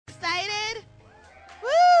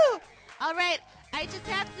All right, I just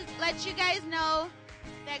have to let you guys know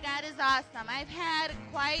that God is awesome. I've had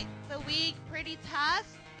quite the week, pretty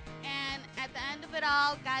tough, and at the end of it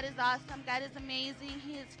all, God is awesome. God is amazing.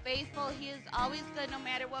 He is faithful. He is always good no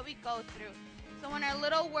matter what we go through. So when our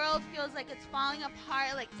little world feels like it's falling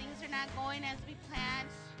apart, like things are not going as we planned,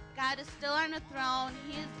 God is still on the throne.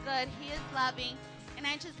 He is good. He is loving. And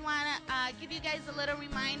I just want to give you guys a little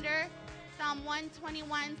reminder. Psalm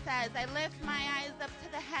 121 says, I lift my eyes up to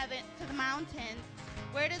the mountains.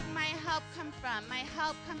 Where does my help come from? My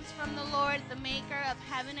help comes from the Lord, the maker of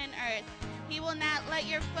heaven and earth. He will not let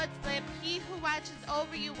your foot slip. He who watches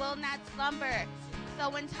over you will not slumber. So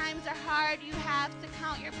when times are hard, you have to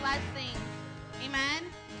count your blessings. Amen?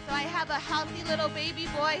 So I have a healthy little baby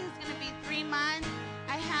boy who's going to be 3 months.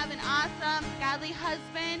 I have an awesome, godly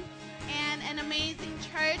husband and an amazing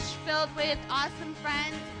church filled with awesome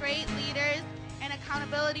friends, great leaders, and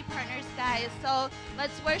accountability partners, guys. So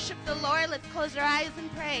let's worship the Lord. Let's close our eyes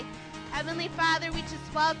and pray. Heavenly Father, we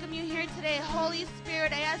just welcome you here today. Holy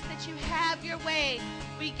Spirit, I ask that you have your way.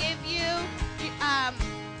 We give you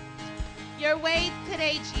your way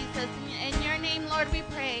today, Jesus. In your name, Lord, we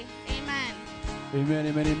pray. Amen. Amen,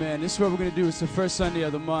 amen, amen. This is what we're going to do. It's the first Sunday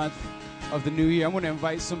of the month of the new year. I'm going to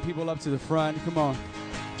invite some people up to the front. Come on.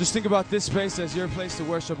 Just think about this space as your place to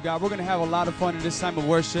worship God. We're going to have a lot of fun in this time of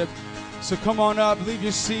worship. So come on up, leave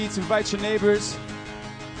your seats, invite your neighbors.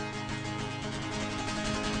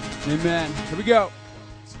 Amen. Here we go.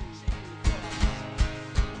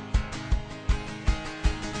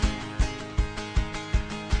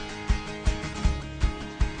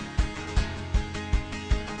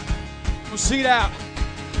 We'll sing it out.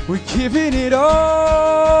 We're giving it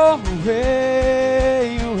all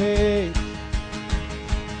away, away.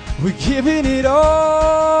 We're giving it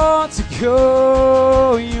all to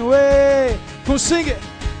go your way. Come on, sing it.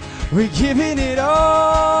 We're giving it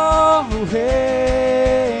all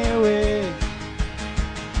away, away.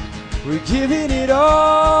 We're giving it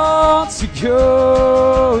all to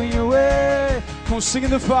go your way. Come on, sing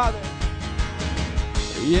in the Father.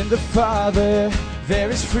 In the Father,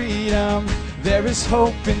 there is freedom. There is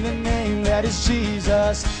hope in the name that is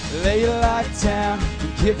Jesus. Lay your life down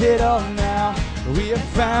and give it all now. We are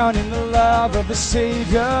found in the love of the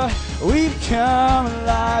Savior. We've come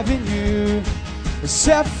alive in you. We're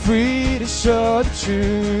set free to show the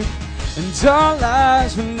truth. And our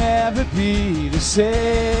lives will never be the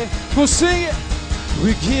same. We'll sing it.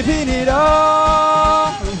 We're giving it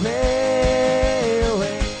all away,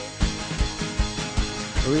 away.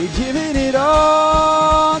 We're giving it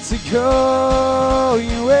all to go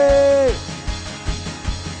your way.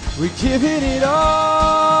 We're giving it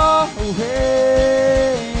all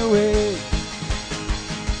away, away.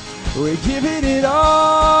 We're giving it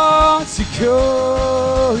all to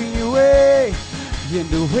go your way. In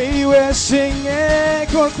the way we're singing,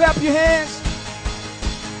 come on, clap your hands.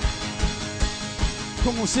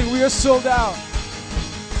 Come on, sing, we are sold out.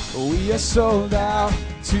 We are sold out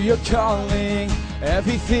to your calling.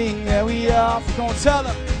 Everything that we offer, come on, tell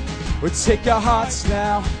them. We'll take our hearts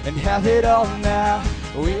now and have it all now.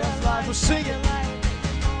 We are alive, we'll sing it.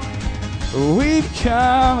 We've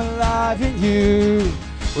come alive in you.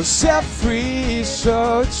 We're set free,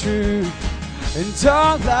 so true. And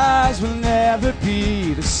our lives will never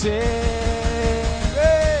be the same.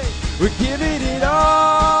 Hey, we're giving it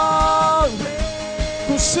all.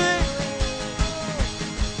 Go sing.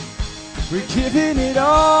 We're giving it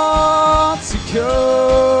all to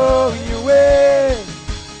go your way.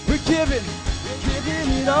 We're giving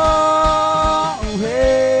it all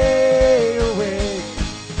away, away.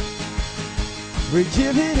 We're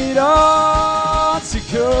giving it all to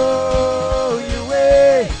go your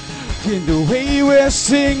way. In the way we're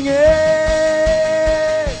singing.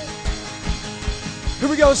 Here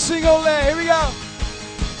we go, sing ole, here we go.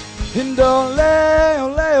 And ole,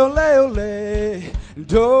 ole, ole, ole.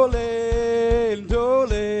 And ole, and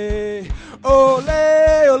ole. Ole,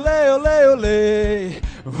 ole, ole, ole.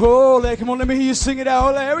 Ole, come on, let me hear you sing it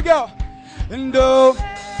out. Ole, here we go. And ole.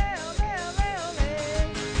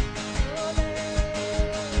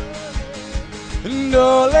 And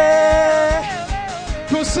ole.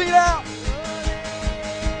 Come on, sing it out.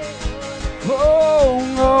 Oh,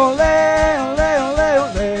 ole, ole, ole,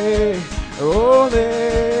 ole. Ole,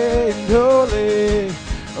 and ole.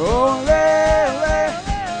 Ole, ole.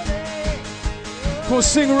 Come on,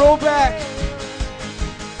 sing, roll back.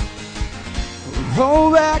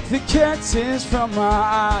 Roll back the curtains from my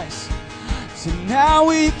eyes, so now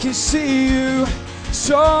we can see you.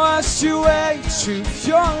 Show us your way, truth,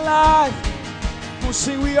 your life. Come on,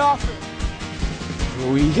 sing, we offer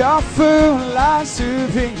lives to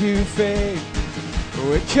bring you faith.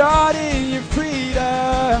 We're caught in your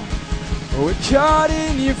freedom. We're caught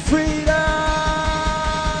in your freedom.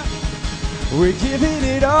 We're giving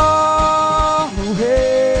it all away.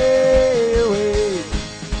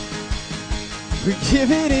 We're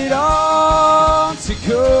giving it all to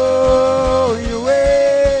go your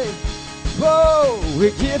way. Whoa,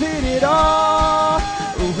 we're giving it all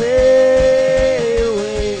away.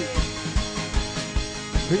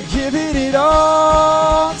 We're giving it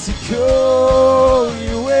all to go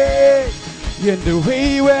your way. And the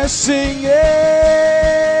way we're singing.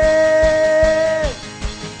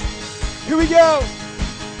 Here we go.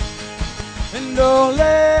 And ole,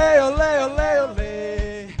 ole, ole,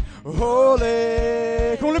 ole,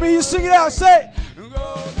 ole. Come on, let me hear you sing it out. Say it.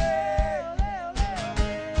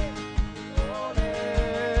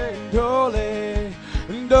 Ole,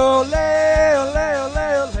 and ole, ole, ole,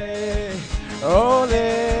 ole, ole.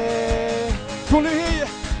 Come on, let me hear you.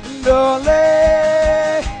 And ole,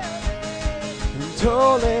 and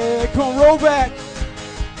ole. Come on, roll back.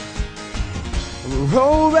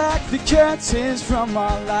 Roll back the curtains from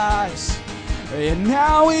our lives, and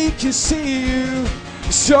now we can see you.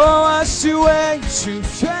 Show us the way,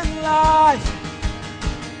 truth and life.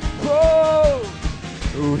 Whoa,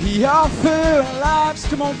 we offer our lives.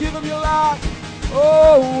 Come on, give them your life.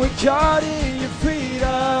 Oh, we're caught in your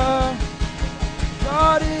freedom.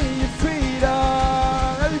 Caught in your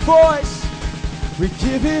freedom. Every voice, we're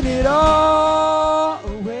giving it all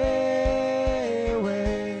away.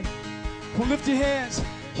 Come on, lift your hands.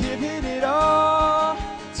 Giving it all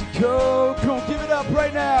to go. Come on, give it up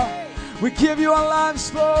right now. We give you our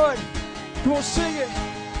lives, Lord. Come on, sing it.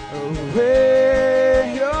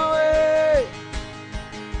 Away, away.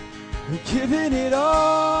 We're giving it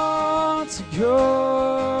all to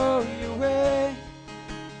go your way.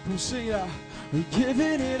 Come on, sing it out. We're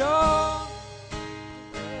giving it all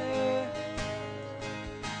away.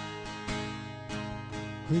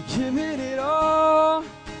 We're giving it all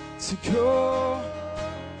to go.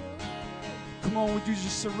 Come on, would you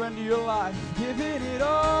just surrender your life? Giving it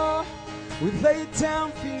all. We lay it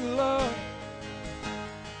down for you, Lord.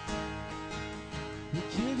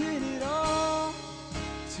 We're giving it all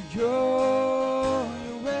to go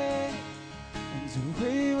your way, and the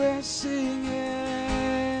way we're singing.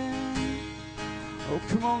 Oh,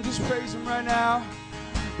 come on, just praise Him right now.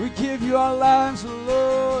 We give you our lives,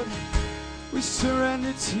 Lord. We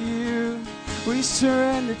surrender to you. We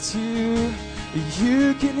surrender to you.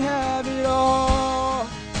 You can have it all.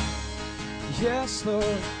 Yes,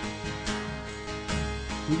 Lord.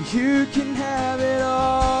 You can have it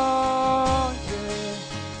all. Yeah.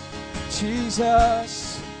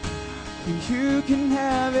 Jesus. You can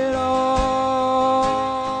have it all.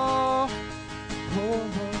 Oh,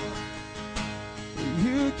 Lord.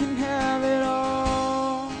 You can have it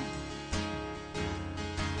all.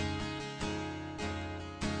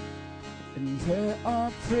 And let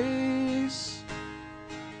our praise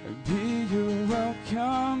be your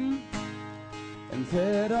welcome, and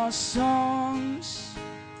let our songs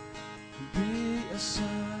be a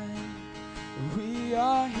sign we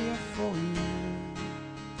are here for you.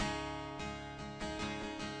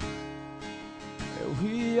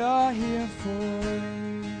 We are here for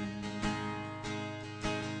you.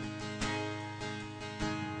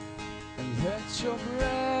 And let your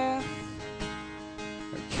breath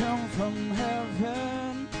come from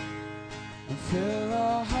heaven and fill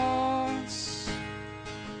our hearts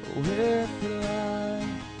with light,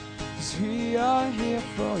 'cause we are here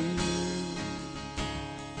for you.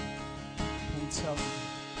 And tell them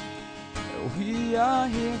that we are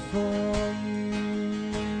here for you.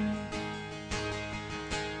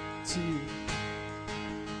 To you,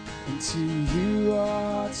 and to you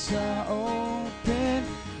hearts are open.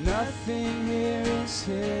 Nothing here is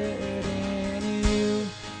hidden. You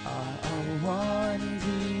are our one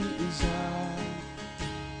desire,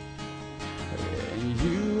 and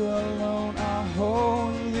you alone are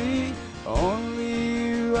holy. Only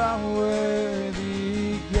you are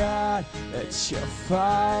worthy, God. Let your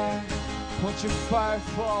fire, won't your fire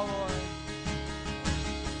fall, Lord?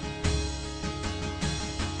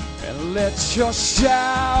 And let your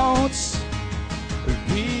shouts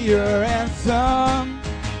be your anthem,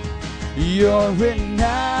 your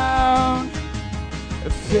renown.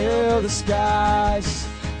 Fill the skies,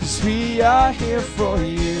 'cause we are here for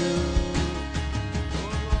you.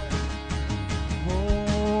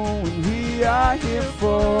 Oh, and we are here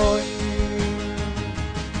for you.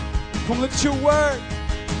 Come, let your word,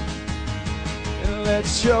 and let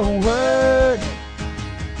your word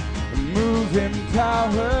move in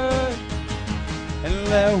power, and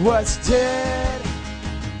let what's dead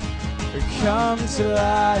come to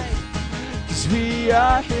life. 'cause we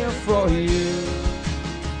are here for you.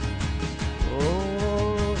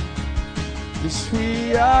 Oh, 'cause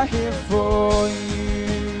we are here for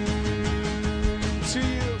you. To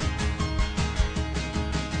you.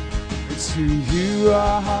 To you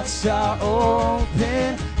our hearts are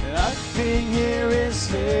open. Nothing here is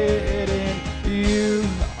hidden. You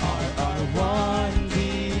are our one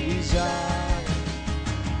desire.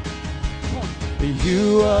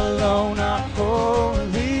 You alone are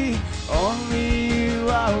holy. Only you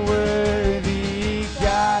are worthy,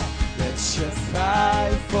 God. Let your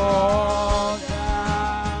fire fall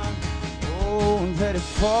down. Oh, let it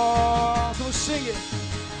fall. Come on, sing it.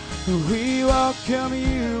 We welcome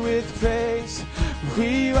you with praise.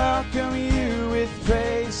 We welcome you with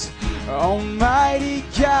praise. Almighty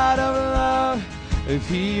God of love,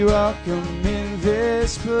 be welcome in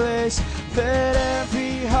this place. Let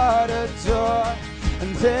every heart adore,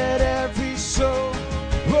 and let every soul,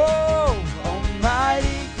 oh,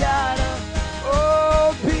 Almighty God of,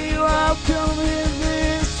 oh, be welcome in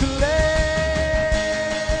this place.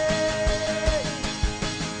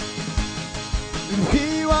 Be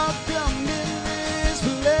welcome in this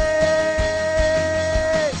place.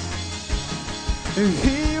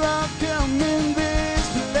 Be welcome in this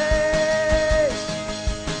place.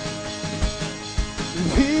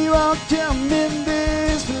 Be welcome in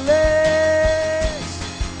this place.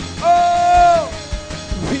 Oh,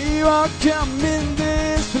 be welcome in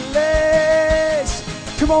this place.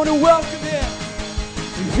 Come on and welcome him.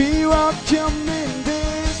 Be welcome in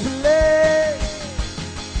this place.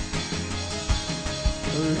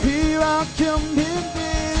 Be welcome in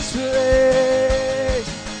this place.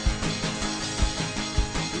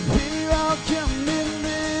 Be welcome in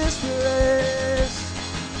this place.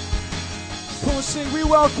 Come on, sing, we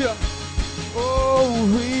welcome. Oh,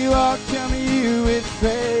 we welcome you with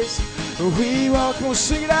praise. We welcome, we'll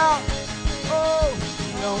sing it out. Oh,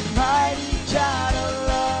 Almighty God of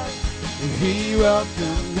love, be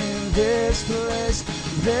welcome in this place.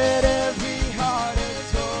 Let every heart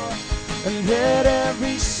adore, and let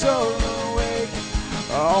every soul awake.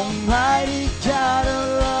 Almighty God of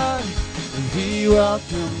love, be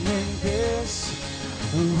welcome in this.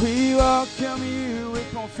 We welcome you.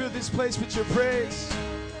 We're going to fill this place with your praise.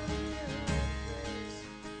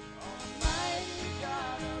 Almighty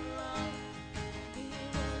God of love,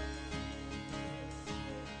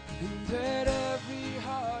 and let every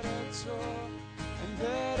heart adore, and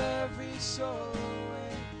let every soul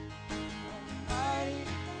awake. Almighty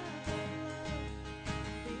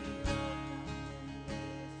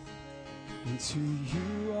and to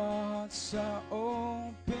you our hearts are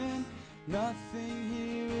open. Nothing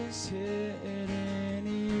here is hidden.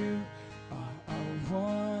 You are our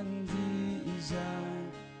one desire.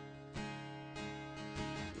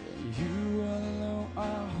 You alone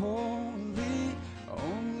are holy.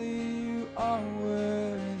 Only you are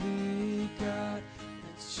worthy, God.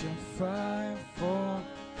 Let your fire fall.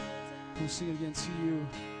 We'll sing it again. To you.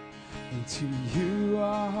 And to you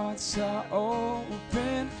our hearts are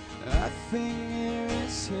open. Nothing here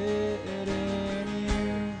is hidden.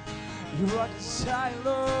 You are desire,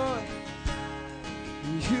 Lord.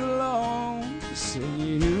 You alone, say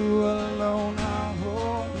you alone are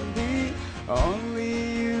holy. Only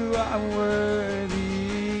you are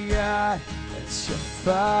worthy, God. Let your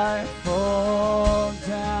fire fall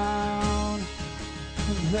down.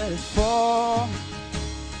 Let it fall.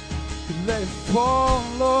 Let it fall,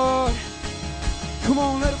 Lord. Come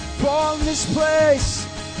on, let it fall in this place.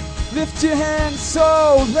 Lift your hands,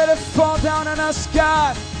 so let it fall down on us,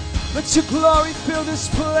 God. Let your glory fill this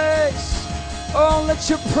place. Oh, let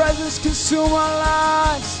your presence consume our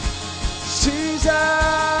lives. Jesus,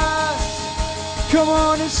 come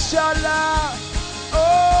on and shout it out.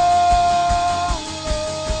 Oh,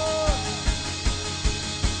 Lord.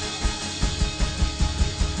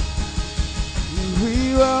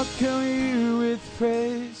 We welcome you with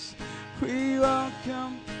praise. We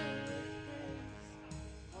welcome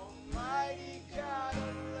Almighty God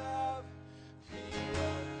of love. Be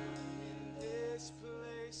welcome in this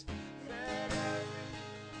place. Let every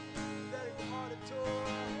heart adore.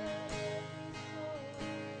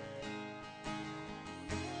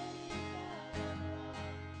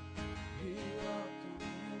 We welcome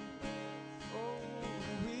you. Oh,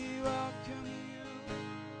 we welcome you.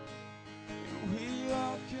 We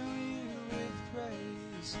welcome you with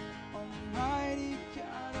praise. Almighty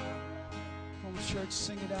God of, come on, church,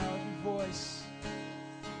 sing it out in voice.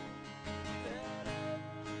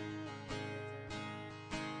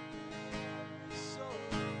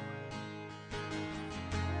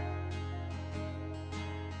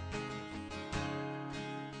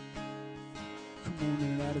 Come on,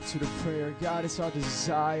 in out of attitude of prayer. God, it's our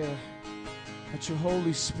desire that your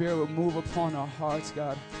Holy Spirit will move upon our hearts,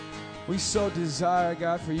 God. We so desire,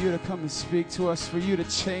 God, for you to come and speak to us, for you to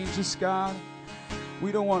change us, God.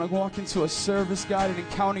 We don't want to walk into a service, God, and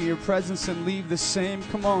encounter your presence and leave the same.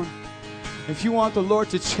 Come on. If you want the Lord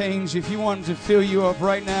to change, if you want him to fill you up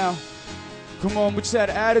right now, come on, with that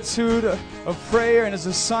attitude of prayer and as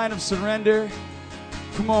a sign of surrender,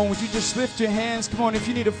 come on, would you just lift your hands? Come on, if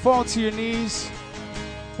you need to fall to your knees,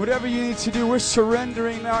 whatever you need to do, we're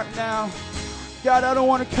surrendering right now. God, I don't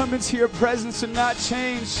want to come into your presence and not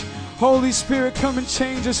change. Holy Spirit, come and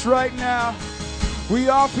change us right now. We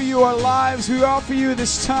offer you our lives. We offer you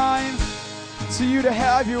this time to you to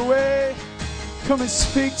have your way. Come and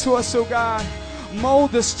speak to us, oh God.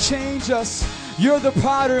 Mold us, change us. You're the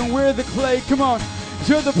potter and we're the clay. Come on.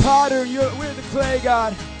 You're the potter and we're the clay,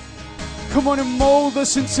 God. Come on and mold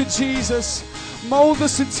us into Jesus. Mold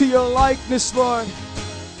us into your likeness, Lord.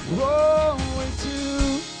 Oh, we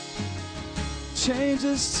do. Change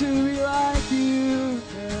us to be like you.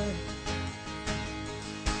 Yeah.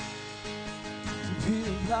 To be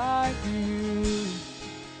like you.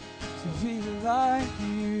 To be like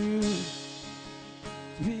you.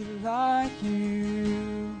 To be like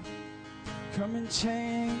you. Come and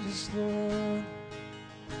change us, Lord.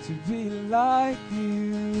 To be like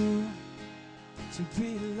you. To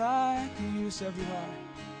be like you. So everybody,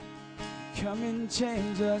 come and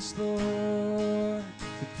change us, Lord.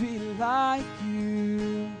 To be like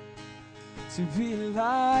you. To be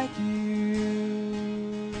like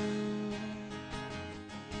you.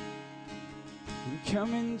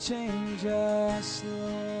 Come and change us,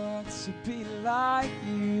 Lord. To be like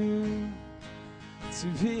you. To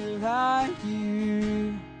be like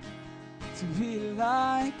you. To be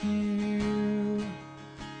like you.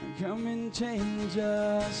 Come and change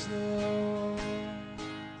us, Lord.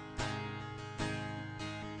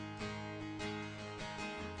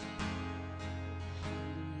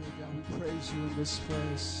 Hallelujah, God, we praise you in this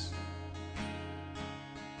place.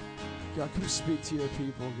 God, come speak to your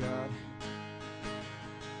people, God.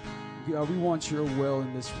 God, we want your will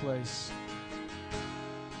in this place.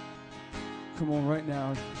 Come on, right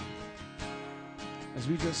now, as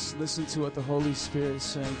we just listen to what the Holy Spirit is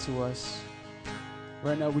saying to us,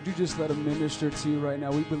 right now, would you just let him minister to you right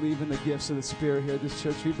now? We believe in the gifts of the Spirit here at this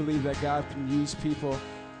church. We believe that God can use people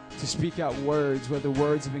to speak out words, whether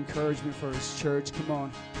words of encouragement for his church. Come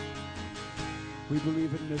on. We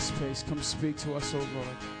believe in this space. Come speak to us, oh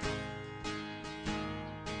Lord.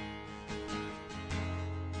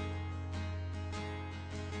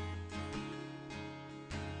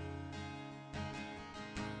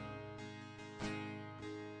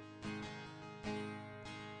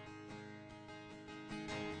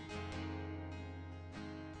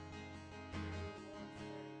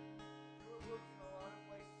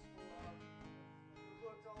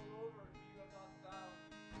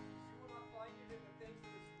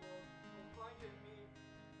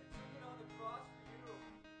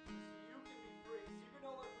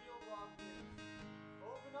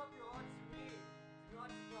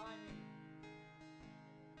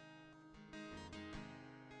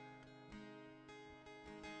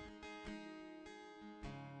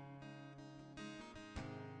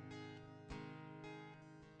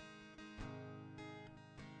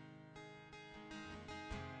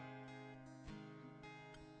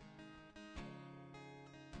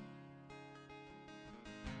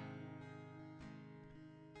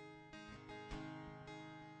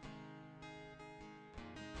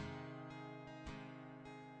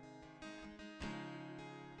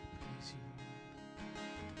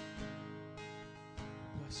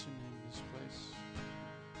 Bless your name in this place.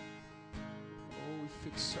 Oh, we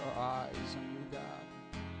fix our eyes on you, God.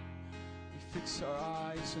 We fix our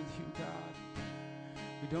eyes on you, God.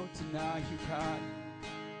 We don't deny you, God.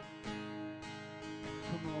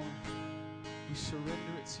 Come on. We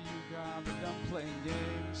surrender it to you, God. We're done playing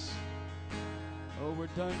games. Oh,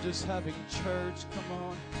 we're done just having church. Come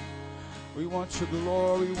on. We want your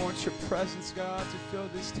glory. We want your presence, God, to fill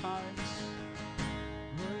these times.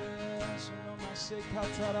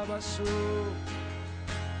 Katarabasu,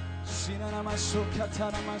 Sinanamaso,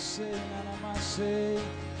 Kataramase, Nanamase,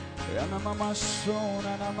 Yanamamaso,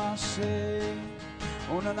 Nanamase,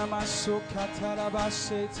 Onanamaso,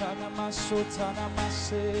 Katarabase, Tanamaso,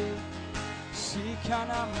 Tanamase,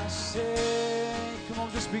 Sikanamase. Come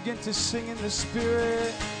on, just begin to sing in the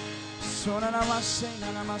Spirit. Sonanamase,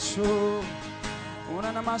 Nanamaso,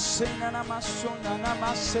 Onanamase, Nanamaso,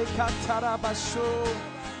 Nanamase, Katarabaso.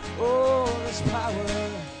 Oh, there's power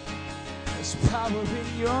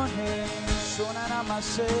in your name.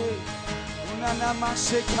 Sonanamase,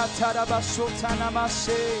 Namase Katarabaso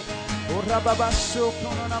Tanamase Orababaso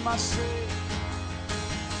Konamase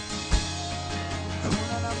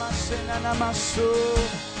Konamase Nanamaso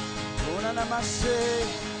Konamase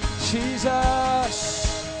Jesus.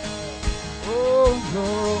 Oh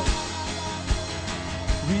Lord,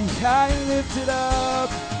 be high and lifted up,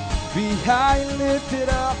 be high and lifted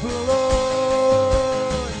up,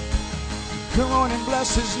 Lord. Come on and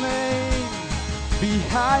bless His name. Be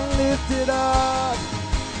high and lifted up,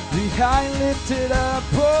 be high and lifted up,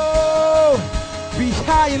 oh. Be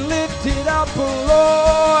high and lifted up, oh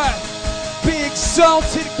Lord. Be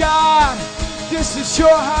exalted, God. This is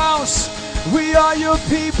your house. We are your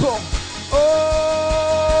people.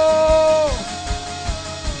 Oh,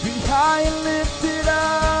 be high and lifted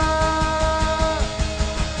up.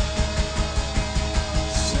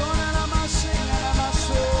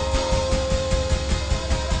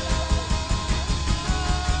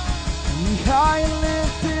 Be high and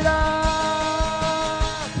lifted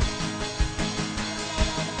up.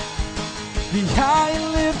 Be high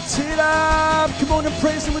and lifted up. Come on and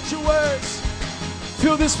praise Him with your words.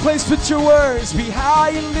 Fill this place with your words. Be high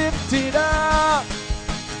and lifted up.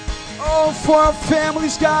 Oh, for our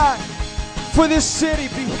families, God. For this city,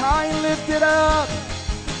 be high and lifted up.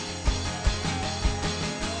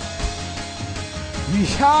 Be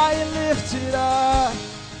high and lifted up.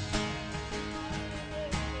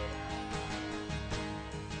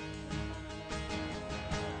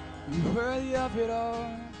 You're worthy of it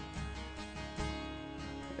all.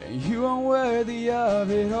 And you are worthy of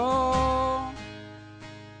it all.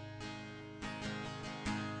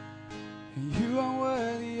 And you are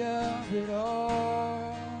worthy of it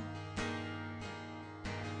all.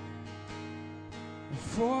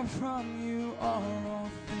 For from you are all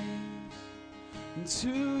things, and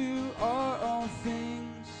to you are all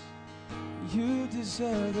things. You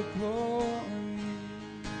deserve the glory.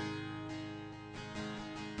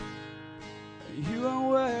 You are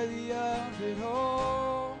worthy of it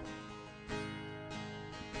all.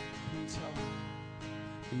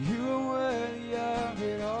 You are worthy of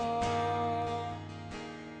it all.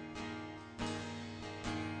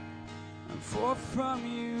 And for from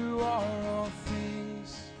you are all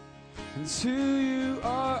things, and to you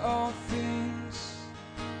are all things.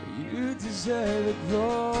 You deserve the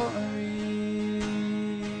glory.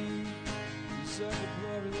 You deserve the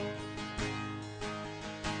glory, Lord.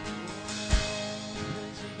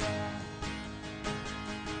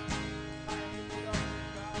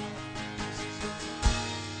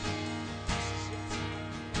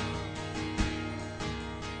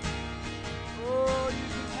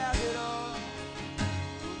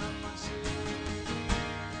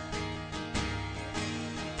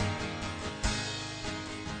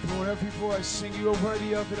 Every voice sing, you are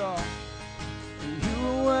worthy of it all. You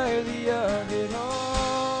are worthy of it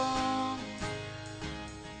all.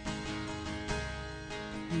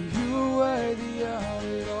 You are worthy of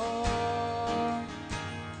it all.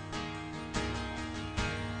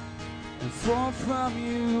 And for from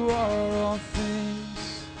you are all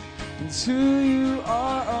things, and to you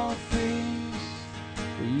are all things.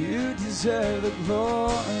 You deserve the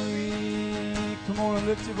glory. Come on and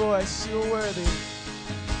lift your voice. You are worthy.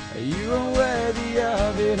 You are worthy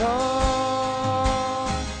of it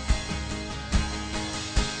all.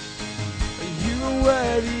 You are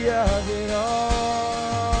worthy of it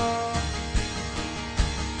all.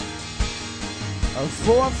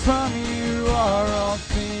 For from you are all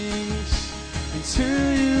things, and to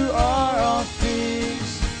you are all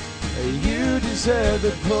things. You deserve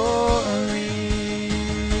the glory.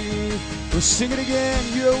 We'll sing it again.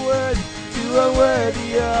 You are worthy. You are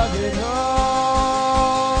worthy of it all.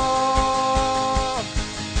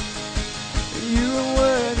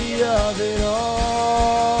 Of it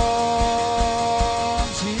all,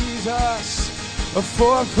 Jesus.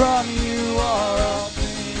 For from you are all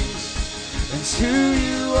things, and to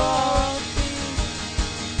you are all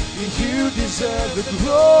things. You deserve the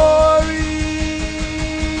glory.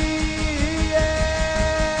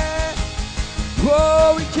 Yeah.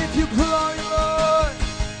 Oh, we give you glory, Lord.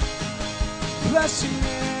 Bless your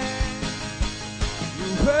name.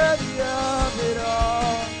 You're worthy of it all.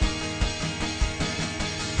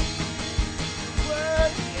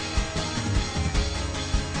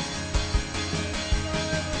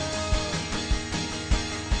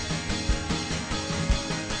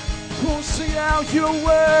 Sing out, you're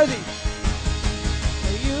worthy.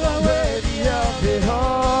 You are worthy of it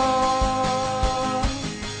all.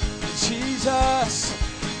 Jesus,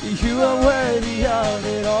 you are worthy of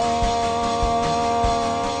it all.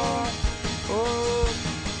 Oh,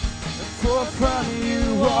 for from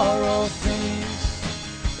you are all things,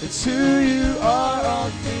 and to you are all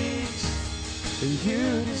things, and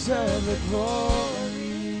you deserve the glory.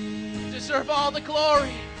 You deserve all the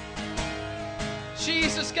glory.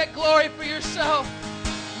 Jesus, get glory for yourself.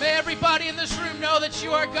 May everybody in this room know that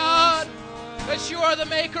you are God, that you are the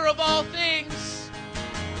maker of all things,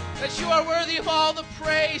 that you are worthy of all the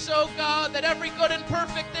praise, oh God, that every good and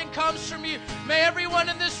perfect thing comes from you. May everyone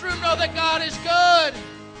in this room know that God is good,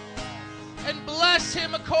 and bless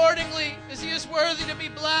him accordingly as he is worthy to be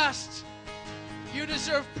blessed. You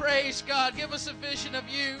deserve praise, God. Give us a vision of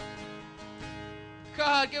you.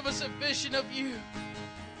 God, give us a vision of you.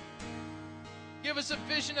 Give us a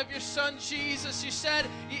vision of your Son, Jesus. He said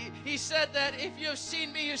that if you have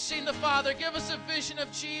seen me, you've seen the Father. Give us a vision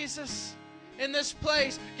of Jesus in this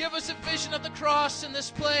place. Give us a vision of the cross in this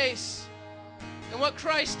place and what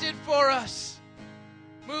Christ did for us.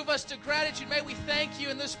 Move us to gratitude. May we thank you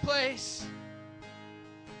in this place.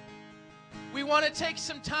 We want to take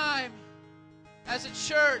some time as a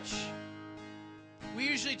church. We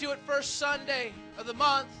usually do it first Sunday of the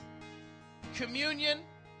month, communion,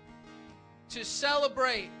 to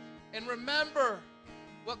celebrate and remember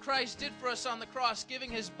what Christ did for us on the cross,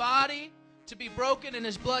 giving his body to be broken and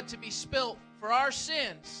his blood to be spilt for our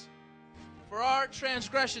sins, for our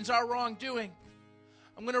transgressions, our wrongdoing.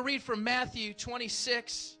 I'm going to read from Matthew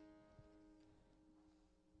 26.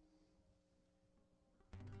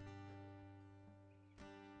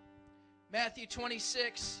 Matthew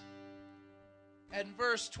 26 and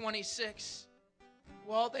verse 26.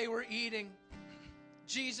 While they were eating,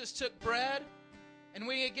 Jesus took bread, and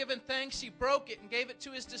when he had given thanks, he broke it and gave it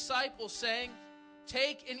to his disciples, saying,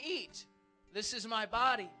 "Take and eat. This is my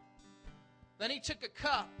body." Then he took a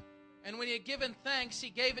cup, and when he had given thanks, he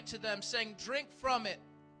gave it to them, saying, "Drink from it,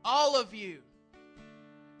 all of you.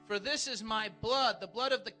 For this is my blood, the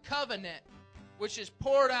blood of the covenant, which is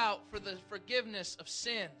poured out for the forgiveness of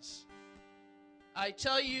sins. I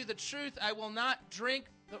tell you the truth, I will not drink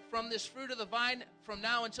from this fruit of the vine from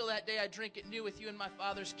now until that day I drink it new with you in my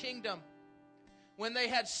Father's kingdom." When they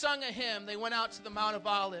had sung a hymn, they went out to the Mount of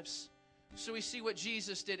Olives. So we see what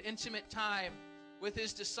Jesus did, intimate time with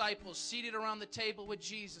his disciples, seated around the table with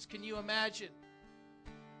Jesus. Can you imagine?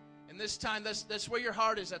 And this time, that's where your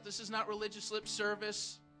heart is at. This is not religious lip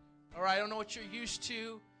service. Or I don't know what you're used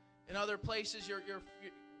to in other places you're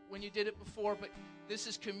when you did it before, but this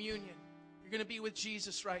is communion. You're going to be with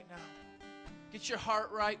Jesus right now. Get your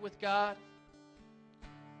heart right with God.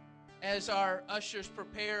 As our ushers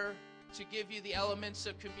prepare to give you the elements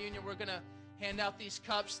of communion, we're going to hand out these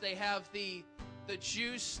cups. They have the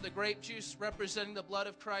juice, the grape juice representing the blood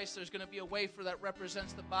of Christ. There's going to be a wafer that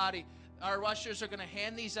represents the body. Our ushers are going to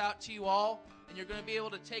hand these out to you all, and you're going to be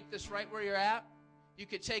able to take this right where you're at. You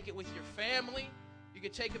could take it with your family. You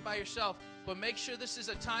could take it by yourself. But make sure this is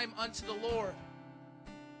a time unto the Lord.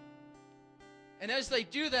 And as they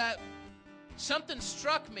do that, something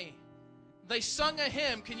struck me. They sung a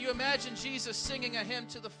hymn. Can you imagine Jesus singing a hymn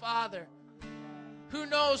to the Father? Who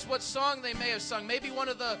knows what song they may have sung? Maybe one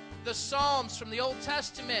of the Psalms from the Old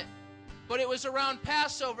Testament. But it was around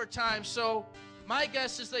Passover time, so my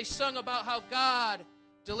guess is they sung about how God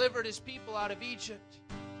delivered his people out of Egypt.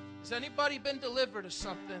 Has anybody been delivered of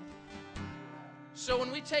something? So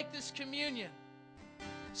when we take this communion,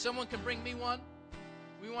 someone can bring me one.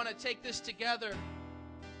 We want to take this together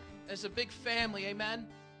as a big family, amen?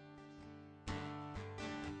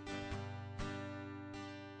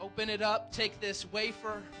 Open it up, take this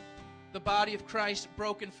wafer, the body of Christ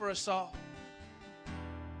broken for us all.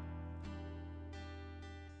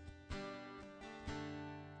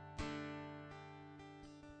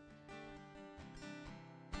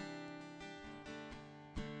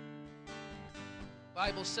 The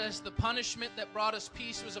Bible says the punishment that brought us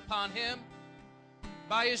peace was upon him.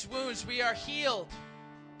 By his wounds we are healed.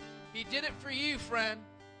 He did it for you, friend.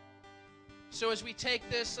 So as we take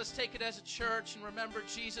this, let's take it as a church and remember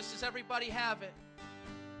Jesus. Does everybody have it?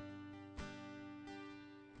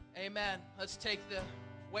 Amen. Let's take the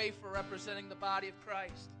wafer representing the body of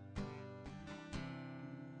Christ.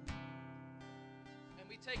 And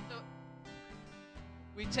we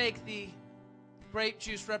take the grape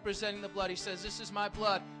juice representing the blood. He says, "This is my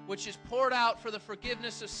blood, which is poured out for the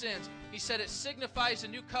forgiveness of sins." He said it signifies a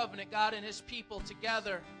new covenant, God and his people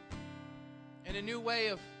together in a new way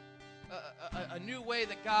of a new way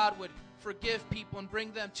that God would forgive people and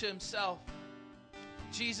bring them to himself.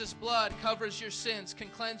 Jesus' blood covers your sins, can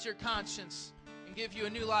cleanse your conscience, and give you a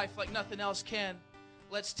new life like nothing else can.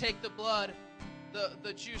 Let's take the blood,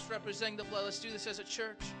 the juice representing the blood. Let's do this as a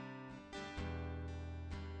church.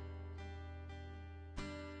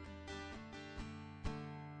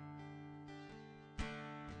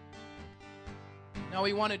 Now Now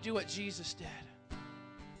we want to do what Jesus did.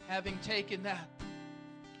 Having taken that,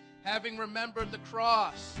 having remembered the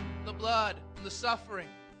cross, the blood, and the suffering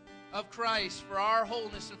of Christ for our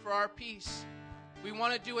wholeness and for our peace, we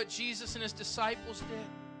want to do what Jesus and his disciples did.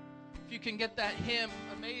 If you can get that hymn,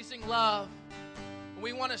 Amazing Love,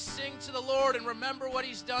 we want to sing to the Lord and remember what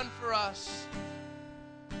he's done for us.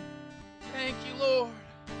 Thank you, Lord.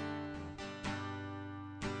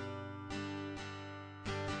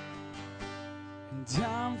 And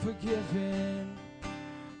I'm forgiven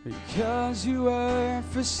because you were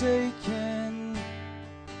forsaken,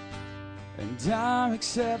 and I'm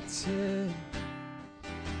accepted.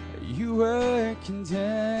 You were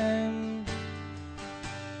condemned,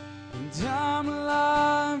 and I'm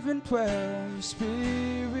alive and well. Your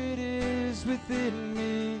spirit is within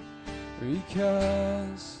me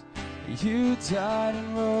because you died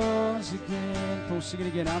and rose again. Come on, sing it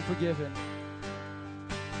again. I'm forgiven.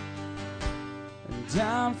 And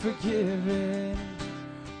I'm forgiven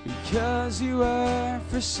because you were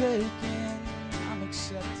forsaken. I'm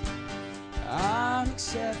accepted. I'm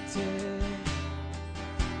accepted.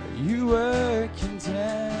 You were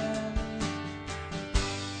condemned,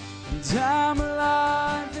 and I'm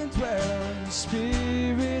alive and well. Your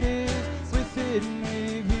spirit is within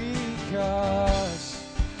me because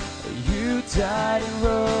you died and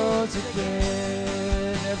rose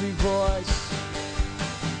again. Every voice.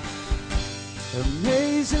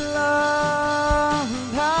 Amazing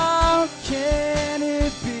love, how can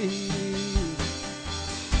it be?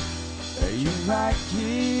 You, my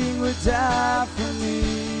King, would die for me.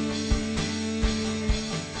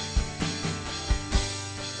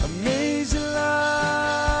 Amazing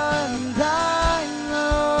love, and I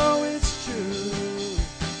know it's true.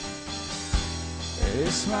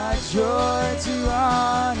 It's my joy to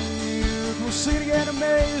honor you. We'll sing it again.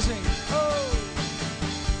 Amazing. Oh.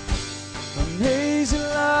 Amazing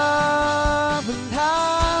love, and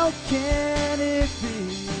how can it be?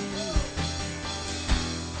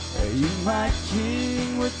 You, my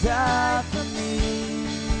King, would die for me.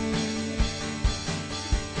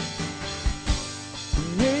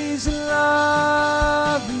 Amazing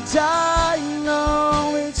love, and I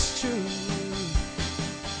know it's true.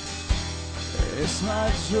 It's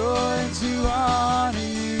my joy to honor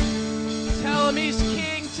you. Tell him he's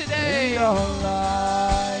King today. In all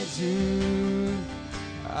I do,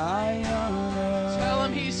 I honor. Tell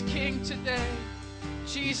him he's King today.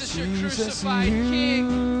 Jesus, your Jesus, crucified you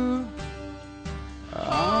King.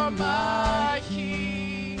 are my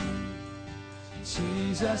King.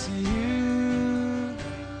 Jesus, you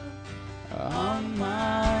are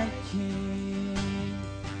my King.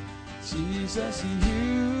 Jesus,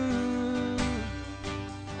 you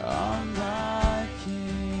are my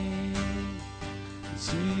King.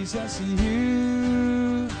 Jesus,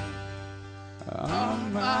 you are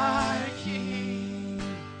my King.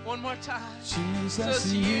 One more time.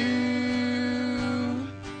 Jesus, you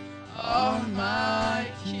are my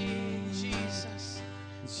King. Jesus.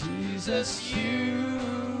 Jesus, you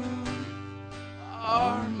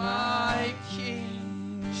are my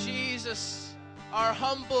King. Jesus, our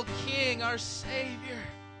humble King, our Savior.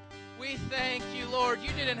 We thank you, Lord.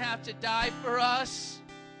 You didn't have to die for us.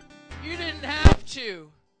 You didn't have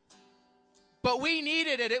to. But we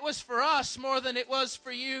needed it. It was for us more than it was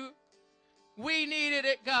for you. We needed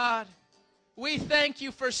it, God. We thank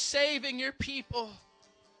you for saving your people,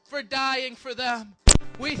 for dying for them.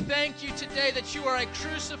 We thank you today that you are a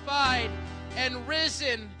crucified and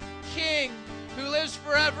risen King who lives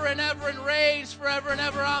forever and ever and reigns forever and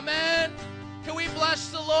ever. Amen. Can we bless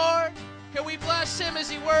the Lord? Can we bless him?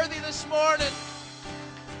 Is he worthy this morning?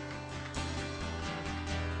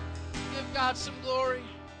 Give God some glory.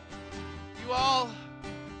 You all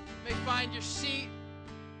may find your seat.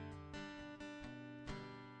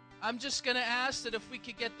 I'm just going to ask that if we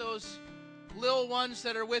could get those little ones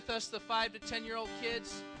that are with us, the 5 to 10-year-old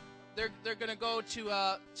kids, they're going to go to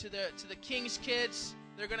the King's Kids.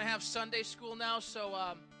 They're going to have Sunday school now, so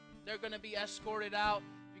they're going to be escorted out.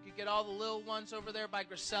 If you could get all the little ones over there by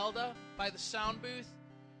Griselda, by the sound booth,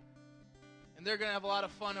 and they're going to have a lot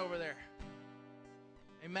of fun over there.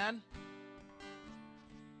 Amen.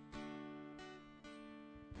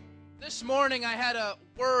 This morning I had a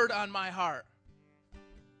word on my heart.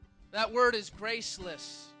 That word is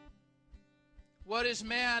graceless. What is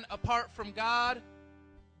man apart from God?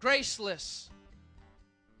 Graceless.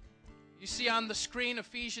 You see on the screen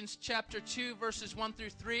Ephesians chapter 2, verses 1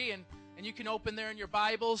 through 3, and you can open there in your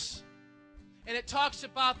Bibles. And it talks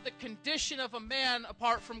about the condition of a man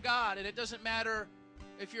apart from God. And it doesn't matter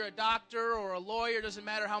if you're a doctor or a lawyer, it doesn't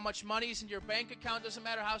matter how much money's in your bank account, it doesn't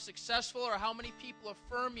matter how successful or how many people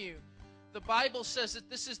affirm you. The Bible says that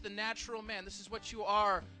this is the natural man. This is what you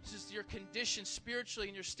are. This is your condition spiritually,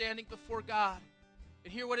 and you're standing before God.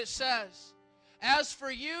 And hear what it says. As for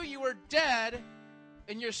you, you were dead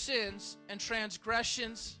in your sins and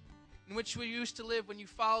transgressions, in which we used to live when you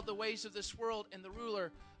followed the ways of this world and the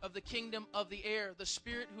ruler of the kingdom of the air, the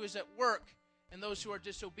spirit who is at work in those who are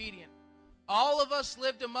disobedient. All of us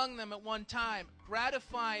lived among them at one time,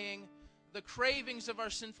 gratifying the cravings of our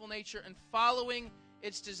sinful nature and following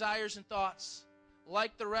its desires and thoughts.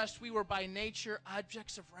 Like the rest, we were by nature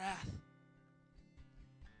objects of wrath.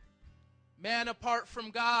 Man apart from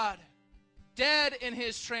God, dead in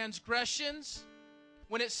his transgressions.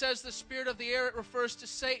 When it says the spirit of the air, it refers to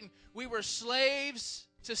Satan. We were slaves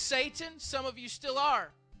to Satan. Some of you still are.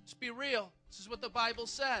 Let's be real. This is what the Bible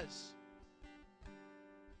says.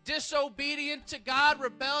 Disobedient to God,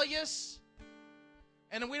 rebellious.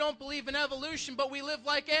 And we don't believe in evolution, but we live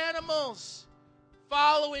like animals,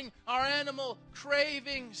 following our animal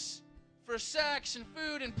cravings for sex and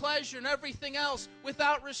food and pleasure and everything else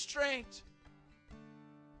without restraint.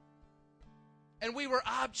 And we were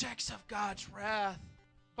objects of God's wrath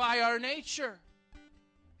by our nature.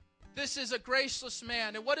 This is a graceless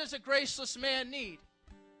man. And what does a graceless man need?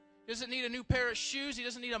 He doesn't need a new pair of shoes. He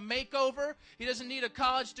doesn't need a makeover. He doesn't need a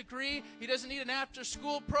college degree. He doesn't need an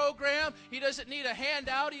after-school program. He doesn't need a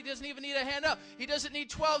handout. He doesn't even need a hand up. He doesn't need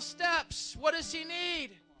 12 steps. What does he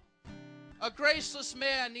need? A graceless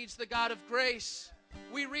man needs the God of grace.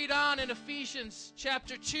 We read on in Ephesians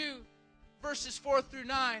chapter 2, verses 4 through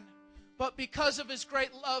 9. But because of his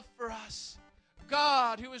great love for us,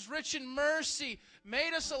 God, who is rich in mercy,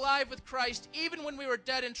 made us alive with Christ even when we were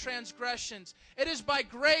dead in transgressions. It is by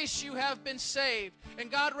grace you have been saved.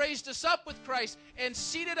 And God raised us up with Christ and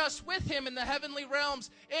seated us with him in the heavenly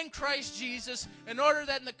realms in Christ Jesus, in order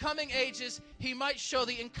that in the coming ages he might show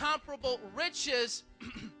the incomparable riches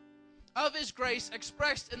of his grace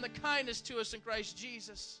expressed in the kindness to us in Christ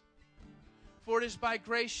Jesus. For it is by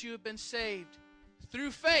grace you have been saved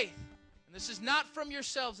through faith. And this is not from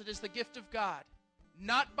yourselves, it is the gift of God,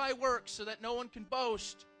 not by works, so that no one can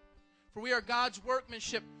boast. For we are God's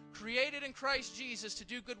workmanship, created in Christ Jesus to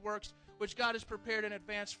do good works, which God has prepared in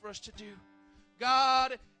advance for us to do.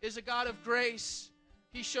 God is a God of grace.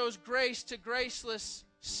 He shows grace to graceless,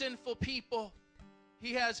 sinful people.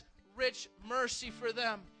 He has rich mercy for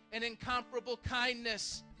them and incomparable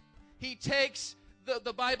kindness. He takes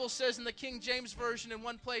the Bible says in the King James Version in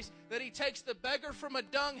one place that he takes the beggar from a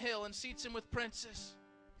dunghill and seats him with princes.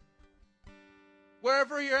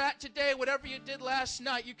 Wherever you're at today, whatever you did last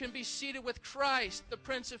night, you can be seated with Christ, the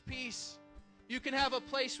Prince of Peace. You can have a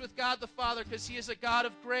place with God the Father because he is a God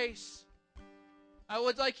of grace. I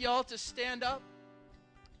would like you all to stand up.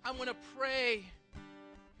 I'm going to pray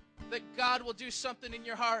that God will do something in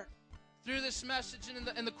your heart through this message and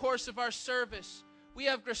in the course of our service. We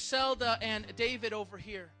have Griselda and David over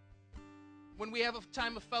here. When we have a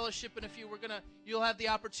time of fellowship in a few, you'll have the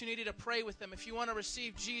opportunity to pray with them. If you want to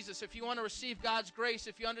receive Jesus, if you want to receive God's grace,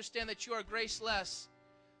 if you understand that you are graceless,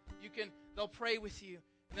 they'll pray with you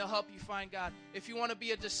and they'll help you find God. If you want to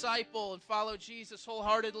be a disciple and follow Jesus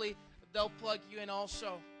wholeheartedly, they'll plug you in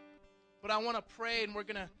also. But I want to pray, and we're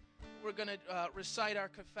gonna recite our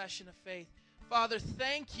confession of faith. Father,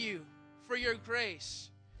 thank you for your grace.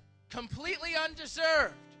 Completely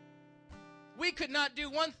undeserved. We could not do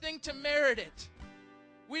one thing to merit it.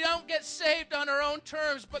 We don't get saved on our own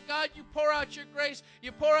terms, but God, you pour out your grace,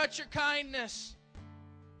 you pour out your kindness.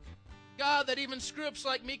 God, that even screw-ups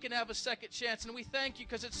like me can have a second chance, and we thank you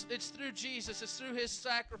because it's through Jesus, it's through his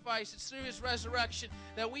sacrifice, it's through his resurrection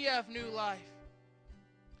that we have new life.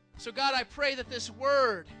 So God, I pray that this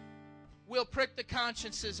word will prick the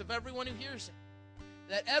consciences of everyone who hears it.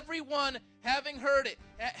 That everyone, having heard it,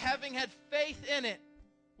 having had faith in it,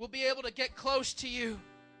 will be able to get close to you,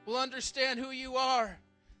 will understand who you are,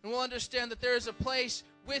 and will understand that there is a place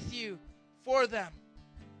with you for them.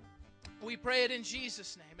 We pray it in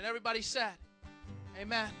Jesus' name. And everybody said,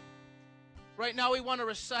 amen. Right now we want to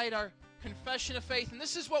recite our confession of faith. And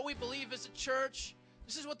this is what we believe as a church.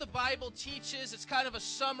 This is what the Bible teaches. It's kind of a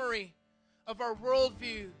summary of our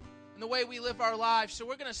worldview and the way we live our lives. So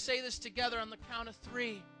we're going to say this together on the count of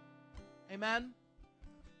 3. Amen?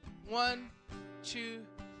 1, 2,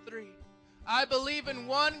 3. I believe in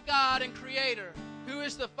one God and Creator, who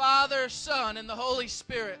is the Father, Son, and the Holy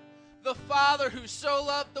Spirit. The Father who so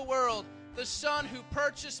loved the world, the Son who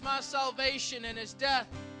purchased my salvation in his death,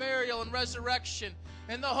 burial, and resurrection,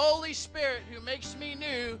 and the Holy Spirit who makes me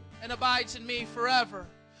new and abides in me forever.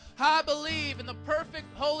 I believe in the perfect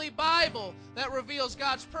Holy Bible that reveals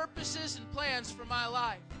God's purposes and plans for my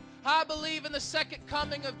life. I believe in the second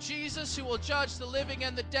coming of Jesus, who will judge the living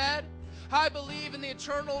and the dead. I believe in the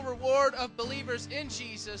eternal reward of believers in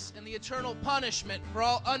Jesus and the eternal punishment for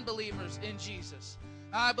all unbelievers in Jesus.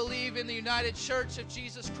 I believe in the United Church of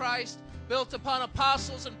Jesus Christ, built upon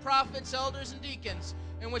apostles and prophets, elders and deacons,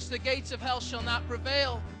 in which the gates of hell shall not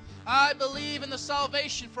prevail. I believe in the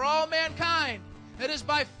salvation for all mankind. It is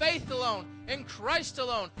by faith alone, in Christ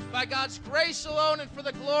alone, by God's grace alone, and for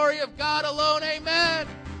the glory of God alone. Amen.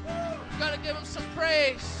 We're going to give him some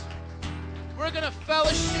praise. We're going to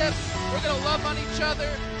fellowship. We're going to love on each other.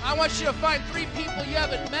 I want you to find 3 people you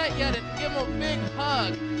haven't met yet and give them a big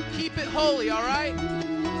hug. Keep it holy, all right?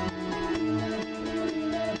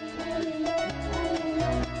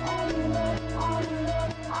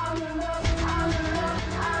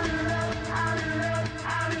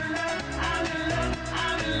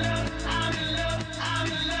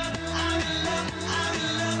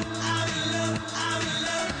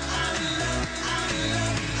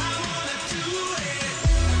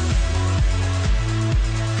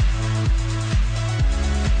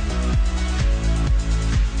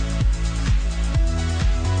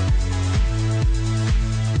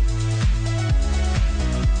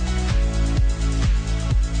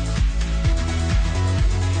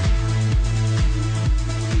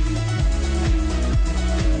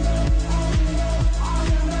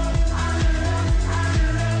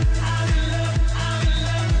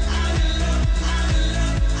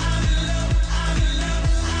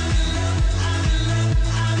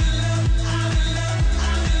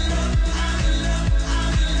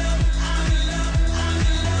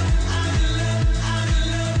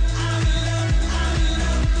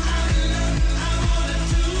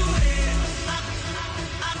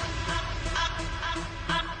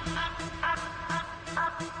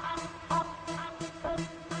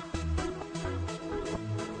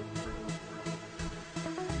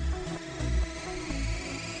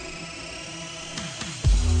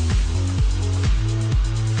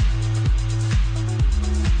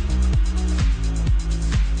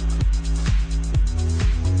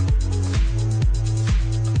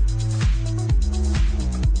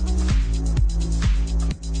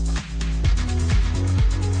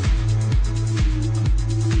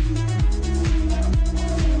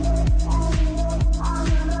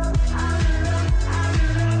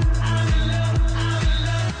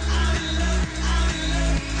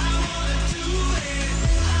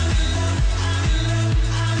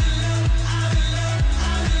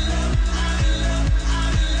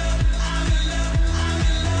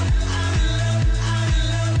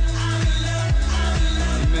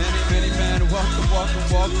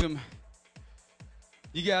 Welcome.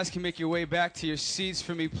 You guys can make your way back to your seats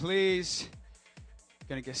for me, please.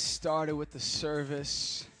 Gonna get started with the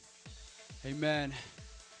service. Amen.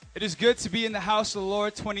 It is good to be in the house of the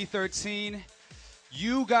Lord 2013.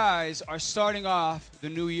 You guys are starting off the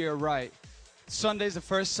new year right. Sunday's the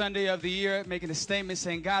first Sunday of the year, making a statement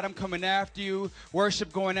saying, God, I'm coming after you.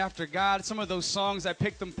 Worship going after God. Some of those songs, I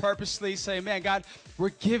picked them purposely, saying, man, God,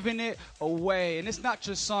 we're giving it away. And it's not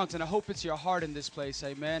just songs, and I hope it's your heart in this place,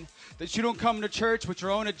 amen. That you don't come to church with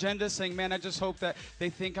your own agenda saying, man, I just hope that they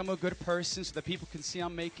think I'm a good person so that people can see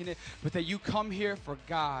I'm making it, but that you come here for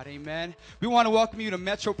God, amen. We want to welcome you to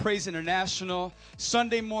Metro Praise International,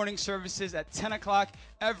 Sunday morning services at 10 o'clock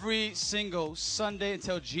every single Sunday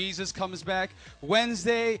until Jesus comes back.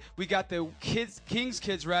 Wednesday, we got the King's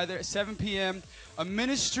Kids at 7 p.m. A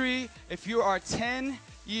ministry, if you are 10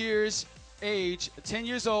 years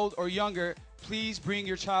old or younger, please bring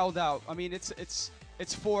your child out. I mean, it's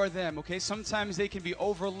for them, okay? Sometimes they can be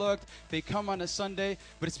overlooked. They come on a Sunday,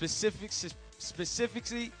 but it's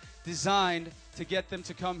specifically designed to get them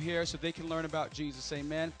to come here so they can learn about Jesus,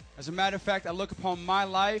 amen. As a matter of fact, I look upon my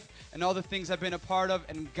life and all the things I've been a part of,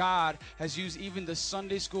 and God has used even the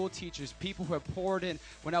Sunday school teachers, people who have poured in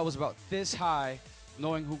when I was about this high,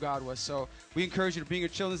 knowing who God was. So we encourage you to bring your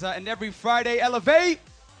children out. And every Friday, Elevate,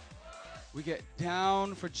 we get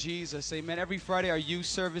down for Jesus, amen. Every Friday, our youth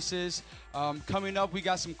services. Coming up, we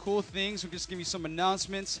got some cool things. We'll just give you some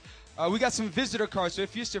announcements. We got some visitor cards. So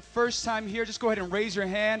if it's your first time here, just go ahead and raise your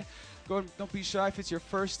hand. Don't be shy. If it's your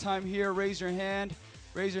first time here, raise your hand.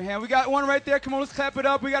 Raise your hand. We got one right there. Come on, let's clap it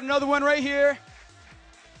up. We got another one right here.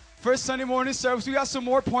 First Sunday morning service. We got some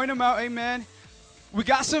more. Point them out. Amen. We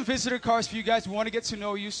got some visitor cards for you guys. We want to get to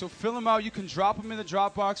know you, so fill them out. You can drop them in the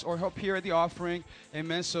drop box or help here at the offering.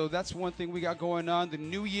 Amen. So that's one thing we got going on. The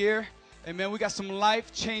new year. Amen. We got some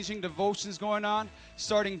life-changing devotions going on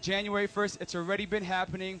starting January 1st. It's already been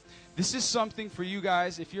happening. This is something for you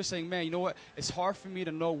guys. If you're saying, man, you know what? It's hard for me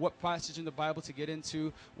to know what passage in the Bible to get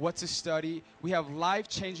into, what to study. We have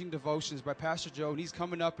life-changing devotions by Pastor Joe, and he's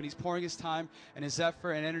coming up and he's pouring his time and his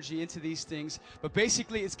effort and energy into these things. But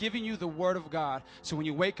basically, it's giving you the Word of God. So when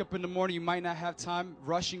you wake up in the morning, you might not have time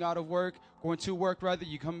rushing out of work, going to work rather.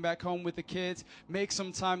 You come back home with the kids. Make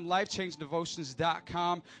some time.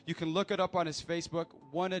 LifeChangeDevotions.com. You can look it up on his Facebook,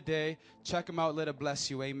 one a day. Check him out. Let it bless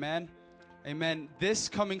you. Amen. Amen. This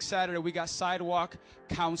coming Saturday, we got Sidewalk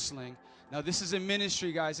Counseling. Now, this is a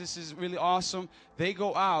ministry, guys. This is really awesome. They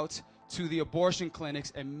go out to the abortion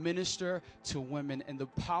clinics and minister to women. And the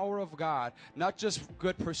power of God, not just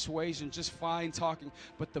good persuasion, just fine talking,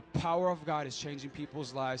 but the power of God is changing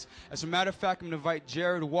people's lives. As a matter of fact, I'm going to invite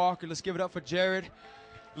Jared Walker. Let's give it up for Jared,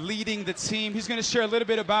 leading the team. He's going to share a little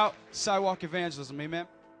bit about Sidewalk Evangelism. Amen.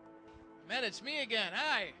 Man, it's me again.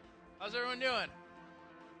 Hi. How's everyone doing?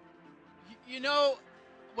 You know,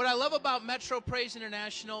 what I love about Metro Praise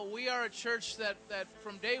International, we are a church that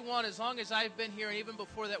from day one, as long as I've been here and even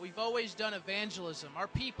before that, we've always done evangelism. Our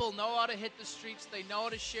people know how to hit the streets. They know how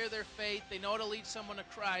to share their faith. They know how to lead someone to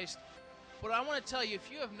Christ. But I want to tell you,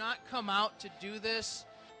 if you have not come out to do this,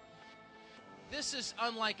 this is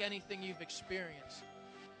unlike anything you've experienced.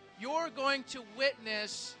 You're going to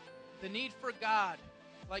witness the need for God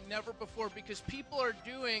like never before, because people are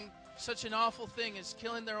doing such an awful thing as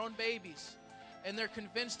killing their own babies, and they're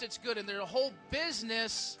convinced it's good, and their whole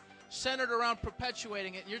business centered around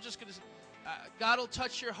perpetuating it. And you're just going to, God will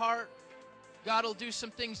touch your heart. God will do some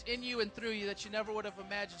things in you and through you that you never would have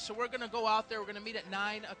imagined. So we're going to go out there. We're going to meet at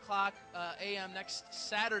 9 o'clock a.m. next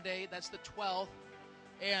Saturday. That's the 12th.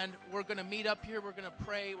 And we're going to meet up here. We're going to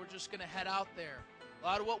pray. We're just going to head out there. A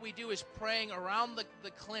lot of what we do is praying around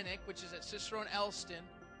the clinic, which is at Cicero and Elston.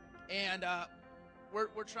 And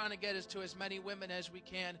we're trying to get to as many women as we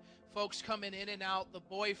can. Folks coming in and out, the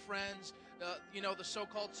boyfriends, the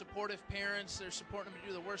so-called supportive parents. They're supporting them to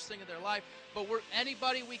do the worst thing of their life. But we're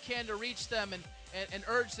anybody we can to reach them and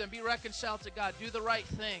urge them, be reconciled to God, do the right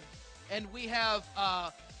thing. And we have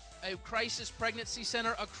a crisis pregnancy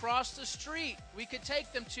center across the street we could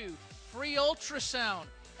take them to. Free ultrasound.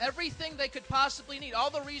 Everything they could possibly need. All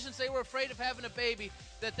the reasons they were afraid of having a baby,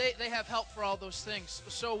 that they have help for all those things.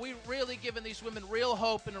 So we've really given these women real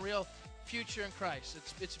hope and a real future in Christ.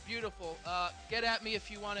 It's beautiful. Get at me if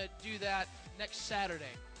you want to do that next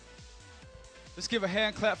Saturday. Let's give a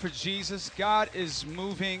hand clap for Jesus. God is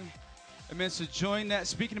moving. Amen. So join that.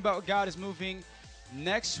 Speaking about God is moving,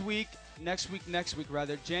 next week,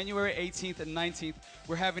 January 18th and 19th,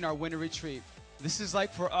 we're having our winter retreat. This is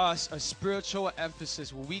like for us a spiritual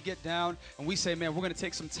emphasis where we get down and we say, man, we're going to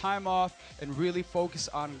take some time off and really focus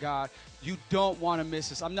on God. You don't want to miss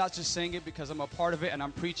this. I'm not just saying it because I'm a part of it and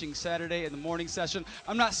I'm preaching Saturday in the morning session.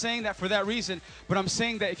 I'm not saying that for that reason, but I'm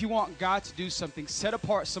saying that if you want God to do something, set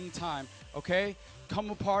apart some time, okay? Come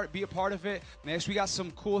apart, be a part of it. Next, we got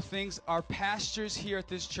some cool things. Our pastors here at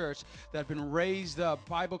this church that have been raised up,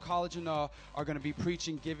 Bible college and all, are going to be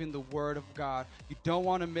preaching, giving the word of God. You don't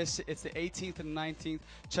want to miss it. It's the 18th and 19th.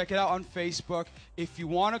 Check it out on Facebook. If you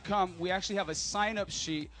want to come, we actually have a sign-up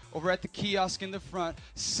sheet over at the kiosk in the front.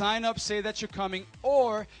 Sign up, say that you're coming,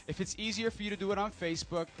 or if it's easier for you to do it on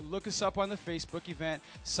Facebook, look us up on the Facebook event.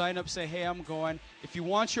 Sign up, say, hey, I'm going. If you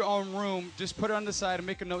want your own room, just put it on the side and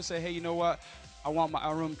make a note, say, hey, you know what? I want my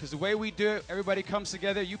own room, because the way we do it, everybody comes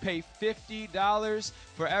together. You pay $50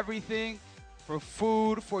 for everything, for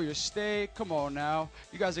food, for your stay. Come on now.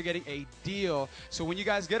 You guys are getting a deal. So when you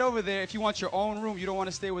guys get over there, if you want your own room, you don't want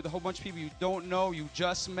to stay with a whole bunch of people you don't know, you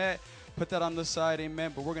just met, put that on the side,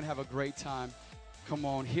 amen. But we're going to have a great time. Come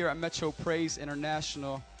on. Here at Metro Praise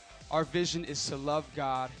International, our vision is to love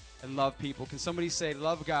God and love people. Can somebody say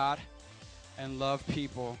love God and love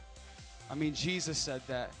people? I mean, Jesus said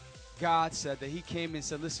that. God said that. He came and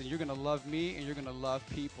said, listen, you're going to love me and you're going to love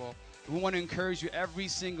people. We want to encourage you every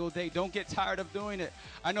single day. Don't get tired of doing it.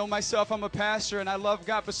 I know myself, I'm a pastor and I love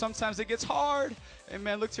God, but sometimes it gets hard.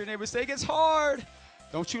 Amen. Look to your neighbor and say, it gets hard.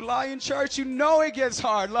 Don't you lie in church. You know it gets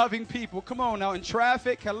hard loving people. Come on now, in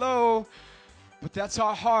traffic, hello. But that's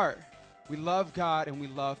our heart. We love God and we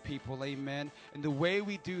love people, amen. And the way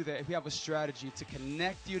we do that, if we have a strategy to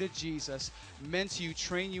connect you to Jesus, meant to you,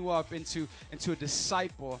 train you up into a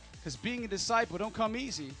disciple. Because being a disciple don't come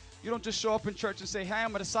easy. You don't just show up in church and say, hey,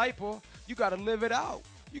 I'm a disciple. You got to live it out.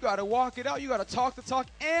 You got to walk it out. You got to talk the talk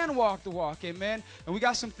and walk the walk. Amen. And we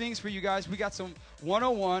got some things for you guys. We got some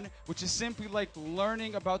 101, which is simply like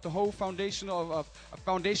learning about the whole foundation of a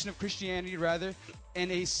foundation of Christianity, rather, and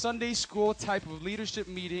a Sunday school type of leadership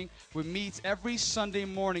meeting which meets every Sunday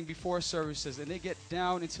morning before services, and they get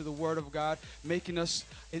down into the Word of God, making us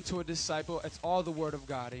into a disciple. It's all the Word of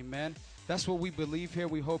God. Amen. That's what we believe here.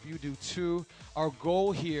 We hope you do too. Our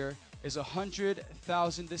goal here is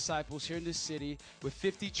 100,000 disciples here in this city with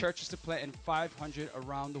 50 churches to plant and 500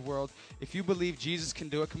 around the world. If you believe Jesus can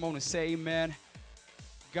do it, come on and say amen.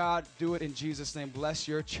 God, do it in Jesus' name. Bless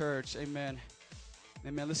your church. Amen.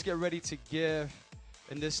 Amen. Let's get ready to give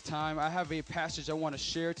in this time. I have a passage I want to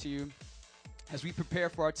share to you as we prepare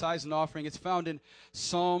for our tithes and offering. It's found in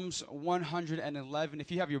Psalms 111. If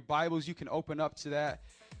you have your Bibles, you can open up to that.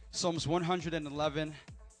 Psalms 111.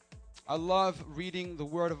 I love reading the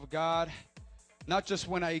Word of God, not just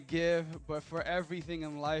when I give, but for everything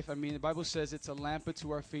in life. I mean, the Bible says it's a lamp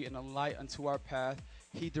unto our feet and a light unto our path.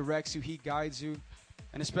 He directs you. He guides you.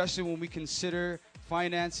 And especially when we consider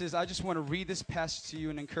finances, I just want to read this passage to you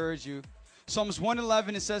and encourage you. Psalms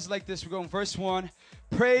 111, it says like this. We're going verse 1.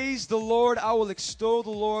 Praise the Lord. I will extol the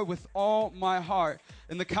Lord with all my heart.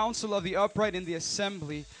 In the council of the upright in the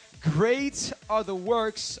assembly, great are the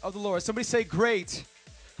works of the Lord. Somebody say great.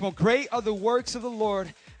 Come on, great are the works of the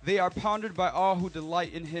Lord. They are pondered by all who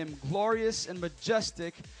delight in him. Glorious and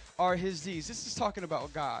majestic are his deeds. This is talking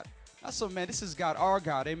about God. Not so, man, this is God, our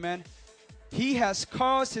God. Amen. He has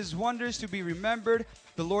caused his wonders to be remembered.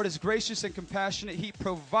 The Lord is gracious and compassionate. He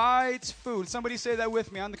provides food. Somebody say that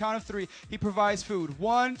with me on the count of 3. He provides food.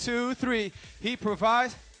 1, 2, 3. He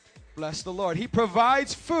provides. Bless the Lord. He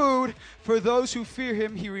provides food for those who fear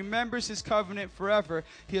him. He remembers his covenant forever.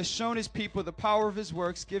 He has shown his people the power of his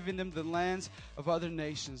works, giving them the lands of other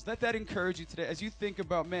nations. Let that encourage you today as you think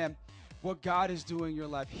about, man, what God is doing in your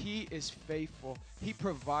life. He is faithful. He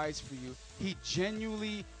provides for you. He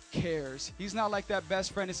genuinely cares. He's not like that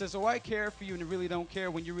best friend that says, oh, I care for you, and really don't care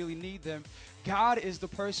when you really need them. God is the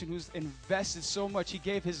person who's invested so much. He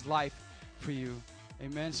gave his life for you.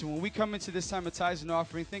 Amen. So when we come into this time of tithes and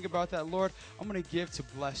offering, think about that. Lord, I'm going to give to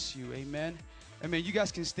bless you. Amen. Amen. You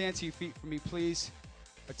guys can stand to your feet for me, please.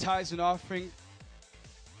 A tithes and offering.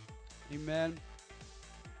 Amen.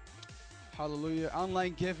 Hallelujah.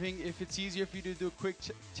 Online giving. If it's easier for you to do a quick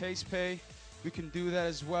taste pay, we can do that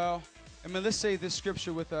as well. Amen. Let's say this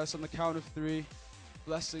scripture with us on the count of 3.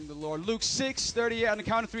 Blessing the Lord. Luke 6:38 on the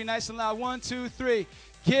count of 3. Nice and loud. 1, 2, 3.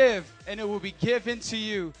 Give, and it will be given to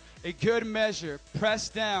you. A good measure,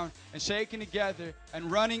 pressed down and shaken together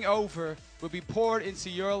and running over, will be poured into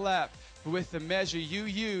your lap. For with the measure you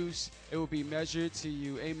use, it will be measured to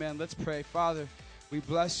you. Amen. Let's pray. Father, we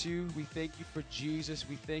bless you. We thank you for Jesus.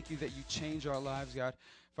 We thank you that you change our lives, God.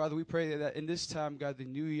 Father, we pray that in this time, God, the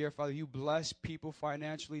new year, Father, you bless people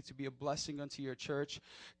financially to be a blessing unto your church.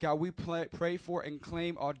 God, we pray for and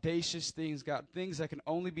claim audacious things, God, things that can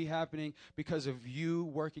only be happening because of you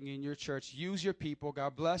working in your church. Use your people,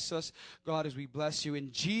 God. Bless us, God, as we bless you.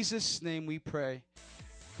 In Jesus' name we pray.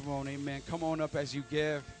 Come on, amen. Come on up as you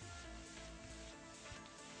give.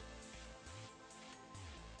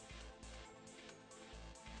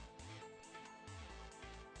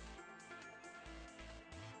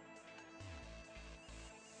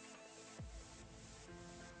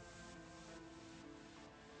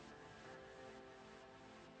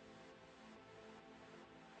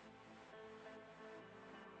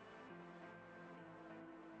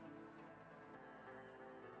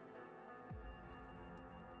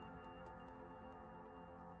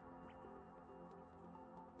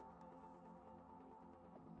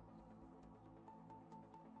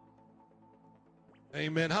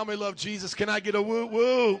 Amen. How many love Jesus? Can I get a woo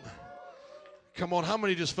woo? Come on, how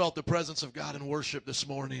many just felt the presence of God in worship this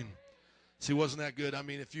morning? See, wasn't that good? I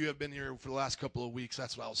mean, if you have been here for the last couple of weeks,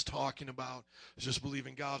 that's what I was talking about. Just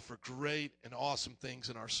believing God for great and awesome things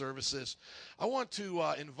in our services. I want to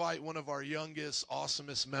invite one of our youngest,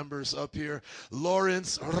 awesomest members up here,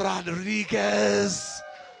 Lawrence Rodriguez.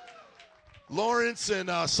 Lawrence and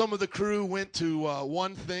some of the crew went to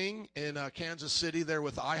One Thing in Kansas City there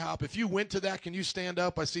with IHOP. If you went to that, can you stand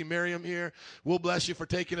up? I see Miriam here. We'll bless you for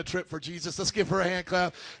taking a trip for Jesus. Let's give her a hand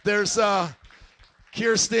clap. There's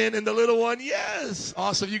Kirsten and the little one. Yes.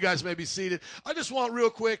 Awesome. You guys may be seated. I just want real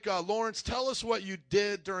quick, Lawrence, tell us what you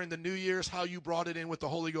did during the New Year's, how you brought it in with the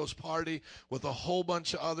Holy Ghost party with a whole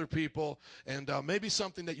bunch of other people, and maybe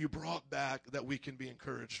something that you brought back that we can be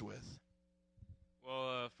encouraged with.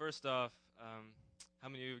 Well, first off, how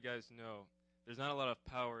many of you guys know there's not a lot of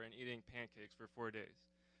power in eating pancakes for 4 days?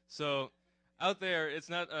 So out there, it's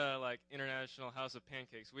not like International House of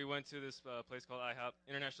Pancakes. We went to this place called IHOP,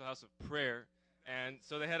 International House of Prayer. And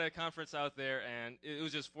so they had a conference out there, and it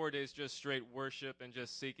was just 4 days just straight worship and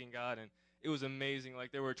just seeking God. And it was amazing.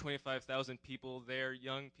 Like, there were 25,000 people there,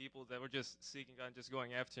 young people that were just seeking God and just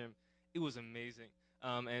going after him. It was amazing.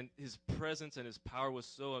 And his presence and his power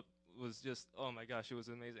was just, oh my gosh, it was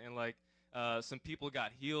amazing. And like, some people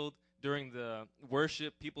got healed during the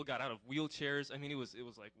worship. People got out of wheelchairs. I mean, it was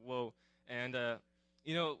like, whoa. And,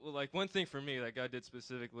 you know, like one thing for me that God did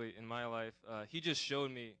specifically in my life, he just showed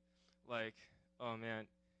me, like, oh man,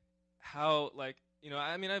 how, like, you know,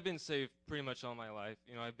 I mean, I've been saved pretty much all my life.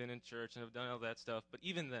 You know, I've been in church and I've done all that stuff. But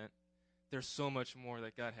even then, there's so much more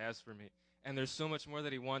that God has for me. And there's so much more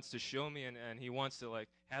that he wants to show me and he wants to, like,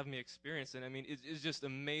 have me experience. And, I mean, it's just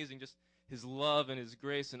amazing, just his love and his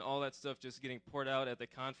grace and all that stuff just getting poured out at the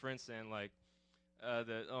conference. And, like,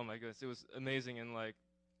 oh, my goodness, it was amazing. And, like,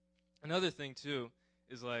 another thing, too,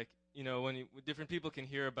 is, like, you know, when different people can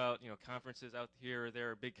hear about, you know, conferences out here or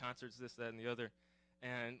there, or big concerts, this, that, and the other.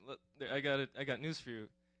 And I got news for you.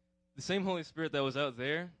 The same Holy Spirit that was out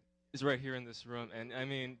there is right here in this room. And I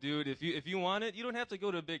mean, dude, if you want it, you don't have to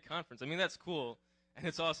go to a big conference. I mean, that's cool and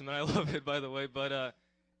it's awesome, and I love it, by the way. But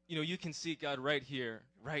you know, you can seek God right here,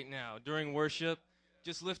 right now, during worship.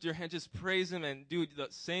 Just lift your hand, just praise him, and dude, the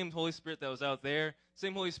same Holy Spirit that was out there,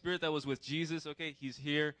 same Holy Spirit that was with Jesus. Okay, he's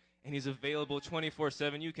here. And he's available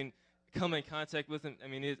 24/7. You can come in contact with him. I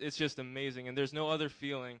mean, it's just amazing. And there's no other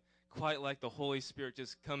feeling quite like the Holy Spirit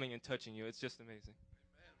just coming and touching you. It's just amazing.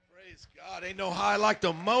 Amen. Praise God. Ain't no high like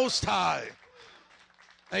the Most High.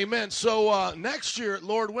 Amen. So next year,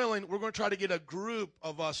 Lord willing, we're going to try to get a group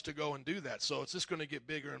of us to go and do that. So it's just going to get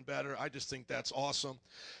bigger and better. I just think that's awesome.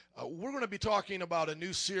 We're going to be talking about a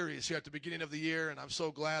new series here at the beginning of the year, and I'm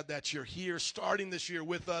so glad that you're here starting this year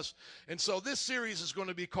with us. And so this series is going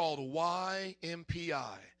to be called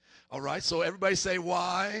YMPI. All right, so everybody say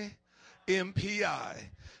YMPI.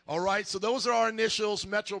 All right, so those are our initials,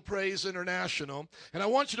 Metro Praise International. And I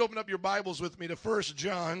want you to open up your Bibles with me to 1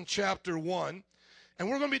 John chapter 1. And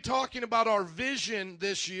we're going to be talking about our vision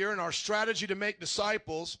this year and our strategy to make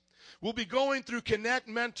disciples. We'll be going through Connect,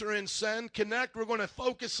 Mentor, and Send. Connect, we're going to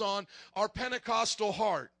focus on our Pentecostal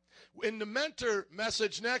heart. In the Mentor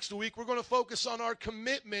message next week, we're going to focus on our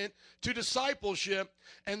commitment to discipleship.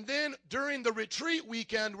 And then during the retreat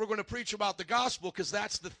weekend, we're going to preach about the gospel because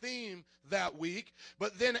that's the theme that week.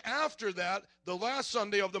 But then after that, the last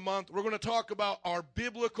Sunday of the month, we're going to talk about our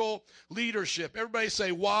biblical leadership. Everybody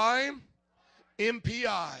say, why?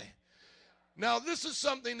 MPI. Now, this is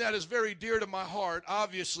something that is very dear to my heart,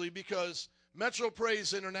 obviously, because Metro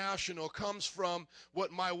Praise International comes from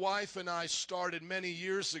what my wife and I started many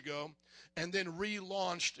years ago and then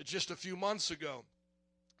relaunched just a few months ago.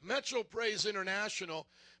 Metro Praise International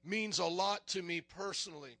means a lot to me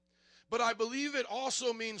personally, but I believe it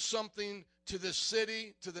also means something to the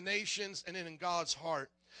city, to the nations, and in God's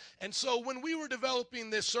heart. And so when we were developing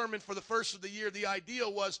this sermon for the first of the year, the idea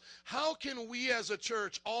was, how can we as a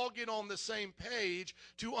church all get on the same page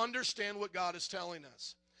to understand what God is telling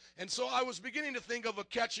us? And so I was beginning to think of a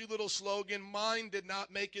catchy little slogan. Mine did not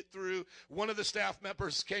make it through. One of the staff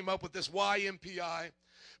members came up with this YMPI.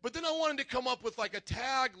 But then I wanted to come up with like a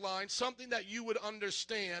tagline, something that you would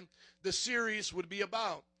understand the series would be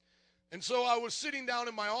about. And so I was sitting down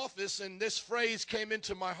in my office, and this phrase came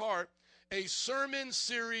into my heart: a sermon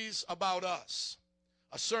series about us.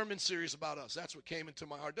 A sermon series about us. That's what came into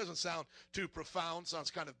my heart. Doesn't sound too profound,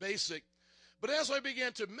 sounds kind of basic. But as I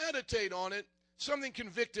began to meditate on it, something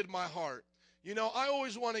convicted my heart. You know, I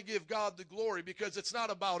always want to give God the glory because it's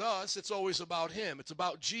not about us, it's always about him. It's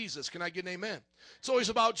about Jesus. Can I get an amen? It's always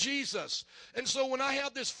about Jesus. And so when I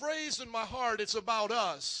have this phrase in my heart, it's about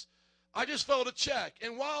us, I just felt a check.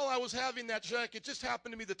 And while I was having that check, it just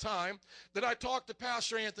happened to be the time that I talked to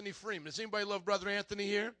Pastor Anthony Freeman. Does anybody love Brother Anthony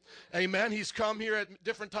here? Amen. He's come here at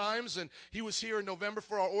different times, and he was here in November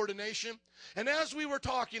for our ordination. And as we were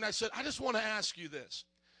talking, I said, I just want to ask you this.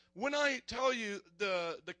 When I tell you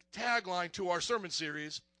the tagline to our sermon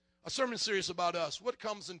series, a sermon series about us, what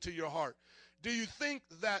comes into your heart? Do you think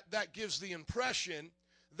that that gives the impression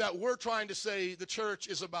that we're trying to say the church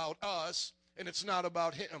is about us and it's not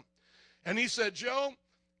about him? And he said, Joe,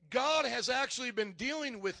 God has actually been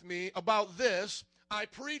dealing with me about this. I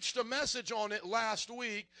preached a message on it last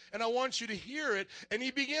week, and I want you to hear it. And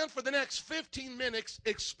he began for the next 15 minutes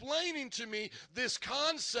explaining to me this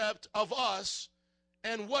concept of us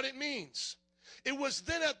and what it means. It was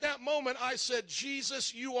then at that moment I said,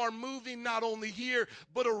 Jesus, you are moving not only here,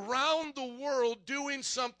 but around the world doing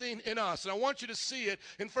something in us. And I want you to see it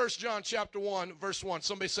in 1 John chapter 1, verse 1.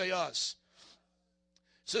 Somebody say us.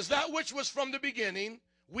 says, that which was from the beginning,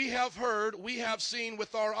 we have heard, we have seen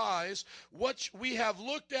with our eyes, what we have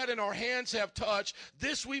looked at and our hands have touched,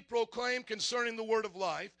 this we proclaim concerning the word of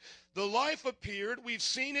life. The life appeared, we've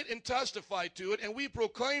seen it and testified to it, and we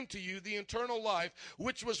proclaim to you the eternal life,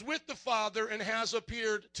 which was with the Father and has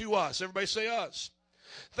appeared to us. Everybody say us.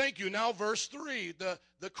 Thank you. Now verse 3,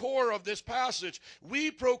 the core of this passage.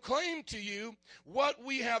 We proclaim to you what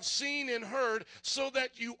we have seen and heard, so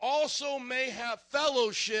that you also may have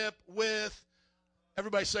fellowship with,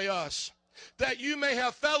 everybody say us, that you may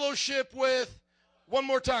have fellowship with, one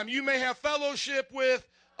more time, you may have fellowship with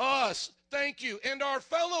us. Thank you. And our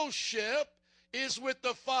fellowship is with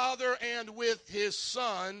the Father and with his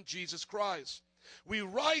Son, Jesus Christ. We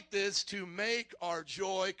write this to make our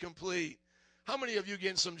joy complete. How many of you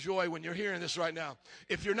getting some joy when you're hearing this right now?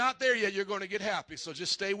 If you're not there yet, you're going to get happy, so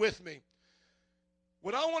just stay with me.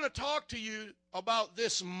 What I want to talk to you about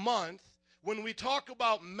this month, when we talk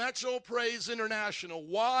about Metro Praise International,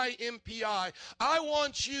 YMPI, I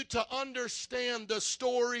want you to understand the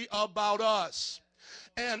story about us.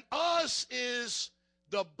 And us is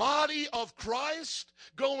the body of Christ,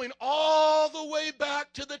 going all the way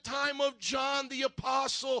back to the time of John the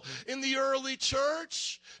Apostle in the early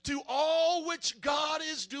church, to all which God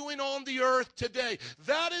is doing on the earth today.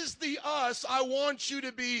 That is the us I want you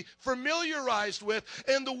to be familiarized with.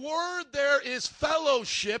 And the word there is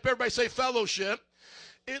fellowship. Everybody say fellowship.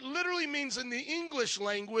 It literally means in the English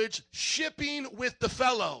language, shipping with the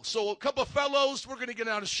fellow. So a couple of fellows, we're going to get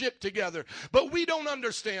on a ship together. But we don't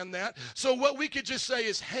understand that. So what we could just say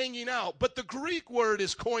is hanging out. But the Greek word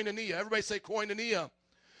is koinonia. Everybody say koinonia.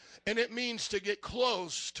 And it means to get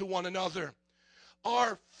close to one another.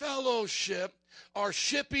 Our fellowship, our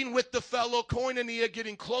shipping with the fellow, koinonia,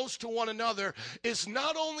 getting close to one another, is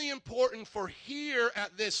not only important for here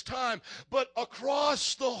at this time, but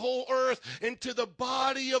across the whole earth into the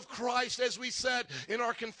body of Christ, as we said in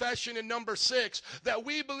our confession in number 6, that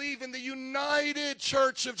we believe in the united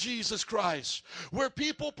church of Jesus Christ, where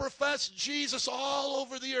people profess Jesus all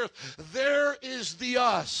over the earth. There is the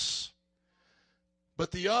us.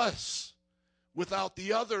 But the us without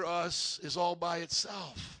the other us is all by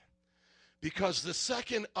itself. Because the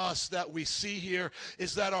second us that we see here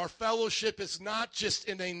is that our fellowship is not just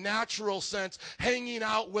in a natural sense hanging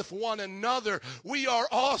out with one another. We are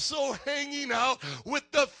also hanging out with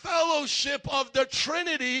the fellowship of the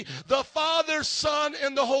Trinity, the Father, Son,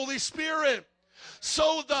 and the Holy Spirit.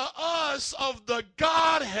 So the us of the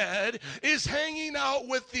Godhead is hanging out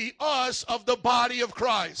with the us of the body of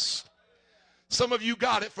Christ. Some of you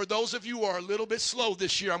got it. For those of you who are a little bit slow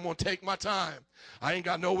this year, I'm going to take my time. I ain't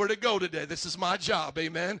got nowhere to go today. This is my job,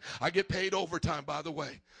 amen? I get paid overtime, by the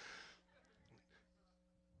way.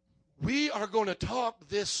 We are going to talk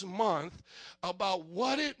this month about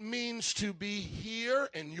what it means to be here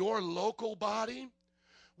in your local body,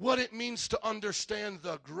 what it means to understand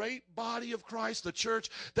the great body of Christ, the church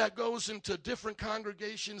that goes into different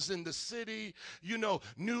congregations in the city, you know,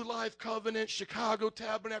 New Life Covenant, Chicago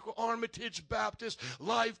Tabernacle, Armitage Baptist,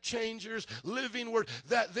 Life Changers, Living Word,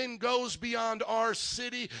 that then goes beyond our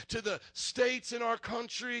city to the states in our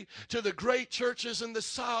country, to the great churches in the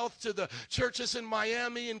South, to the churches in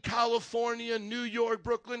Miami and California, New York,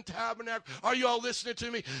 Brooklyn Tabernacle. Are you all listening to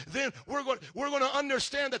me? Then we're going to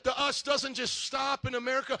understand that the us doesn't just stop in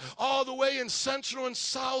America, all the way in Central and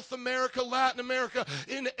South America, Latin America,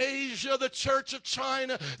 in Asia, the Church of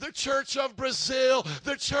China, the Church of Brazil,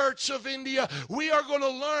 the Church of India. We are going to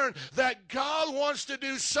learn that God wants to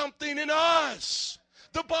do something in us.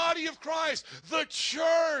 The body of Christ, the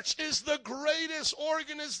church, is the greatest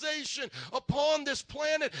organization upon this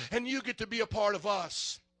planet, and you get to be a part of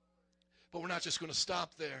us. But we're not just going to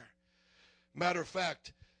stop there. Matter of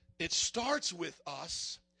fact, it starts with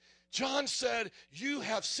us. John said, we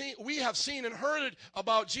have seen and heard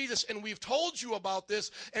about Jesus, and we've told you about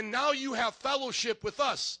this, and now you have fellowship with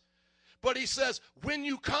us. But he says, when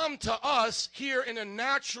you come to us here in a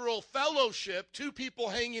natural fellowship, two people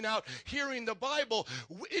hanging out, hearing the Bible,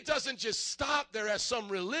 it doesn't just stop there as some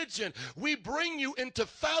religion. We bring you into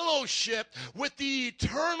fellowship with the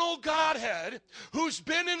eternal Godhead, who's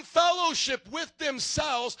been in fellowship with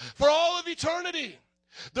themselves for all of eternity.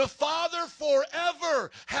 The Father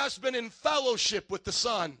forever has been in fellowship with the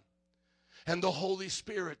Son and the Holy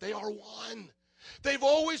Spirit. They are one. They've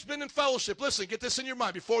always been in fellowship. Listen, get this in your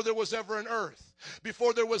mind. Before there was ever an earth,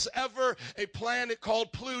 before there was ever a planet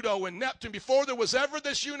called Pluto and Neptune, before there was ever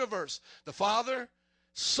this universe, the Father,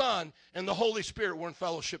 Son, and the Holy Spirit were in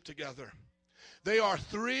fellowship together. They are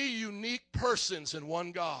three unique persons in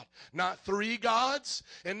one God. Not three gods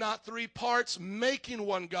and not three parts making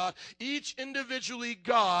one God. Each individually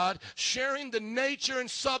God, sharing the nature and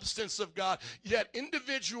substance of God, yet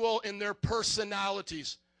individual in their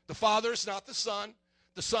personalities. The Father is not the Son.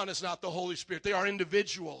 The Son is not the Holy Spirit. They are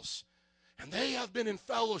individuals. And they have been in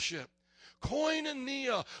fellowship,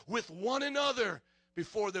 koinonia, with one another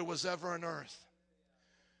before there was ever an earth.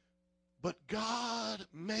 But God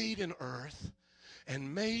made an earth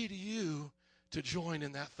and made you to join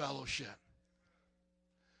in that fellowship.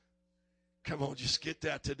 Come on, just get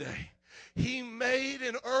that today. He made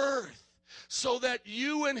an earth so that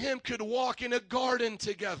you and him could walk in a garden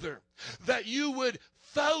together, that you would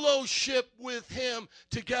fellowship with him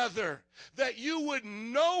together, that you would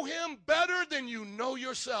know him better than you know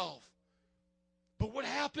yourself. But what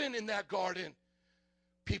happened in that garden?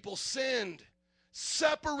 People sinned,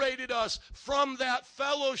 separated us from that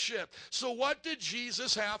fellowship. So what did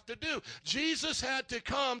Jesus have to do? Jesus had to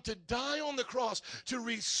come to die on the cross to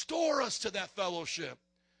restore us to that fellowship.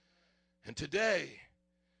 And today,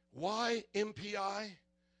 why MPI?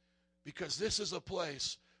 Because this is a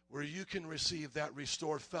place where you can receive that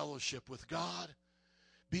restored fellowship with God,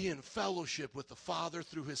 be in fellowship with the Father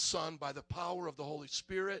through his Son by the power of the Holy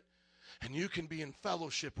Spirit, and you can be in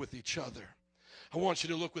fellowship with each other. I want you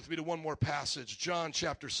to look with me to one more passage, John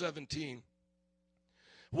chapter 17.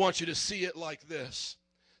 I want you to see it like this.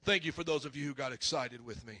 Thank you for those of you who got excited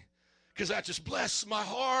with me, because that just blessed my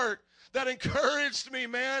heart. That encouraged me,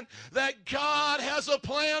 man, that God has a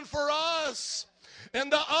plan for us.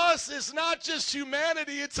 And the us is not just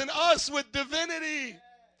humanity, it's an us with divinity.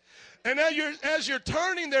 And as you're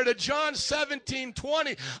turning there to John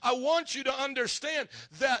 17:20, I want you to understand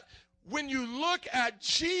that when you look at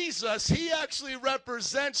Jesus, he actually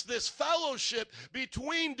represents this fellowship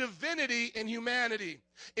between divinity and humanity.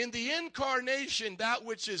 In the incarnation, that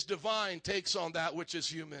which is divine takes on that which is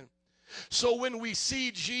human. So when we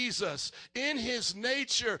see Jesus in his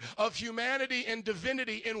nature of humanity and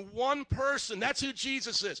divinity in one person, that's who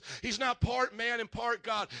Jesus is. He's not part man and part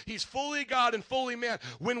God. He's fully God and fully man.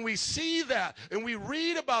 When we see that and we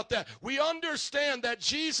read about that, we understand that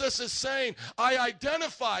Jesus is saying, I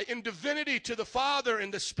identify in divinity to the Father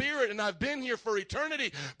and the Spirit, and I've been here for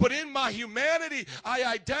eternity. But in my humanity, I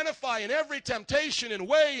identify in every temptation and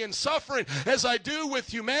way and suffering as I do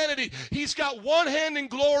with humanity. He's got one hand in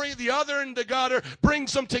glory, the other in the gutter,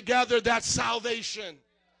 brings them together. That's salvation.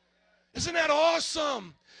 Isn't that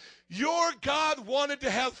awesome? Your God wanted to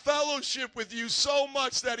have fellowship with you so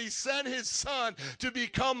much that he sent his Son to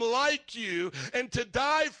become like you and to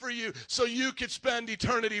die for you so you could spend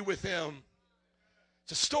eternity with him.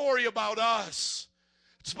 It's a story about us.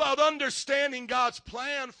 It's about understanding God's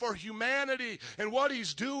plan for humanity and what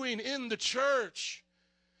he's doing in the church.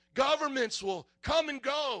 Governments will come and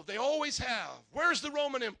go. They always have. Where's the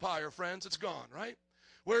Roman Empire, friends? It's gone, right?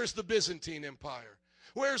 Where's the Byzantine Empire?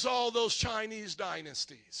 Where's all those Chinese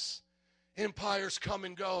dynasties? Empires come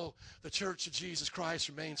and go. The Church of Jesus Christ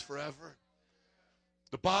remains forever.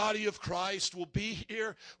 The body of Christ will be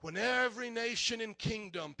here when every nation and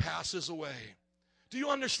kingdom passes away. Do you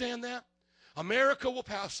understand that? America will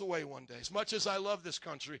pass away one day. As much as I love this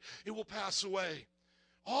country, it will pass away.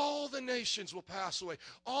 All the nations will pass away.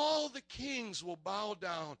 All the kings will bow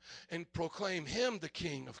down and proclaim him the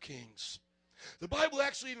King of Kings. The Bible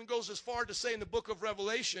actually even goes as far to say in the book of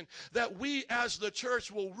Revelation that we as the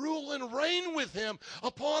church will rule and reign with him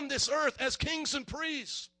upon this earth as kings and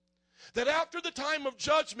priests. That after the time of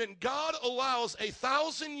judgment, God allows a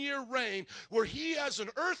 1,000-year reign where he as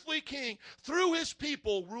an earthly king through his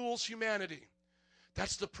people rules humanity.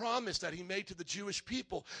 That's the promise that he made to the Jewish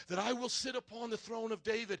people, that I will sit upon the throne of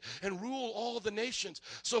David and rule all the nations.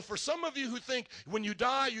 So for some of you who think when you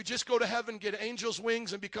die, you just go to heaven, get angel's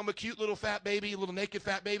wings, and become a cute little fat baby, a little naked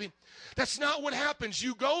fat baby, that's not what happens.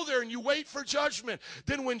 You go there and you wait for judgment.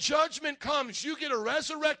 Then when judgment comes, you get a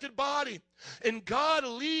resurrected body, and God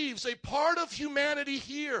leaves a part of humanity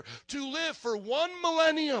here to live for 1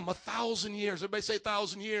 millennium, 1,000 years. Everybody say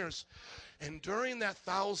 1,000 years. And during that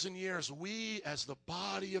 1,000 years, we as the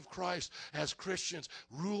body of Christ, as Christians,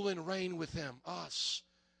 rule and reign with him, us,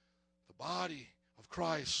 the body of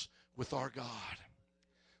Christ with our God.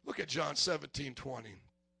 Look at John 17:20.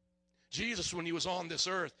 Jesus, when he was on this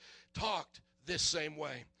earth, talked this same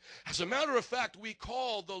way. As a matter of fact, we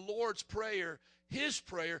call the Lord's Prayer his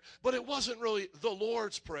prayer, but it wasn't really the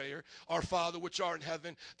Lord's prayer, our Father which art in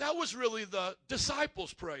heaven. That was really the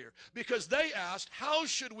disciples' prayer, because they asked, how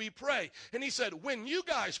should we pray? And he said, when you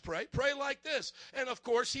guys pray, pray like this. And of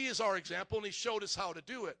course, he is our example, and he showed us how to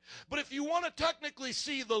do it. But if you want to technically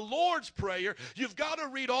see the Lord's prayer, you've got to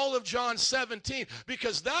read all of John 17,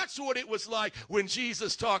 because that's what it was like when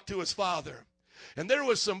Jesus talked to his Father. And there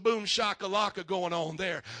was some boom shakalaka going on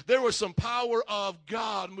there. There was some power of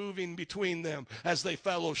God moving between them as they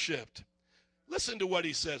fellowshipped. Listen to what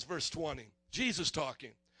he says, verse 20. Jesus talking.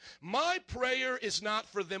 My prayer is not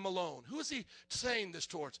for them alone. Who is he saying this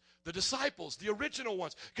towards? The disciples, the original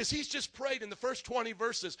ones. Because he's just prayed in the first 20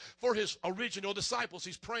 verses for his original disciples.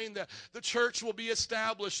 He's praying that the church will be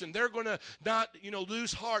established and they're going to not,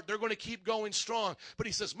 lose heart. They're going to keep going strong. But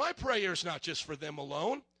he says, my prayer is not just for them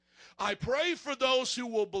alone. I pray for those who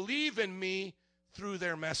will believe in me through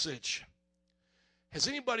their message. Has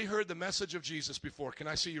anybody heard the message of Jesus before? Can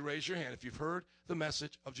I see you raise your hand if you've heard the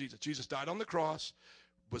message of Jesus? Jesus died on the cross,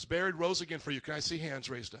 was buried, rose again for you. Can I see hands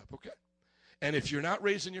raised up? Okay. And if you're not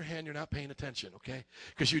raising your hand, you're not paying attention, okay?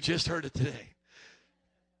 Because you just heard it today.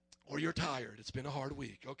 Or you're tired. It's been a hard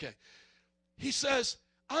week. Okay. He says,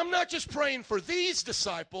 I'm not just praying for these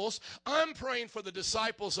disciples. I'm praying for the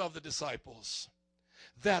disciples of the disciples,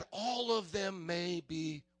 that all of them may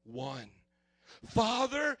be one.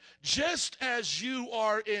 Father, just as you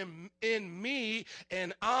are in me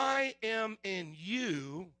and I am in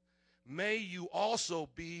you, may they also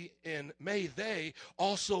be in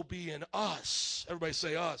us. Everybody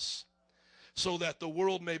say us. So that the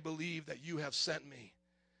world may believe that you have sent me.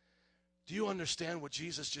 Do you understand what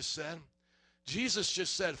Jesus just said? Jesus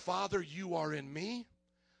just said, Father, you are in me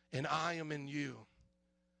and I am in you.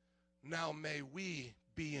 Now may we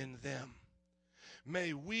be in them.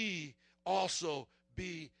 May we also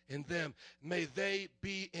be in them. May they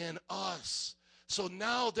be in us. So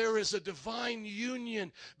now there is a divine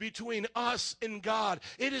union between us and God.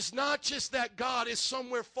 It is not just that God is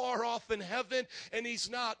somewhere far off in heaven and he's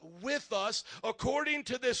not with us. According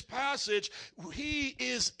to this passage, he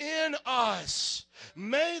is in us.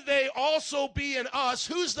 May they also be in us.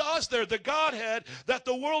 Who's the us there? The Godhead, that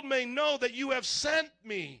the world may know that you have sent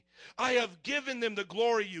me. I have given them the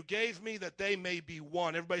glory you gave me, that they may be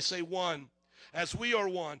one. Everybody say one. As we are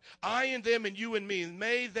one. I and them and you and me.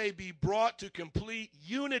 May they be brought to complete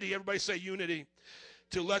unity. Everybody say unity.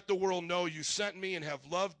 To let the world know you sent me and have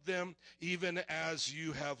loved them even as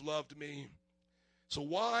you have loved me. So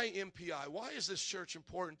why MPI? Why is this church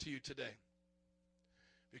important to you today?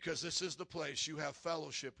 Because this is the place you have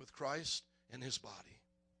fellowship with Christ and his body.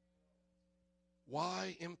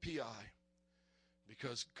 Why MPI?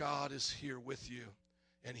 Because God is here with you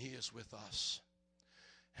and he is with us.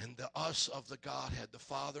 And the us of the Godhead, the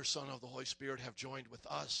Father, Son, of the Holy Spirit have joined with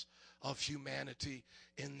us of humanity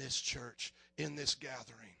in this church, in this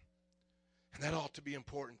gathering. And that ought to be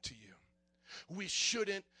important to you. We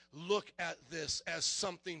shouldn't look at this as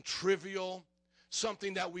something trivial,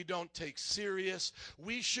 something that we don't take serious.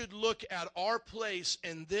 We should look at our place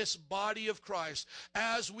in this body of Christ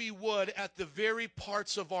as we would at the very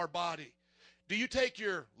parts of our body. Do you take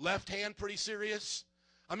your left hand pretty serious?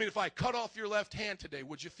 I mean, if I cut off your left hand today,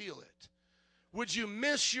 would you feel it? Would you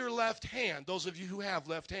miss your left hand? Those of you who have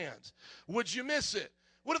left hands. Would you miss it?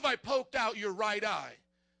 What if I poked out your right eye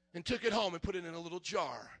and took it home and put it in a little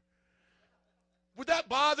jar? Would that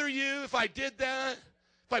bother you if I did that?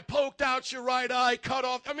 If I poked out your right eye, cut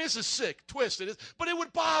off, I mean, this is sick, twisted, but it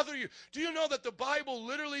would bother you. Do you know that the Bible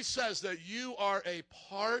literally says that you are a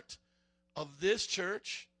part of this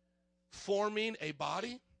church forming a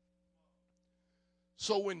body?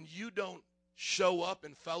 So when you don't show up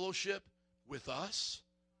in fellowship with us,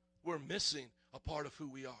 we're missing a part of who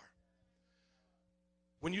we are.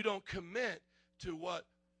 When you don't commit to what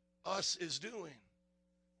us is doing,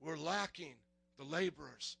 we're lacking the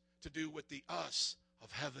laborers to do what the us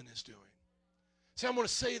of heaven is doing. See, I'm going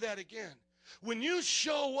to say that again. When you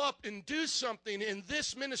show up and do something in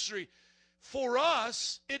this ministry, for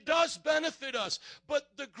us, it does benefit us. But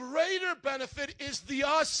the greater benefit is the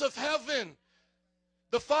us of heaven.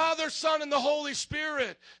 The Father, Son, and the Holy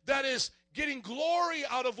Spirit that is getting glory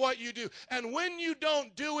out of what you do. And when you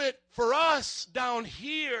don't do it for us down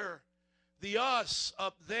here, the us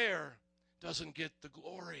up there doesn't get the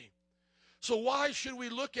glory. So why should we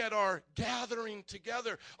look at our gathering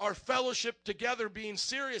together, our fellowship together being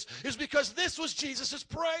serious? Is because this was Jesus'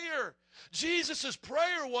 prayer. Jesus'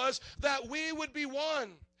 prayer was that we would be one.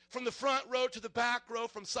 From the front row to the back row,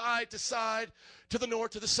 from side to side, to the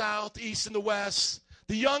north to the south, the east and the west.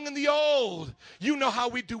 The young and the old, you know how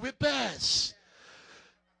we do it best.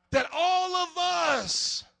 That all of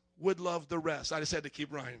us would love the rest. I just had to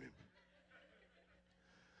keep rhyming.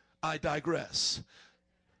 I digress.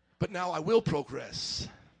 But now I will progress.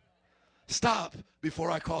 Stop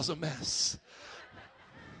before I cause a mess.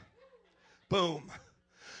 Boom.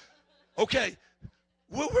 Okay,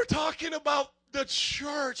 when we're talking about the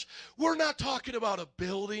church, we're not talking about a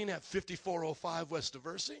building at 5405 West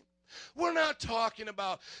Diversey. We're not talking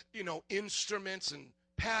about, instruments and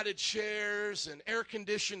padded chairs and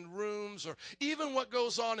air-conditioned rooms, or even what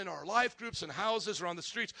goes on in our life groups and houses or on the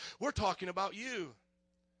streets. We're talking about you.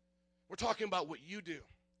 We're talking about what you do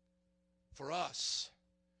for us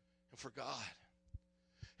and for God.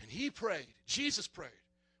 And he prayed, Jesus prayed,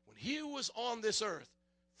 when he was on this earth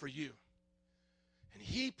for you. And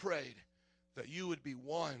he prayed that you would be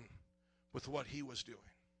one with what he was doing.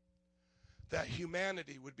 That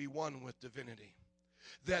humanity would be one with divinity.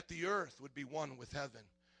 That the earth would be one with heaven.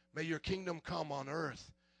 May your kingdom come on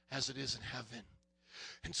earth as it is in heaven.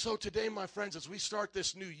 And so today, my friends, as we start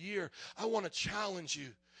this new year, I want to challenge you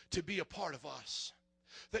to be a part of us.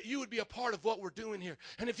 That you would be a part of what we're doing here.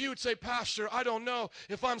 And if you would say, Pastor, I don't know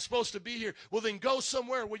if I'm supposed to be here, well, then go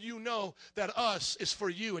somewhere where you know that us is for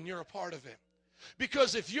you and you're a part of it.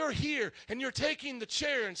 Because if you're here and you're taking the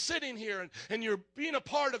chair and sitting here and you're being a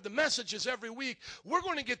part of the messages every week, we're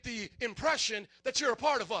going to get the impression that you're a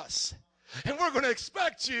part of us. And we're going to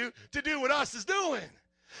expect you to do what us is doing.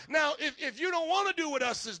 Now, if you don't want to do what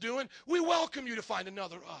us is doing, we welcome you to find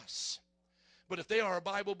another us. But if they are a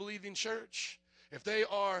Bible-believing church, if they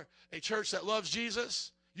are a church that loves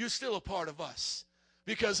Jesus, you're still a part of us.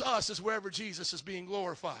 Because us is wherever Jesus is being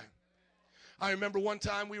glorified. I remember one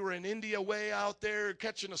time we were in India way out there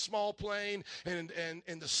catching a small plane and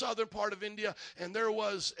in the southern part of India, and there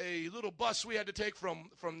was a little bus we had to take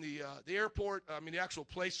from the airport, the actual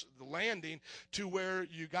place, the landing, to where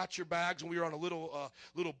you got your bags, and we were on a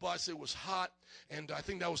little bus. It was hot, and I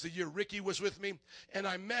think that was the year Ricky was with me, and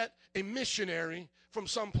I met a missionary from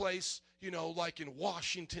someplace, like in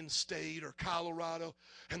Washington State or Colorado,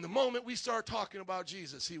 and the moment we started talking about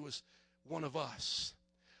Jesus, he was one of us.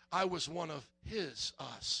 I was one of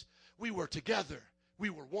us. We were together. We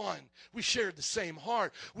were one. We shared the same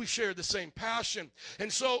heart. We shared the same passion.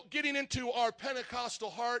 And so getting into our Pentecostal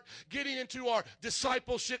heart, getting into our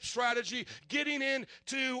discipleship strategy, getting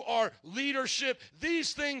into our leadership,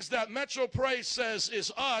 these things that Metro Praise says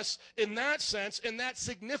is us in that sense, in that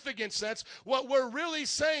significant sense, what we're really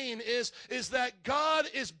saying is that God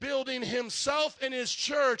is building himself and his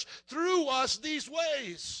church through us these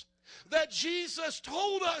ways. That Jesus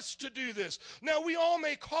told us to do this. Now, we all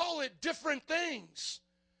may call it different things,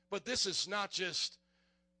 but this is not just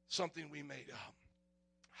something we made up.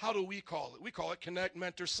 How do we call it? We call it Connect,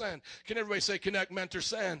 Mentor, Send. Can everybody say Connect, Mentor,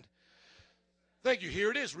 Send? Thank you.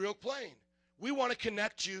 Here it is, real plain. We want to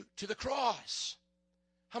connect you to the cross.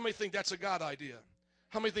 How many think that's a God idea?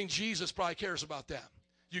 How many think Jesus probably cares about that?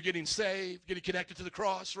 You're getting saved, getting connected to the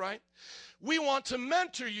cross, right? We want to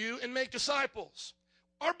mentor you and make disciples.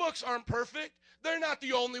 Our books aren't perfect. They're not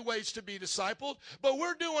the only ways to be discipled, but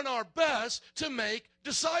we're doing our best to make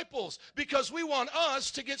disciples because we want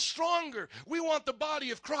us to get stronger. We want the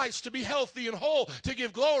body of Christ to be healthy and whole, to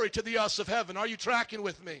give glory to the us of heaven. Are you tracking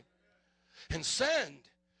with me? And send,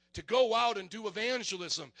 to go out and do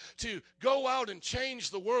evangelism, to go out and change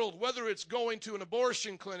the world, whether it's going to an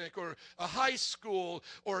abortion clinic or a high school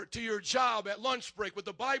or to your job at lunch break with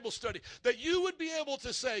the Bible study, that you would be able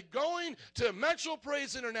to say, going to Metro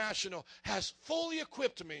Praise International has fully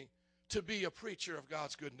equipped me to be a preacher of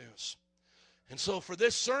God's good news. And so for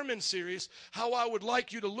this sermon series, how I would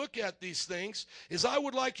like you to look at these things is I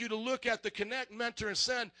would like you to look at the Connect, Mentor, and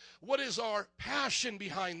Send. What is our passion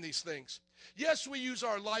behind these things? Yes, we use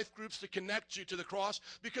our life groups to connect you to the cross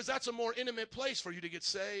because that's a more intimate place for you to get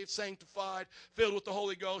saved, sanctified, filled with the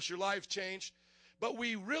Holy Ghost, your life changed. But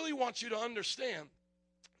we really want you to understand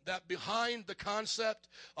that behind the concept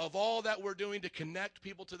of all that we're doing to connect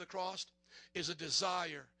people to the cross is a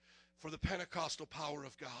desire for the Pentecostal power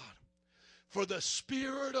of God, for the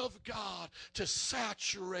Spirit of God to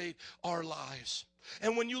saturate our lives.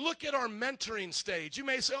 And when you look at our mentoring stage, you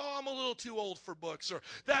may say, oh, I'm a little too old for books, or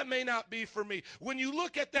that may not be for me. When you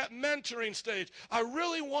look at that mentoring stage, I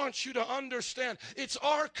really want you to understand it's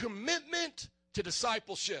our commitment to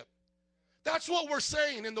discipleship. That's what we're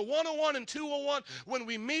saying in the 101 and 201. When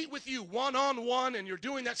we meet with you one-on-one and you're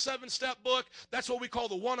doing that 7-step book, that's what we call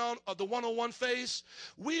the 101 phase.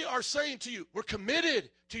 We are saying to you, we're committed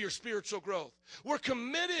to your spiritual growth. We're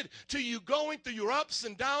committed to you going through your ups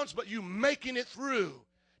and downs, but you making it through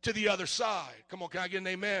to the other side. Come on, can I get an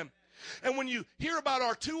amen? And when you hear about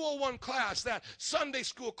our 201 class, that Sunday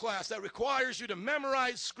school class that requires you to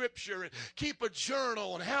memorize Scripture and keep a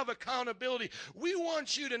journal and have accountability, we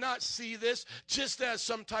want you to not see this just as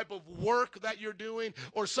some type of work that you're doing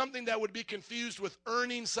or something that would be confused with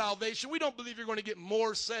earning salvation. We don't believe you're going to get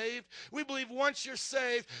more saved. We believe once you're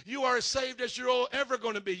saved, you are as saved as you're ever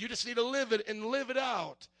going to be. You just need to live it and live it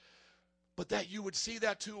out. But that you would see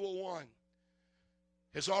that 201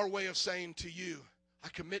 is our way of saying to you, I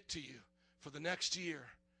commit to you for the next year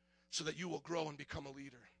so that you will grow and become a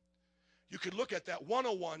leader. You could look at that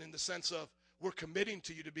 101 in the sense of we're committing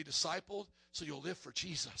to you to be discipled so you'll live for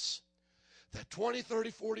Jesus. That 20,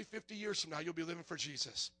 30, 40, 50 years from now, you'll be living for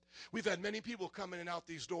Jesus. We've had many people come in and out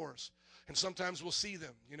these doors, and sometimes we'll see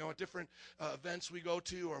them, at different events we go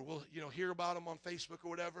to, or we'll, hear about them on Facebook or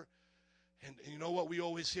whatever. And you know what we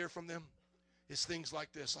always hear from them? It's things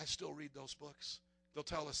like this. I still read those books. They'll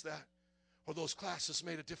tell us that. Or those classes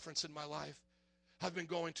made a difference in my life. I've been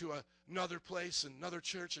going to another place, another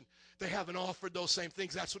church, and they haven't offered those same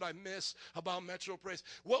things. That's what I miss about Metro Praise.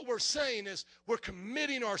 What we're saying is we're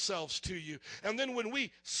committing ourselves to you. And then when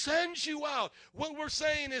we send you out, what we're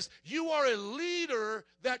saying is you are a leader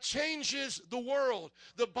that changes the world.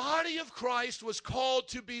 The body of Christ was called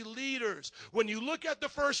to be leaders. When you look at the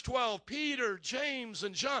first 12, Peter, James,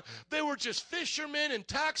 and John, they were just fishermen and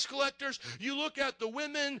tax collectors. You look at the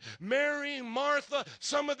women, Mary, Martha,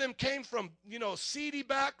 some of them came from, seedy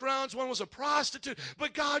backgrounds. One was a prostitute.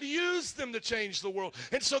 But God used them to change the world.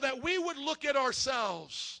 And so that we would look at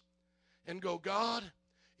ourselves and go, God,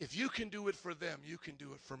 if you can do it for them, you can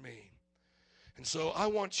do it for me. And so I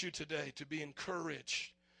want you today to be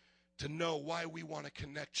encouraged to know why we want to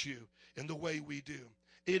connect you in the way we do.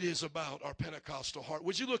 It is about our Pentecostal heart.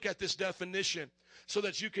 Would you look at this definition so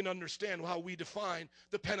that you can understand how we define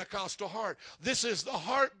the Pentecostal heart? This is the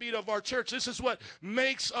heartbeat of our church. This is what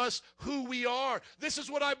makes us who we are. This is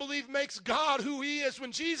what I believe makes God who he is.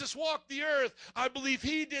 When Jesus walked the earth, I believe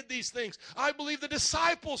he did these things. I believe the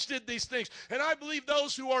disciples did these things. And I believe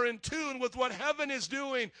those who are in tune with what heaven is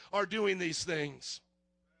doing are doing these things.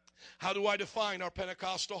 How do I define our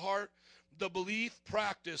Pentecostal heart? The belief,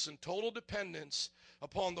 practice, and total dependence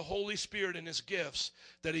upon the Holy Spirit and his gifts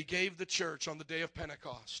that he gave the church on the day of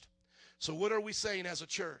Pentecost. So what are we saying as a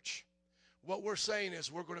church? What we're saying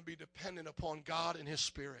is we're going to be dependent upon God and his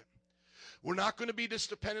Spirit. We're not going to be just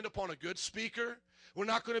dependent upon a good speaker. We're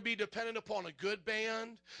not going to be dependent upon a good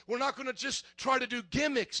band. We're not going to just try to do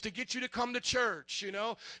gimmicks to get you to come to church,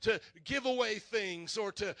 to give away things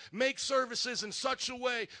or to make services in such a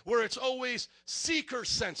way where it's always seeker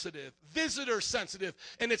sensitive, visitor sensitive,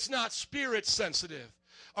 and it's not spirit sensitive.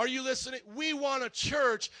 Are you listening? We want a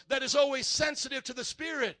church that is always sensitive to the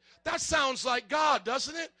Spirit. That sounds like God,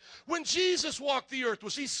 doesn't it? When Jesus walked the earth,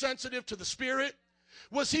 was he sensitive to the Spirit?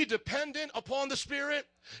 Was he dependent upon the Spirit?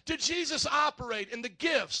 Did Jesus operate in the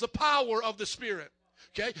gifts, the power of the Spirit?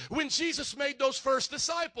 Okay? When Jesus made those first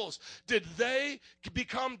disciples, did they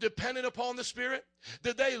become dependent upon the Spirit?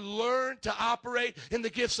 Did they learn to operate in the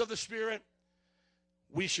gifts of the Spirit?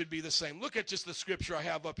 We should be the same. Look at just the scripture I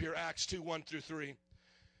have up here, Acts 2, 1 through 3.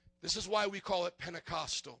 This is why we call it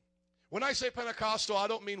Pentecostal. When I say Pentecostal, I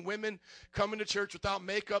don't mean women coming to church without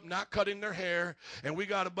makeup, not cutting their hair, and we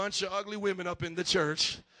got a bunch of ugly women up in the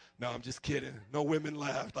church. No, I'm just kidding. No women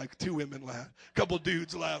laughed. Like 2 women laughed. A couple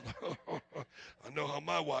dudes laughed. I know how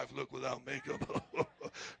my wife looked without makeup.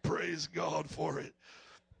 Praise God for it.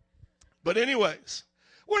 But anyways,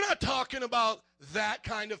 we're not talking about that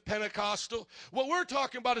kind of Pentecostal. What we're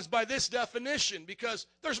talking about is by this definition, because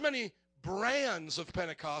there's many brands of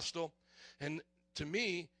Pentecostal, and to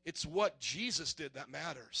me, it's what Jesus did that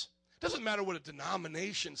matters. It doesn't matter what a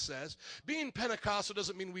denomination says. Being Pentecostal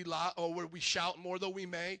doesn't mean we lie or we shout more, though we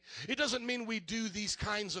may. It doesn't mean we do these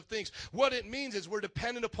kinds of things. What it means is we're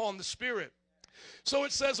dependent upon the Spirit. So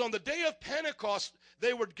it says, on the day of Pentecost,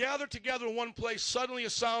 they were gathered together in one place. Suddenly a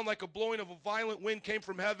sound like a blowing of a violent wind came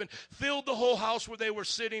from heaven, filled the whole house where they were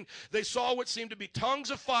sitting. They saw what seemed to be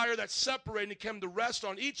tongues of fire that separated and came to rest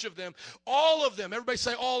on each of them. All of them, everybody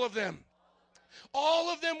say all of them. All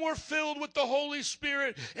of them were filled with the Holy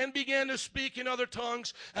Spirit and began to speak in other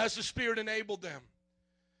tongues as the Spirit enabled them.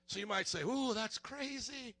 So you might say, ooh, that's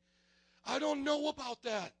crazy. I don't know about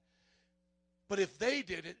that. But if they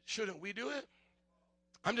did it, shouldn't we do it?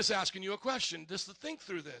 I'm just asking you a question, just to think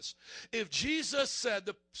through this. If Jesus said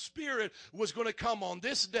the Spirit was going to come on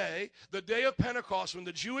this day, the day of Pentecost, when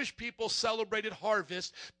the Jewish people celebrated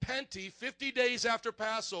harvest, Penti, 50 days after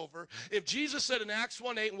Passover, if Jesus said in Acts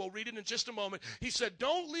 1:8, and we'll read it in just a moment, he said,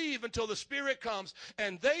 don't leave until the Spirit comes,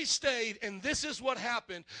 and they stayed, and this is what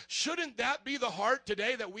happened. Shouldn't that be the heart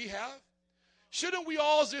today that we have? Shouldn't we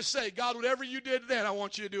all just say, God, whatever you did then, I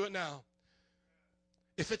want you to do it now?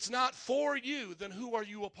 If it's not for you, then who are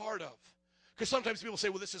you a part of? Because sometimes people say,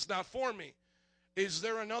 well, this is not for me. Is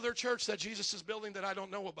there another church that Jesus is building that I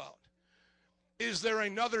don't know about? Is there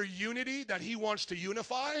another unity that he wants to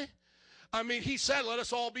unify? I mean, he said, let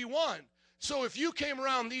us all be one. So if you came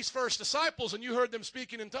around these first disciples and you heard them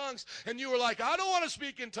speaking in tongues and you were like, I don't want to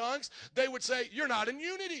speak in tongues, they would say, you're not in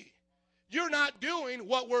unity. You're not doing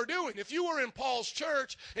what we're doing. If you were in Paul's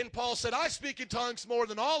church and Paul said, I speak in tongues more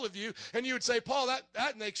than all of you, and you would say, Paul,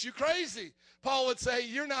 that makes you crazy. Paul would say,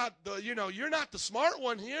 you're not the smart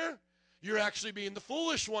one here. You're actually being the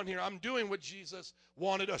foolish one here. I'm doing what Jesus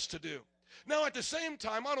wanted us to do. Now, at the same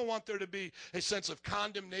time, I don't want there to be a sense of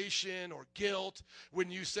condemnation or guilt when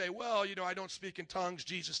you say, well, I don't speak in tongues,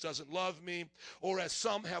 Jesus doesn't love me, or as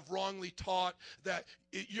some have wrongly taught that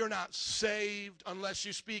you're not saved unless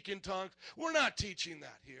you speak in tongues. We're not teaching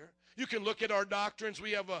that here. You can look at our doctrines.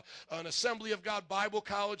 We have an Assembly of God Bible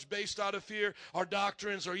College based out of here. Our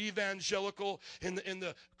doctrines are evangelical in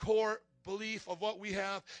the core belief of what we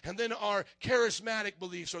have, and then our charismatic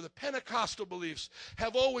beliefs or the Pentecostal beliefs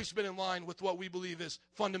have always been in line with what we believe is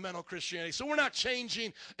fundamental Christianity. So we're not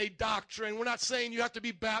changing a doctrine. We're not saying you have to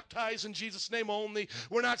be baptized in Jesus' name only.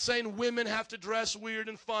 We're not saying women have to dress weird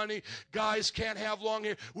and funny. Guys can't have long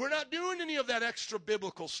hair. We're not doing any of that extra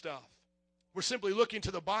biblical stuff. We're simply looking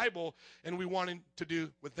to the Bible, and we wanting to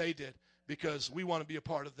do what they did because we want to be a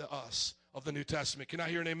part of the us of the New Testament. Can I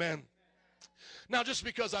hear an amen? Now, just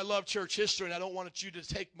because I love church history and I don't want you to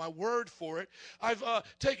take my word for it, I've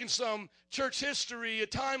taken some church history, a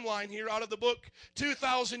timeline here out of the book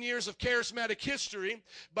 2,000 Years of Charismatic History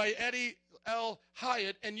by Eddie L.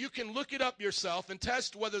 Hyatt, and you can look it up yourself and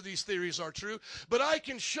test whether these theories are true. But I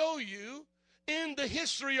can show you in the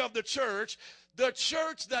history of the church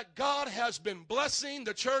that God has been blessing,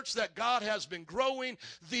 the church that God has been growing,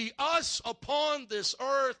 the us upon this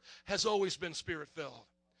earth has always been Spirit-filled.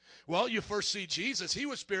 Well, you first see Jesus. He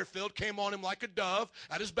was Spirit-filled, came on him like a dove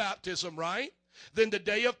at his baptism, right? Then the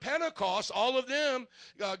day of Pentecost, all of them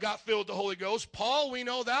got filled with the Holy Ghost. Paul, we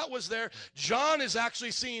know that was there. John is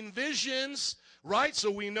actually seeing visions, right?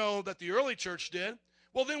 So we know that the early church did.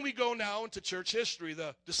 Well, then we go now into church history,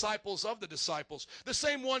 the disciples of the disciples. The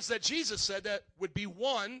same ones that Jesus said that would be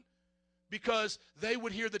one because they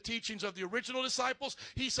would hear the teachings of the original disciples.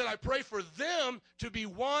 He said, I pray for them to be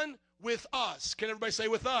one with us. Can everybody say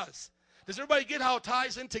with us? Does everybody get how it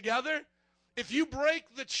ties in together? If you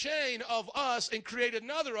break the chain of us and create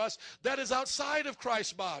another us, that is outside of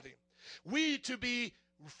Christ's body. We, to be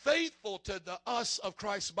faithful to the us of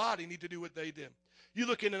Christ's body, need to do what they did. You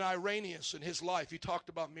look in Irenaeus in his life. He talked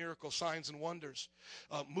about miracles, signs, and wonders.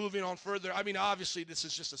 Moving on further, I mean, obviously, this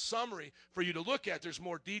is just a summary for you to look at. There's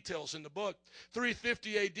more details in the book.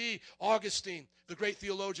 350 A.D., Augustine, the great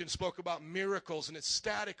theologian, spoke about miracles and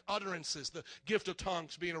ecstatic utterances, the gift of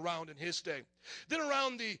tongues being around in his day. Then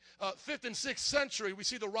around the 5th and 6th century, we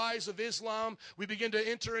see the rise of Islam. We begin to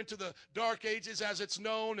enter into the Dark Ages as it's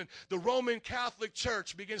known, and the Roman Catholic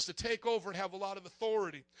Church begins to take over and have a lot of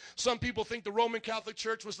authority. Some people think the Roman Catholic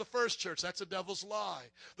Church was the first church. That's a devil's lie.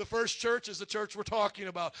 The first church is the church we're talking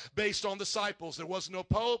about, based on disciples. There was no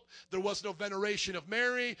pope. There was no veneration of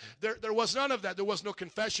Mary. There was none of that. There was no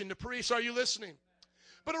confession to priests. Are you listening?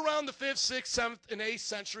 But around the 5th, 6th, 7th, and 8th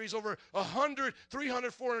centuries, over 100,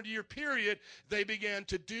 300, 400-year period, they began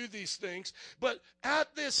to do these things. But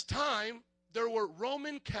at this time, there were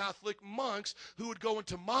Roman Catholic monks who would go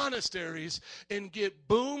into monasteries and get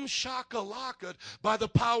boom shakalaka'd by the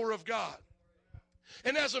power of God.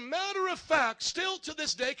 And as a matter of fact, still to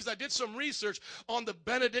this day, because I did some research on the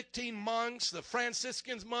Benedictine monks, the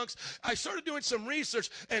Franciscan monks, I started doing some research.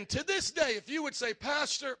 And to this day, if you would say,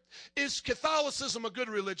 Pastor, is Catholicism a good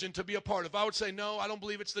religion to be a part of? I would say, no, I don't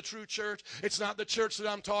believe it's the true church. It's not the church that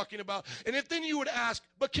I'm talking about. And if then you would ask,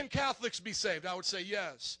 but can Catholics be saved? I would say,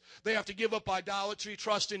 yes. They have to give up idolatry,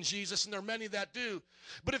 trust in Jesus, and there are many that do.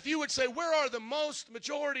 But if you would say, where are the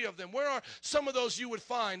majority of them? Where are some of those you would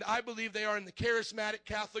find? I believe they are in the charismatic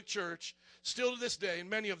Catholic Church, still to this day, and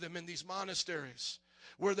many of them in these monasteries,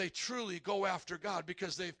 where they truly go after God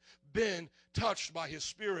because they've been touched by His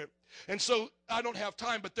Spirit. And so I don't have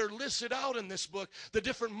time, but they're listed out in this book, the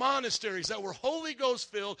different monasteries that were Holy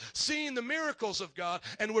Ghost filled, seeing the miracles of God,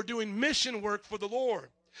 and were doing mission work for the Lord.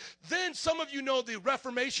 Then some of you know the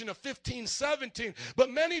Reformation of 1517, but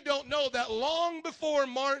many don't know that long before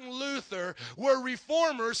Martin Luther were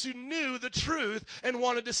reformers who knew the truth and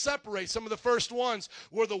wanted to separate. Some of the first ones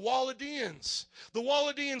were the Waldensians. The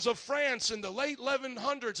Waldensians of France in the late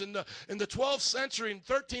 1100s, in the 12th century and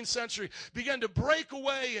 13th century, began to break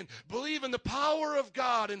away and believe in the power of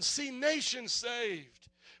God and see nations saved.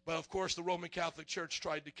 But of course, the Roman Catholic Church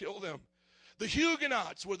tried to kill them. The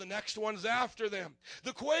Huguenots were the next ones after them.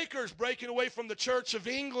 The Quakers breaking away from the Church of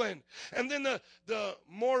England. And then the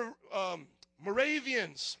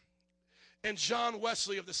Moravians and John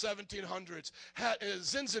Wesley of the 1700s had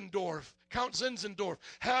Count Zinzendorf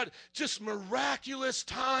had just miraculous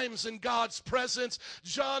times in God's presence.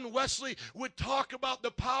 John Wesley would talk about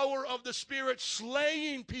the power of the Spirit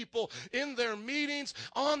slaying people in their meetings.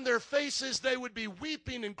 On their faces, they would be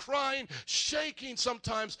weeping and crying, shaking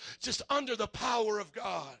sometimes just under the power of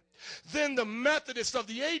God. Then the Methodists of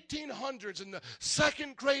the 1800s and the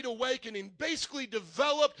Second Great Awakening basically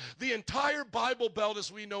developed the entire Bible Belt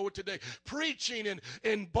as we know it today, preaching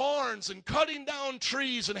in barns and cutting down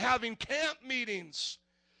trees and having camp meetings.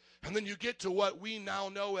 And then you get to what we now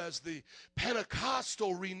know as the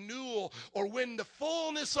Pentecostal renewal, or when the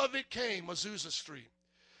fullness of it came, Azusa Street,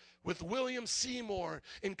 with William Seymour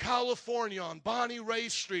in California on Bonnie Ray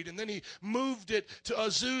Street, and then he moved it to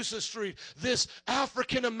Azusa Street. This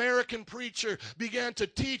African-American preacher began to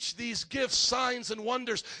teach these gifts, signs, and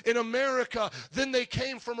wonders in America. Then they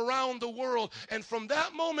came from around the world, and from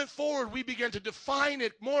that moment forward, we began to define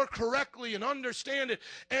it more correctly and understand it.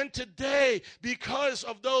 And today, because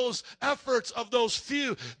of those efforts of those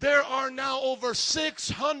few, there are now over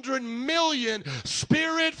 600 million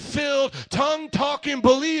Spirit-filled, tongue-talking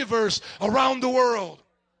believers around the world.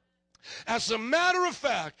 As a matter of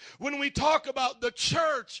fact, when we talk about the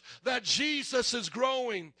church that Jesus is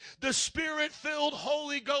growing, the Spirit-filled,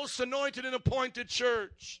 Holy Ghost anointed and appointed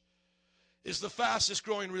church is the fastest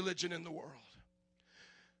growing religion in the world.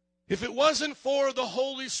 If it wasn't for the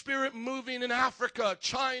Holy Spirit moving in Africa,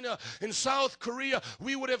 China, and South Korea,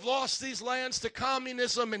 we would have lost these lands to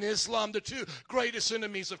communism and Islam, the two greatest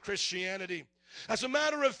enemies of Christianity. As a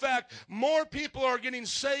matter of fact, more people are getting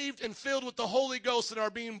saved and filled with the Holy Ghost than are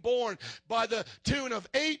being born by the tune of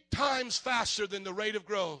 8 times faster than the rate of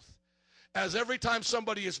growth. As every time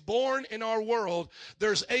somebody is born in our world,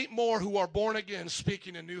 there's 8 more who are born again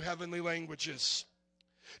speaking in new heavenly languages.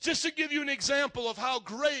 Just to give you an example of how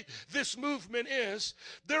great this movement is,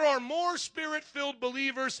 there are more Spirit-filled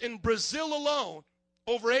believers in Brazil alone,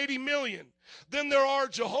 over 80 million, than there are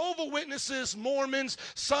Jehovah's Witnesses, Mormons,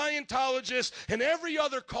 Scientologists, and every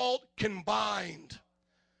other cult combined.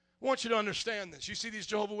 I want you to understand this. You see these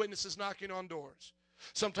Jehovah's Witnesses knocking on doors.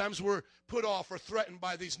 Sometimes we're put off or threatened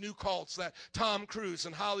by these new cults that Tom Cruise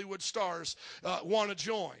and Hollywood stars want to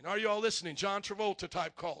join. Are you all listening? John Travolta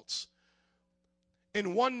type cults.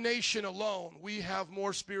 In one nation alone, we have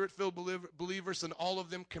more Spirit-filled believers than all of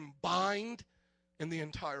them combined in the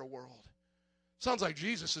entire world. Sounds like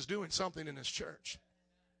Jesus is doing something in his church.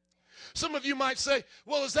 Some of you might say,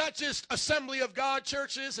 well, is that just Assembly of God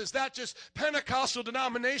churches? Is that just Pentecostal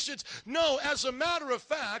denominations? No, as a matter of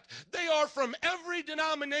fact, they are from every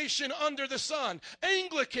denomination under the sun.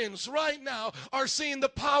 Anglicans right now are seeing the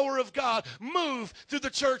power of God move through the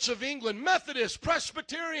Church of England. Methodists,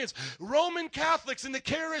 Presbyterians, Roman Catholics, and the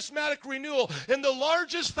Charismatic Renewal. And the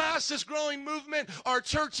largest, fastest growing movement are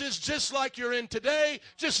churches just like you're in today,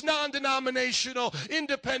 just non-denominational,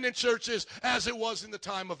 independent churches as it was in the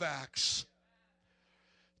time of Acts.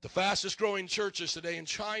 The fastest growing churches today in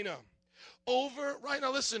China. Right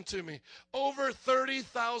now listen to me, over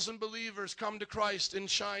 30,000 believers come to Christ in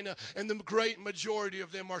China, and the great majority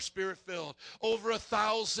of them are Spirit-filled. Over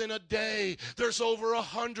 1,000 a day. There's over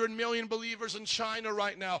 100 million believers in China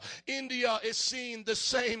right now. India is seeing the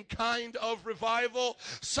same kind of revival.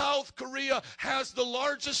 South Korea has the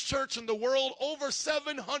largest church in the world, over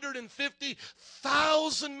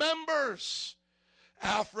 750,000 members.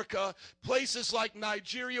 Africa, places like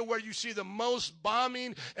Nigeria, where you see the most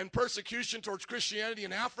bombing and persecution towards Christianity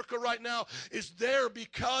in Africa right now, is there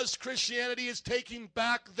because Christianity is taking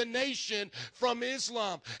back the nation from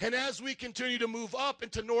Islam. And as we continue to move up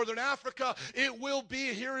into northern Africa, it will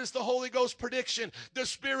be, here is the Holy Ghost prediction, the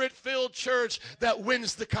Spirit-filled church that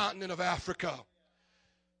wins the continent of Africa.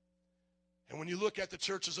 And when you look at the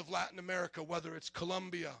churches of Latin America, whether it's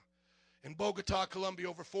Colombia, In Bogota, Colombia,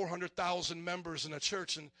 over 400,000 members in a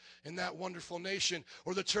church in that wonderful nation.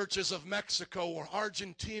 Or the churches of Mexico or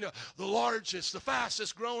Argentina, the largest, the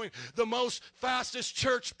fastest growing, the most fastest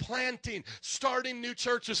church planting, starting new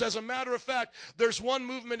churches. As a matter of fact, there's one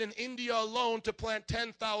movement in India alone to plant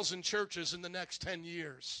 10,000 churches in the next 10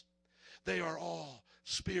 years. They are all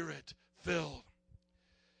Spirit-filled.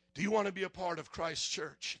 Do you want to be a part of Christ's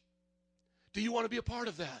church? Do you want to be a part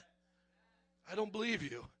of that? I don't believe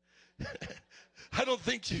you. I don't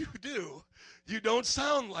think you do. You don't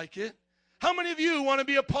sound like it. How many of you want to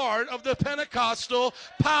be a part of the Pentecostal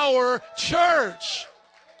Power Church?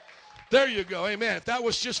 There you go. Amen. If that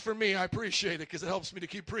was just for me, I appreciate it because it helps me to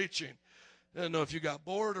keep preaching. I don't know if you got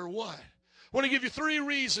bored or what. I want to give you 3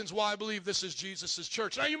 reasons why I believe this is Jesus'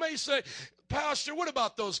 church. Now, you may say, Pastor, what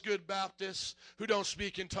about those good Baptists who don't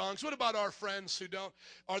speak in tongues? What about our friends who don't?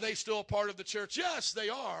 Are they still a part of the church? Yes, they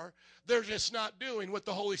are. They're just not doing what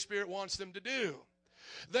the Holy Spirit wants them to do.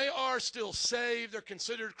 They are still saved. They're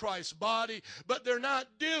considered Christ's body, but they're not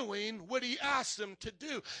doing what he asked them to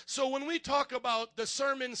do. So when we talk about the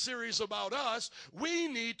sermon series about us, we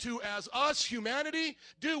need to, as us, humanity,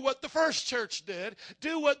 do what the first church did,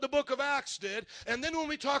 do what the book of Acts did, and then when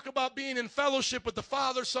we talk about being in fellowship with the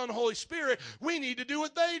Father, Son, Holy Spirit, we need to do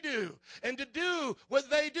what they do. And to do what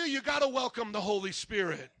they do, you got to welcome the Holy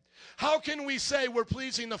Spirit. How can we say we're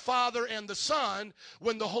pleasing the Father and the Son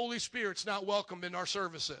when the Holy Spirit's not welcomed in our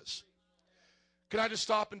services? Can I just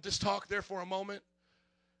stop and just talk there for a moment?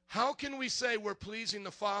 How can we say we're pleasing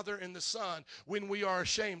the Father and the Son when we are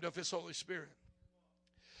ashamed of his Holy Spirit?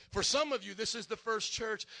 For some of you, this is the first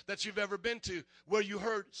church that you've ever been to where you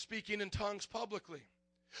heard speaking in tongues publicly.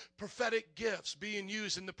 Prophetic gifts being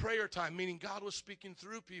used in the prayer time, meaning God was speaking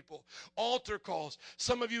through people. Altar calls.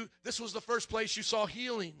 Some of you, this was the first place you saw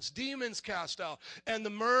healings, demons cast out, and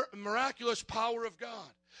the miraculous power of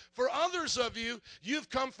God. For others of you, you've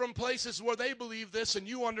come from places where they believe this and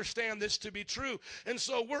you understand this to be true. And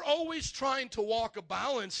so we're always trying to walk a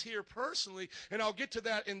balance here personally, and I'll get to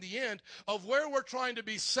that in the end, of where we're trying to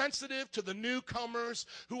be sensitive to the newcomers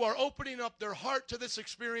who are opening up their heart to this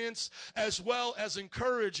experience, as well as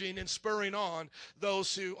encouraging and spurring on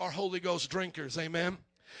those who are Holy Ghost drinkers. Amen.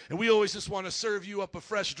 And we always just want to serve you up a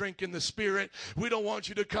fresh drink in the Spirit. We don't want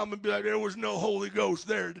you to come and be like, there was no Holy Ghost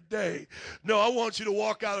there today. No, I want you to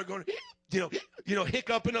walk out there going,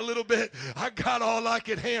 hiccuping a little bit. I got all I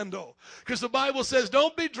could handle. Because the Bible says,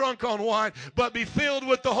 don't be drunk on wine, but be filled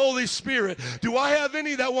with the Holy Spirit. Do I have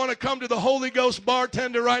any that want to come to the Holy Ghost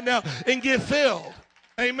bartender right now and get filled?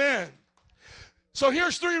 Amen. So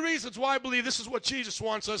here's 3 reasons why I believe this is what Jesus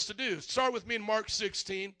wants us to do. Start with me in Mark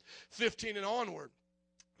 16, 15 and onward.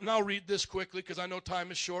 And I'll read this quickly because I know time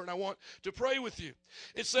is short and I want to pray with you.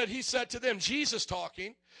 It said, he said to them, Jesus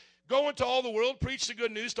talking, go into all the world, preach the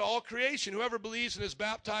good news to all creation. Whoever believes and is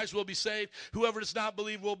baptized will be saved. Whoever does not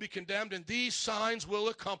believe will be condemned. And these signs will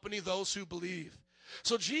accompany those who believe.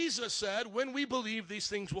 So Jesus said, when we believe, these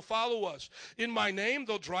things will follow us. In my name,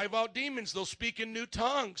 they'll drive out demons. They'll speak in new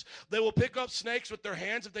tongues. They will pick up snakes with their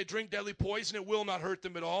hands. If they drink deadly poison, it will not hurt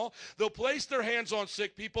them at all. They'll place their hands on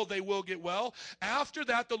sick people. They will get well. After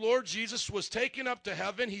that, the Lord Jesus was taken up to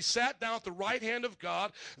heaven. He sat down at the right hand of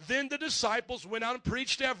God. Then the disciples went out and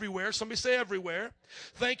preached everywhere. Somebody say everywhere.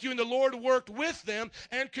 Thank you. And the Lord worked with them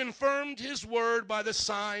and confirmed his word by the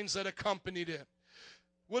signs that accompanied it.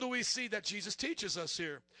 What do we see that Jesus teaches us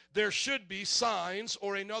here? There should be signs,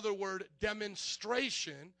 or another word,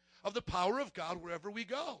 demonstration of the power of God wherever we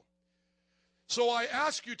go. So I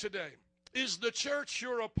ask you today, is the church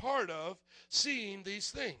you're a part of seeing these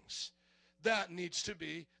things? That needs to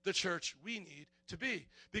be the church we need to be,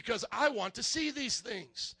 because I want to see these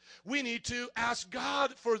things. We need to ask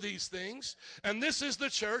God for these things, and this is the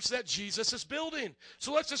church that Jesus is building.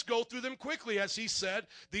 So let's just go through them quickly. As he said,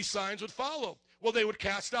 these signs would follow. Well, they would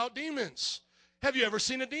cast out demons. Have you ever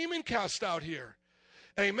seen a demon cast out here?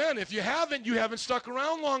 Amen. If you haven't stuck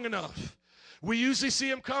around long enough. We usually see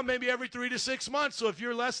them come maybe every 3 to 6 months. So if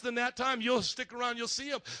you're less than that time, you'll stick around, you'll see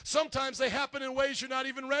them. Sometimes they happen in ways you're not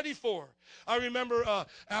even ready for. I remember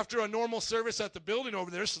after a normal service at the building over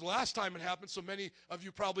there, this is the last time it happened, so many of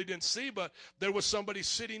you probably didn't see, but there was somebody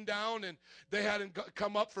sitting down, and they hadn't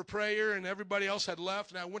come up for prayer, and everybody else had left,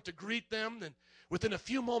 and I went to greet them, and within a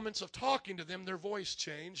few moments of talking to them, their voice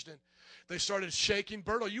changed, and they started shaking.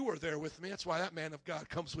 Berto, you were there with me. That's why that man of God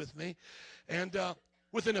comes with me. And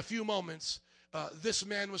within a few moments, this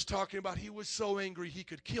man was talking about he was so angry he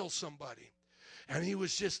could kill somebody. And he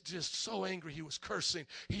was just so angry. He was cursing.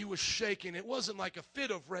 He was shaking. It wasn't like a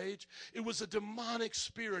fit of rage. It was a demonic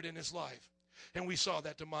spirit in his life. And we saw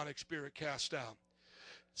that demonic spirit cast out.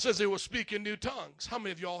 says they will speak in new tongues. How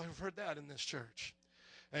many of y'all have heard that in this church?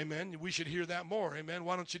 Amen. We should hear that more. Amen.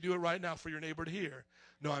 Why don't you do it right now for your neighbor to hear?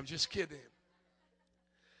 No, I'm just kidding.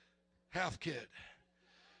 Half kid.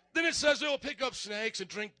 Then it says they will pick up snakes and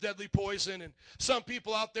drink deadly poison. And some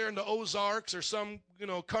people out there in the Ozarks or some,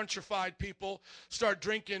 countrified people start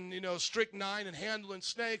drinking, strychnine and handling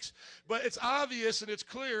snakes. But it's obvious and it's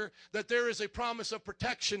clear that there is a promise of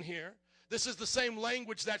protection here. This is the same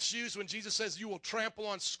language that's used when Jesus says you will trample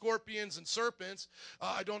on scorpions and serpents.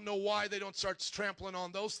 I don't know why they don't start trampling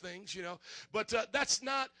on those things, But that's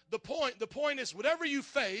not the point. The point is whatever you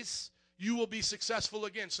face, you will be successful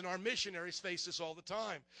against. And our missionaries face this all the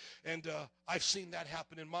time. And I've seen that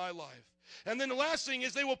happen in my life. And then the last thing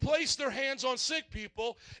is they will place their hands on sick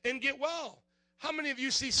people and get well. How many of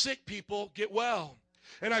you see sick people get well?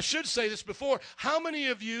 And I should say this before. How many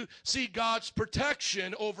of you see God's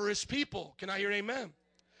protection over his people? Can I hear amen?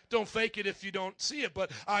 Don't fake it if you don't see it,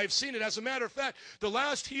 but I've seen it. As a matter of fact, the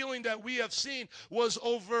last healing that we have seen was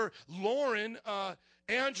over Lauren,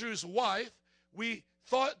 Andrew's wife. We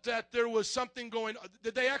thought that there was something going on.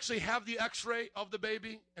 Did they actually have the x-ray of the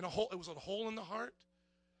baby? And it was a hole in the heart?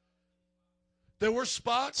 There were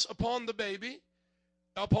spots upon the baby,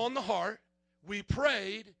 upon the heart. We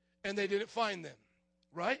prayed, and they didn't find them.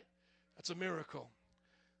 Right? That's a miracle.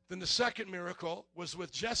 Then the second miracle was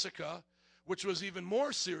with Jessica, which was even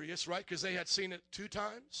more serious, right? Because they had seen it 2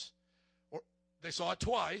 times, or they saw it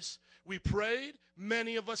twice. We prayed.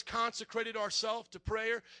 Many of us consecrated ourselves to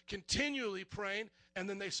prayer, continually praying, and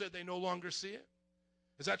then they said they no longer see it.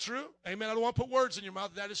 Is that true? Amen. I don't want to put words in your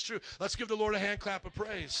mouth. That is true. Let's give the Lord a hand clap of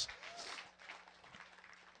praise.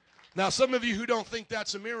 Now, some of you who don't think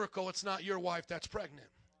that's a miracle, it's not your wife that's pregnant.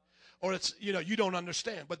 Or it's, you don't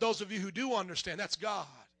understand. But those of you who do understand, that's God.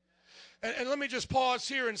 And let me just pause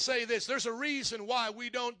here and say this. There's a reason why we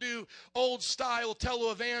don't do old-style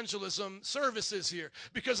televangelism services here.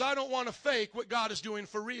 Because I don't want to fake what God is doing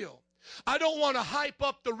for real. I don't want to hype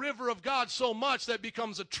up the river of God so much that it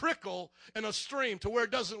becomes a trickle and a stream to where it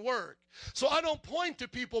doesn't work. So I don't point to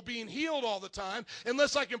people being healed all the time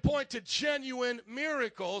unless I can point to genuine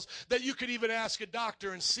miracles that you could even ask a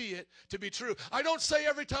doctor and see it to be true. I don't say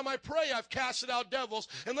every time I pray I've casted out devils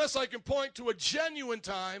unless I can point to a genuine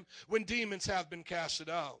time when demons have been casted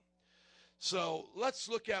out. So let's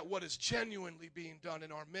look at what is genuinely being done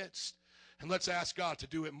in our midst, and let's ask God to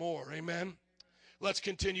do it more. Amen. Let's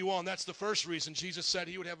continue on. That's the first reason Jesus said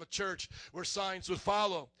he would have a church where signs would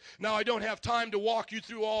follow. Now, I don't have time to walk you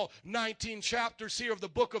through all 19 chapters here of the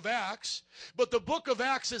book of Acts, but the book of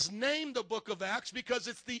Acts is named the book of Acts because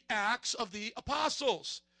it's the Acts of the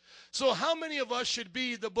Apostles. So how many of us should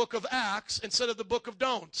be the book of Acts instead of the book of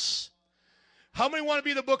don'ts? How many want to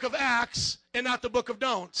be the book of Acts and not the book of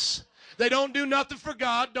don'ts? They don't do nothing for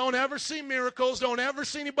God, don't ever see miracles, don't ever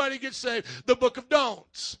see anybody get saved. The book of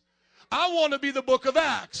don'ts. I want to be the book of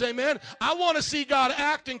Acts, amen? I want to see God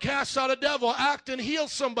act and cast out a devil, act and heal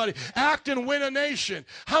somebody, act and win a nation.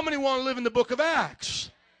 How many want to live in the book of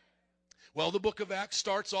Acts? Well, the book of Acts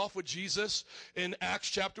starts off with Jesus in Acts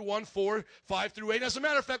chapter 1, 4, 5 through 8. As a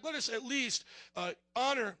matter of fact, let us at least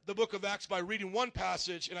honor the book of Acts by reading one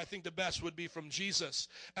passage, and I think the best would be from Jesus.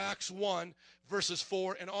 Acts 1, verses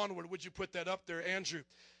 4 and onward. Would you put that up there, Andrew?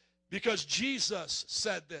 Because Jesus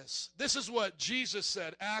said this. This is what Jesus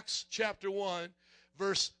said, Acts chapter 1,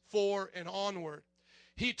 verse 4 and onward.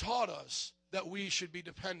 He taught us that we should be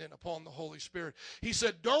dependent upon the Holy Spirit. He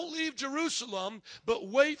said, don't leave Jerusalem, but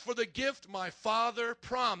wait for the gift my Father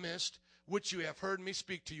promised, which you have heard me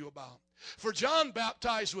speak to you about. For John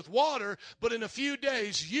baptized with water, but in a few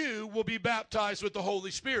days you will be baptized with the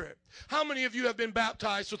Holy Spirit. How many of you have been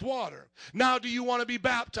baptized with water? Now do you want to be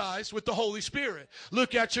baptized with the Holy Spirit?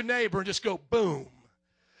 Look at your neighbor and just go boom.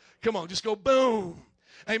 Come on, just go boom.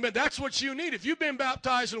 Amen. That's what you need. If you've been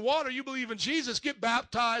baptized in water, you believe in Jesus, get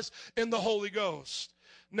baptized in the Holy Ghost.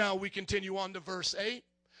 Now we continue on to verse 8.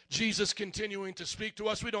 Jesus continuing to speak to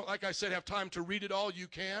us. We don't, like I said, have time to read it all. You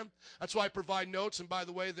can. That's why I provide notes. And by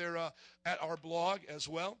the way, they're at our blog as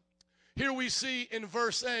well. Here we see in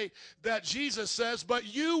verse 8 that Jesus says,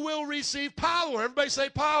 but you will receive power. Everybody say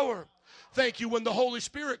power. Thank you. When the Holy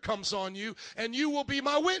Spirit comes on you, and you will be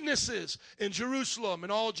my witnesses in Jerusalem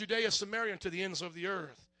and all Judea, Samaria, and to the ends of the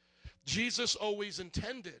earth. Jesus always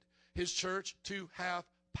intended his church to have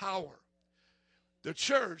power. The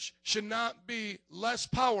church should not be less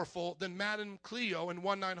powerful than Madame Cleo and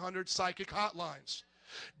 1-900 psychic hotlines.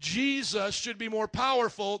 Jesus should be more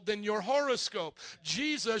powerful than your horoscope.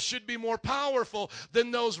 Jesus should be more powerful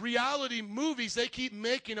than those reality movies they keep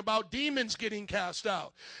making about demons getting cast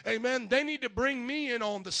out. Amen. They need to bring me in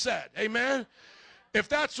on the set. Amen. If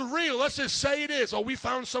that's real, let's just say it is. Oh, we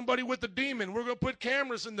found somebody with a demon. We're going to put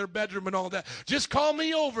cameras in their bedroom and all that. Just call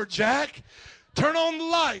me over, Jack. Turn on the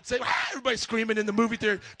lights. Everybody screaming in the movie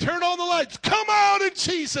theater. Turn on the lights. Come out in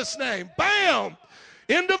Jesus' name. Bam.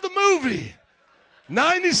 End of the movie.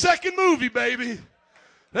 90-second movie, baby.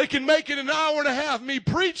 They can make it an hour and a half, me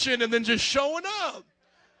preaching and then just showing up.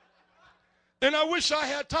 And I wish I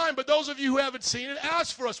had time, but those of you who haven't seen it,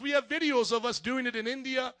 ask for us. We have videos of us doing it in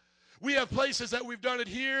India. We have places that we've done it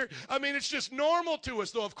here. I mean, it's just normal to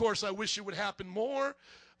us, though, of course, I wish it would happen more.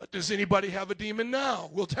 Does anybody have a demon now?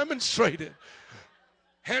 We'll demonstrate it.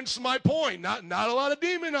 Hence my point. Not a lot of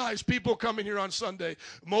demonized people coming here on Sunday.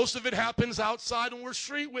 Most of it happens outside and we're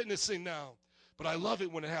street witnessing now. But I love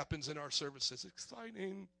it when it happens in our services.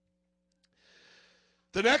 Exciting.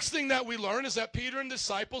 The next thing that we learn is that Peter and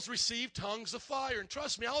disciples received tongues of fire. And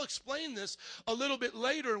trust me, I'll explain this a little bit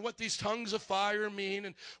later and what these tongues of fire mean,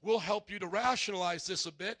 and we'll help you to rationalize this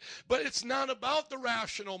a bit. But it's not about the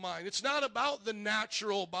rational mind. It's not about the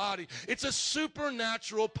natural body. It's a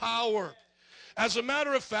supernatural power. As a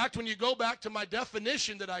matter of fact, when you go back to my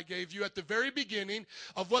definition that I gave you at the very beginning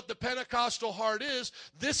of what the Pentecostal heart is,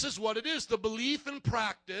 this is what it is: the belief and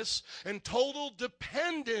practice and total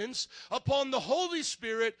dependence upon the Holy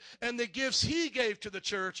Spirit and the gifts He gave to the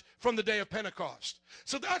church from the day of Pentecost.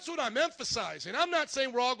 So that's what I'm emphasizing. I'm not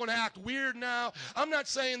saying we're all going to act weird now. I'm not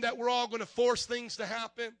saying that we're all going to force things to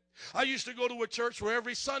happen. I used to go to a church where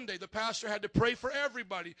every Sunday the pastor had to pray for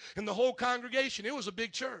everybody in the whole congregation. It was a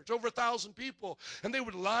big church, over 1,000 people. And they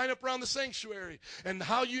would line up around the sanctuary. And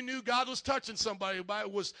how you knew God was touching somebody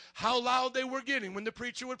was how loud they were getting when the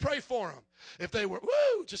preacher would pray for them. If they were,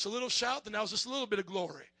 woo, just a little shout, then that was just a little bit of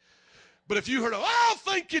glory. But if you heard, oh,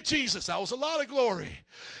 thank you, Jesus, that was a lot of glory.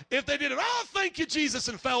 If they did it, oh, thank you, Jesus,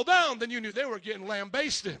 and fell down, then you knew they were getting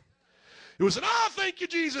lambasted. It was an, oh, thank you,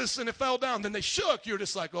 Jesus, and it fell down. Then they shook. You're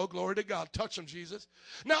just like, oh, glory to God. Touch them, Jesus.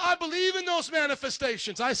 Now, I believe in those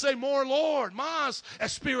manifestations. I say more, Lord, más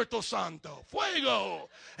Espíritu Santo, fuego.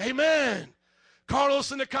 Amen.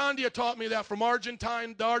 Carlos Nicandia taught me that from the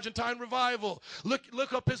Argentine revival.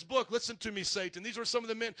 Look up his book. Listen to me, Satan. These were some of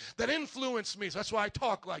the men that influenced me. So that's why I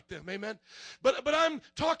talk like them. Amen. But I'm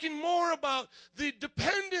talking more about the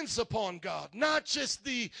dependence upon God, not just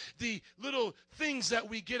the little things that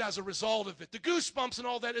we get as a result of it. The goosebumps and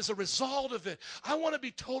all that is a result of it. I want to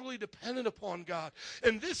be totally dependent upon God.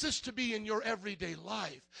 And this is to be in your everyday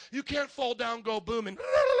life. You can't fall down, go boom, and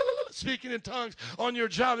speaking in tongues on your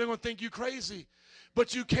job. They're going to think you crazy.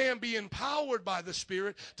 But you can be empowered by the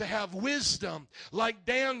Spirit to have wisdom like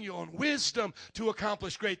Daniel, and wisdom to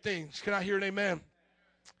accomplish great things. Can I hear an amen?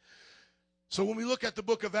 So when we look at the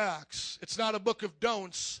book of Acts, it's not a book of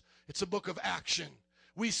don'ts, it's a book of action.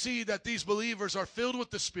 We see that these believers are filled with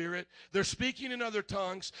the Spirit. They're speaking in other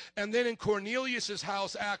tongues. And then in Cornelius'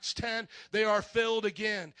 house, Acts 10, they are filled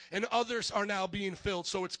again. And others are now being filled.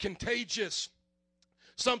 So it's contagious.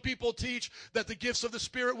 Some people teach that the gifts of the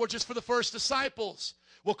Spirit were just for the first disciples.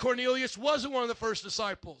 Well, Cornelius wasn't one of the first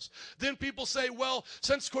disciples. Then people say, well,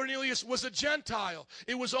 since Cornelius was a Gentile,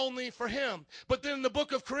 it was only for him. But then in the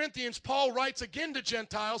book of Corinthians, Paul writes again to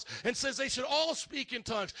Gentiles and says they should all speak in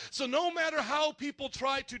tongues. So no matter how people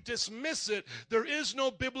try to dismiss it, there is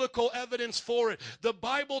no biblical evidence for it. The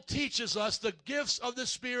Bible teaches us the gifts of the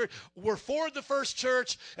Spirit were for the first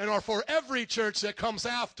church and are for every church that comes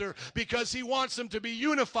after, because he wants them to be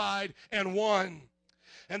unified and one.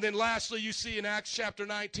 And then lastly, you see in Acts chapter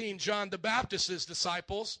 19, John the Baptist's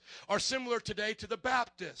disciples are similar today to the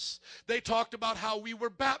Baptists. They talked about how we were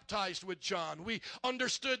baptized with John. We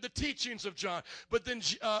understood the teachings of John. But then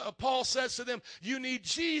Paul says to them, you need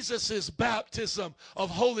Jesus' baptism of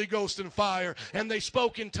Holy Ghost and fire. And they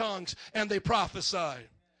spoke in tongues and they prophesied.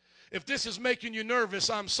 If this is making you nervous,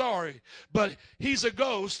 I'm sorry. But he's a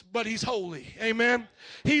ghost, but he's holy. Amen?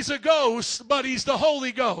 He's a ghost, but he's the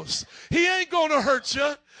Holy Ghost. He ain't going to hurt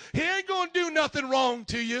you. He ain't going to do nothing wrong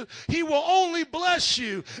to you. He will only bless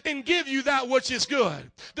you and give you that which is good.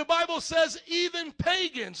 The Bible says even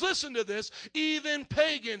pagans, listen to this, even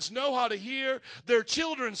pagans know how to hear their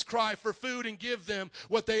children's cry for food and give them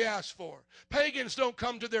what they ask for. Pagans don't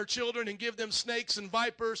come to their children and give them snakes and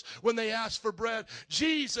vipers when they ask for bread.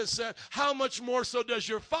 Jesus said, how much more so does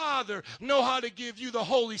your Father know how to give you the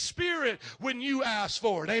Holy Spirit when you ask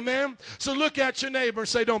for it? Amen? So look at your neighbor and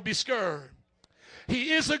say, don't be scared.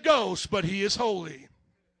 He is a ghost, but he is holy.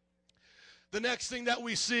 The next thing that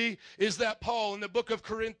we see is that Paul in the book of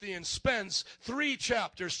Corinthians spends 3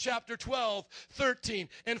 chapters, chapter 12, 13,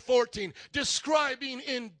 and 14, describing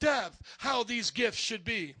in depth how these gifts should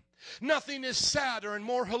be. Nothing is sadder and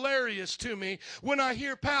more hilarious to me when I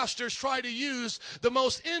hear pastors try to use the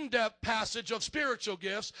most in-depth passage of spiritual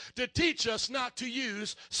gifts to teach us not to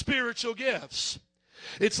use spiritual gifts.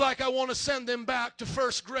 It's like I want to send them back to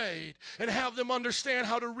first grade and have them understand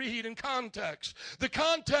how to read in context. The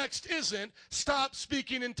context isn't stop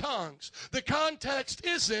speaking in tongues. The context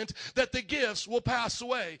isn't that the gifts will pass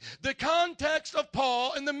away. The context of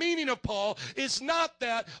Paul and the meaning of Paul is not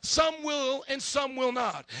that some will and some will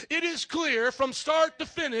not. It is clear from start to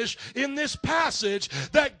finish in this passage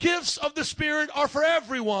that gifts of the Spirit are for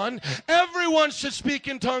everyone. Everyone should speak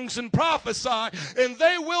in tongues and prophesy, and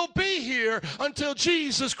they will be here until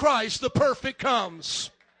Jesus Christ, the perfect,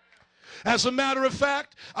 comes. As a matter of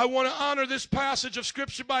fact, I want to honor this passage of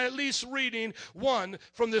Scripture by at least reading one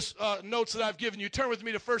from this notes that I've given you. Turn with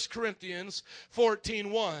me to 1 Corinthians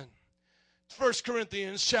 14:1. 1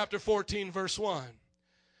 Corinthians chapter 14, verse 1.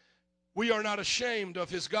 We are not ashamed of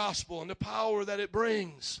his gospel and the power that it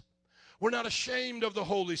brings. We're not ashamed of the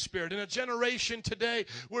Holy Spirit. In a generation today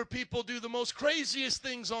where people do the most craziest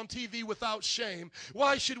things on TV without shame,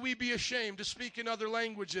 why should we be ashamed to speak in other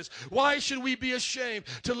languages? Why should we be ashamed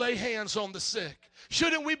to lay hands on the sick?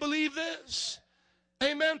 Shouldn't we believe this?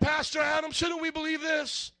 Amen, Pastor Adam, shouldn't we believe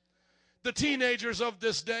this? The teenagers of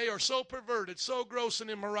this day are so perverted, so gross in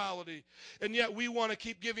immorality, and yet we want to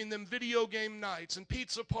keep giving them video game nights and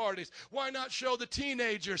pizza parties. Why not show the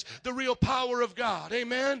teenagers the real power of God?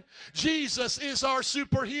 Amen? Jesus is our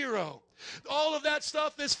superhero. All of that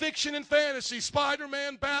stuff is fiction and fantasy.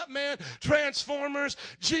 Spider-Man, Batman, Transformers.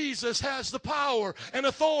 Jesus has the power and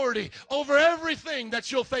authority over everything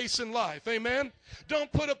that you'll face in life. Amen?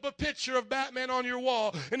 Don't put up a picture of Batman on your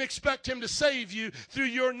wall and expect him to save you through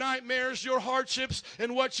your nightmares, your hardships,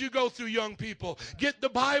 and what you go through, young people. Get the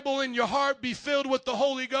Bible in your heart, be filled with the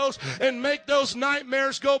Holy Ghost, and make those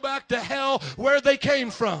nightmares go back to hell where they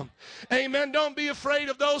came from. Amen? Don't be afraid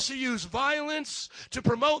of those who use violence to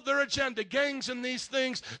promote their agenda. Gangs and these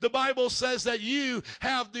things. The Bible says that you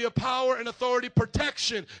have the power and authority,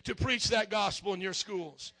 protection to preach that gospel in your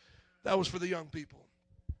schools. That was for the young people.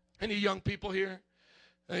 Any young people here?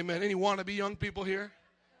 Amen. Any wannabe young people here?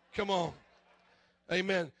 Come on.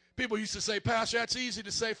 Amen. People used to say, Pastor, that's easy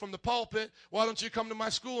to say from the pulpit. Why don't you come to my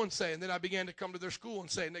school and say it? And then I began to come to their school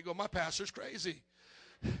and say it. And they go, my pastor's crazy.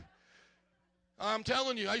 I'm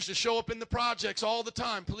telling you, I used to show up in the projects all the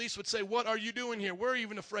time. Police would say, what are you doing here? We're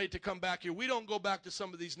even afraid to come back here. We don't go back to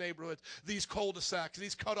some of these neighborhoods, these cul-de-sacs,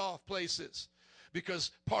 these cut-off places. Because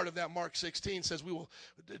part of that Mark 16 says we will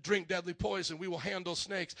drink deadly poison. We will handle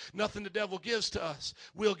snakes. Nothing the devil gives to us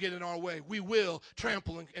will get in our way. We will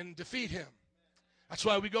trample and defeat him. That's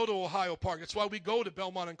why we go to Ohio Park. That's why we go to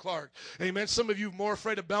Belmont and Clark. Amen. Some of you are more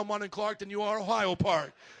afraid of Belmont and Clark than you are Ohio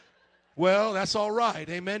Park. Well, that's all right.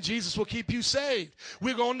 Amen. Jesus will keep you saved.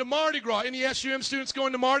 We're going to Mardi Gras. Any SUM students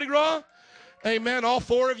going to Mardi Gras? Amen. All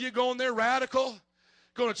 4 of you going there, radical.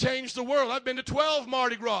 Going to change the world. I've been to 12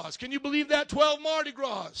 Mardi Gras. Can you believe that? 12 Mardi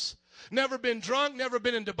Gras. Never been drunk, never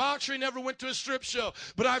been in debauchery, never went to a strip show.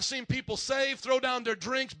 But I've seen people saved, throw down their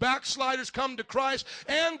drinks, backsliders come to Christ,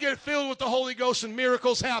 and get filled with the Holy Ghost, and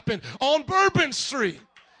miracles happen on Bourbon Street.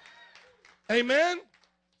 Amen.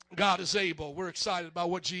 God is able. We're excited about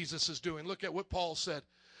what Jesus is doing. Look at what Paul said.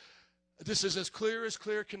 This is as clear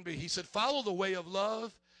can be. He said, follow the way of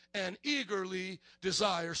love and eagerly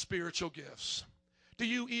desire spiritual gifts. Do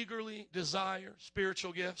you eagerly desire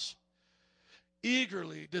spiritual gifts?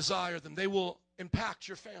 Eagerly desire them. They will impact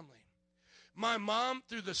your family. My mom,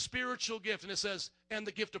 through the spiritual gift, and it says, and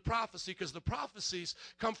the gift of prophecy, because the prophecies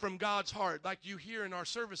come from God's heart, like you hear in our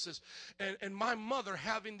services. And my mother,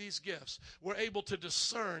 having these gifts, were able to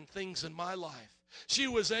discern things in my life. She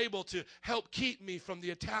was able to help keep me from the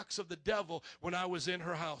attacks of the devil when I was in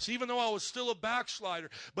her house, even though I was still a backslider.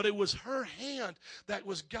 But it was her hand that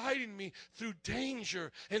was guiding me through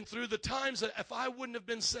danger and through the times that if I wouldn't have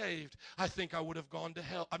been saved, I think I would have gone to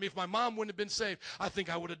hell. I mean, if my mom wouldn't have been saved, I think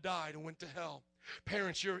I would have died and went to hell.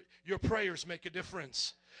 Parents, your prayers make a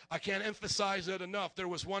difference. I can't emphasize that enough. There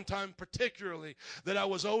was one time particularly that I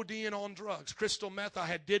was ODing on drugs. Crystal meth, I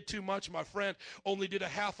had did too much. My friend only did a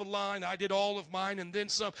half a line. I did all of mine and then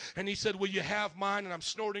some. And he said, will you have mine? And I'm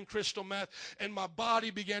snorting crystal meth. And my body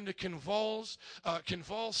began to convulse,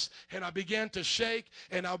 and I began to shake,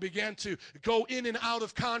 and I began to go in and out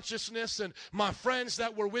of consciousness. And my friends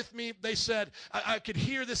that were with me, they said, I could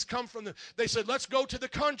hear this come from them. They said, let's go to the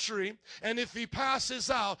country, and if he passes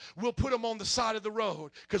out, we'll put him on the side of the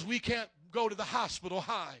road, because we can't go to the hospital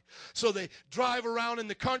high. So they drive around in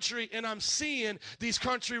the country, and I'm seeing these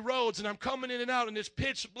country roads, and I'm coming in and out, and it's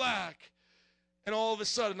pitch black. And all of a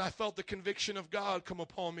sudden, I felt the conviction of God come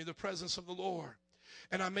upon me, the presence of the Lord.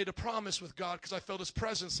 And I made a promise with God because I felt his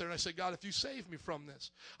presence there. And I said, God, if you save me from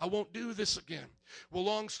this, I won't do this again. Well,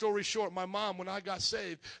 long story short, my mom, when I got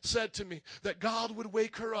saved, said to me that God would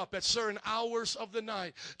wake her up at certain hours of the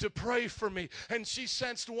night to pray for me. And she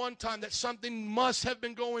sensed one time that something must have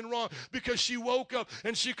been going wrong because she woke up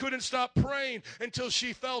and she couldn't stop praying until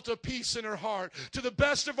she felt a peace in her heart. To the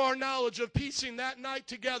best of our knowledge of piecing that night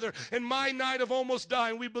together and my night of almost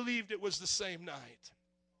dying, we believed it was the same night.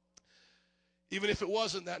 Even if it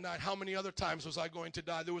wasn't that night, how many other times was I going to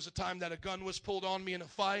die? There was a time that a gun was pulled on me in a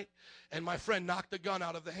fight, and my friend knocked the gun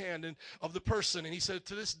out of the hand of the person. And he said,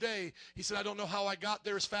 to this day, he said, I don't know how I got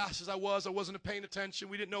there as fast as I was. I wasn't paying attention.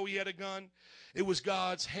 We didn't know he had a gun. It was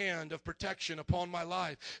God's hand of protection upon my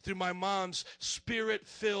life through my mom's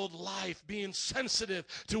spirit-filled life, being sensitive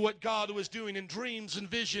to what God was doing in dreams and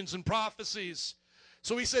visions and prophecies.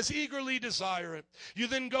 So he says, eagerly desire it. You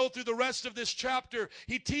then go through the rest of this chapter.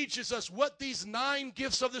 He teaches us what these 9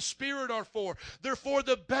 gifts of the Spirit are for. They're for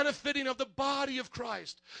the benefiting of the body of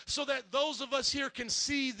Christ, so that those of us here can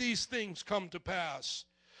see these things come to pass.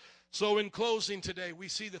 So in closing today, we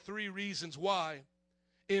see the 3 reasons why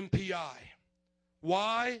MPI.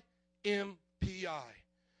 Why MPI?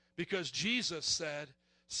 Because Jesus said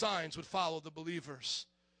signs would follow the believers.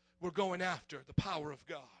 We're going after the power of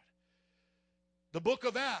God. The book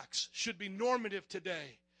of Acts should be normative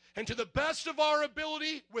today. And to the best of our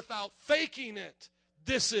ability, without faking it,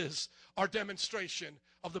 this is our demonstration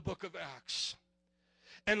of the book of Acts.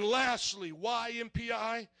 And lastly, why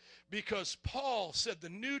MPI? Because Paul said the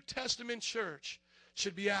New Testament church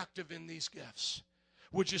should be active in these gifts.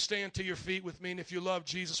 Would you stand to your feet with me? And if you love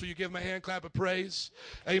Jesus, will you give him a hand clap of praise?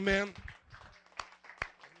 Amen.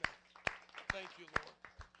 Thank you, Lord.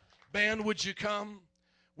 Band, would you come?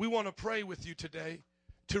 We want to pray with you today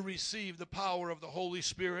to receive the power of the Holy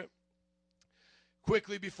Spirit.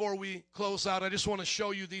 Quickly, before we close out, I just want to show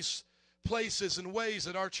you these places and ways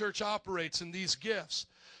that our church operates in these gifts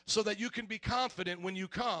so that you can be confident when you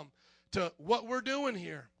come to what we're doing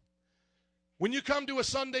here. When you come to a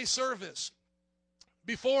Sunday service,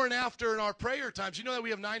 before and after in our prayer times, you know that we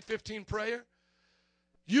have 9:15 prayer?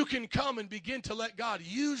 You can come and begin to let God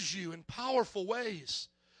use you in powerful ways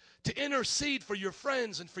to intercede for your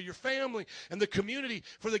friends and for your family and the community,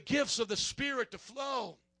 for the gifts of the Spirit to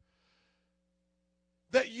flow.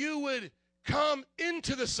 That you would come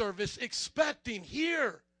into the service expecting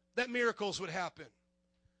here that miracles would happen.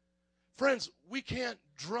 Friends, we can't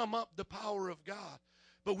drum up the power of God,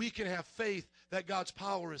 but we can have faith that God's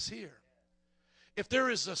power is here. If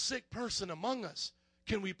there is a sick person among us,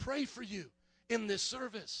 can we pray for you in this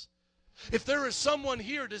service? If there is someone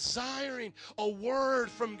here desiring a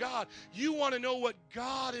word from God, you want to know what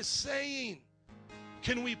God is saying,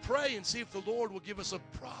 can we pray and see if the Lord will give us a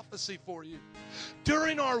prophecy for you?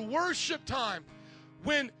 During our worship time,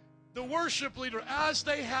 when the worship leader, as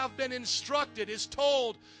they have been instructed, is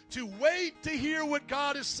told to wait to hear what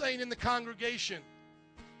God is saying in the congregation,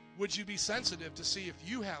 would you be sensitive to see if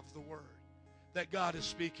you have the word that God is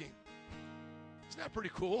speaking? Isn't that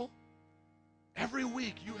pretty cool? Every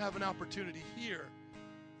week you have an opportunity here,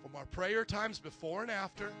 from our prayer times before and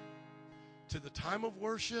after, to the time of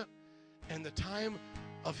worship and the time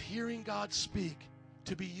of hearing God speak,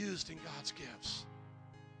 to be used in God's gifts.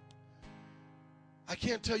 I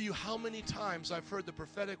can't tell you how many times I've heard the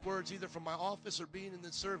prophetic words either from my office or being in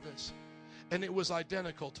the service, and it was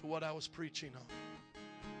identical to what I was preaching on.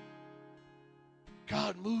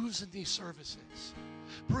 God moves in these services.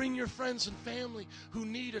 Bring your friends and family who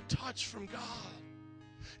need a touch from God.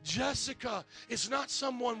 Jessica is not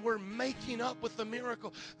someone we're making up with a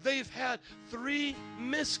miracle. They've had 3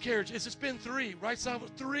 miscarriages. It's been 3, right?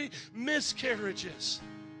 3 miscarriages.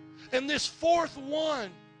 And this 4th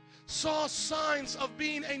one saw signs of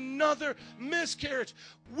being another miscarriage.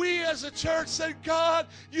 We as a church said, God,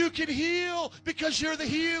 you can heal because you're the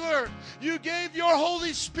healer. You gave your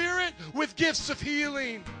Holy Spirit with gifts of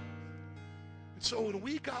healing. And so when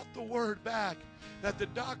we got the word back that the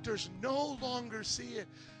doctors no longer see it,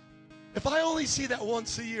 if I only see that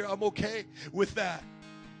once a year, I'm okay with that.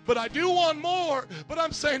 But I do want more. But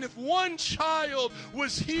I'm saying if one child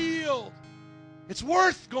was healed, it's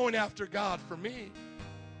worth going after God for me.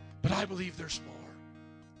 But I believe there's more.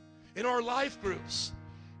 In our life groups,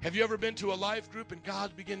 have you ever been to a life group and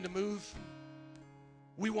God begin to move?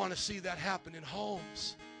 We want to see that happen in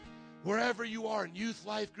homes. Wherever you are, in youth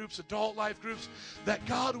life groups, adult life groups, that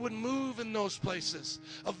God would move in those places.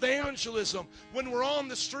 Evangelism, when we're on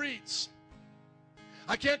the streets.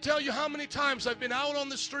 I can't tell you how many times I've been out on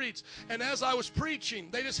the streets, and as I was preaching,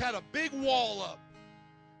 they just had a big wall up.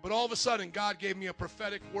 But all of a sudden, God gave me a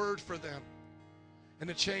prophetic word for them. And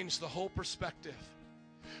it changed the whole perspective.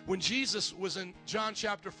 When Jesus was in John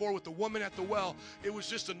chapter 4 with the woman at the well, it was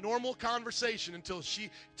just a normal conversation until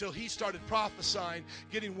he started prophesying,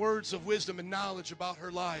 getting words of wisdom and knowledge about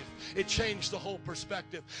her life. It changed the whole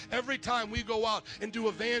perspective. Every time we go out and do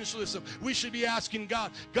evangelism, we should be asking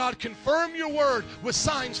God, God, confirm your word with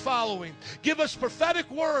signs following. Give us prophetic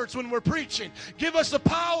words when we're preaching. Give us the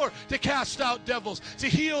power to cast out devils, to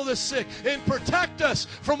heal the sick, and protect us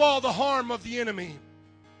from all the harm of the enemy.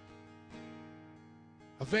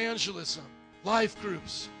 Evangelism, life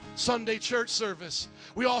groups, Sunday church service.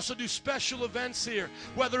 We also do special events here,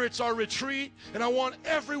 whether it's our retreat, and I want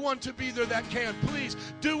everyone to be there that can. Please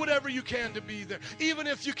do whatever you can to be there. Even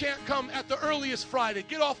if you can't come at the earliest Friday,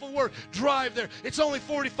 get off of work, drive there. It's only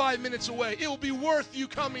 45 minutes away. It will be worth you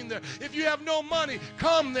coming there. If you have no money,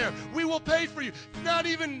 come there. We will pay for you. Not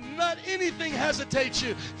anything hesitates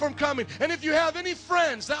you from coming. And if you have any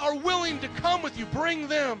friends that are willing to come with you, bring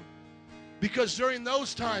them. Because during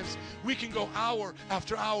those times, we can go hour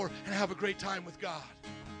after hour and have a great time with God.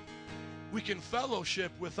 We can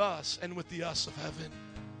fellowship with us and with the us of heaven.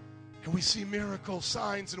 And we see miracles,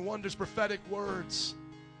 signs, and wonders, prophetic words.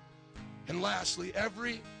 And lastly,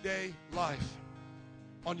 everyday life.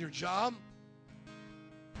 On your job,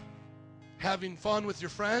 having fun with your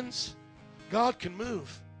friends, God can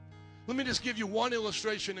move. Let me just give you one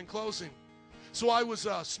illustration in closing. So I was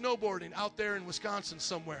snowboarding out there in Wisconsin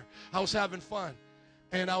somewhere. I was having fun,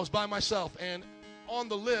 and I was by myself. And on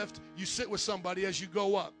the lift, you sit with somebody as you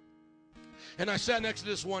go up. And I sat next to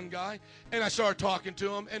this one guy, and I started talking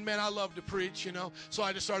to him. And, man, I love to preach, you know. So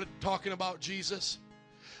I just started talking about Jesus.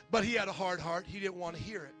 But he had a hard heart. He didn't want to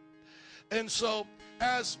hear it. And so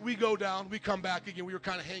as we go down, we come back again. We were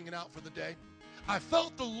kind of hanging out for the day. I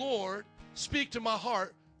felt the Lord speak to my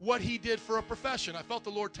heart what he did for a profession. I felt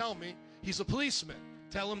the Lord tell me, he's a policeman.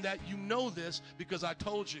 Tell him that you know this because I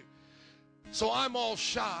told you. So I'm all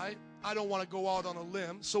shy. I don't want to go out on a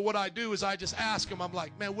limb. So what I do is I just ask him, I'm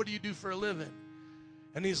like, man, what do you do for a living?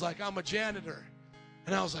 And he's like, I'm a janitor.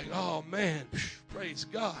 And I was like, oh, man, praise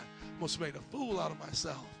God. Almost made a fool out of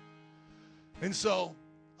myself. And so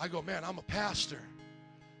I go, man, I'm a pastor.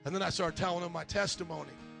 And then I started telling him my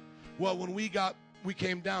testimony. Well, when we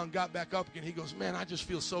came down, got back up again, he goes, man, I just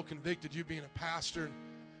feel so convicted you being a pastor.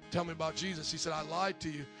 Tell me about Jesus. He said, I lied to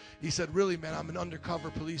you. He said, really, man, I'm an undercover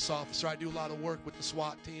police officer. I do a lot of work with the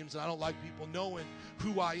SWAT teams, and I don't like people knowing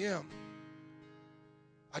who I am.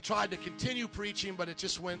 I tried to continue preaching, but it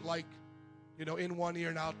just went like, you know, in one ear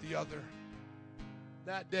and out the other.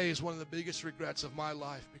 That day is one of the biggest regrets of my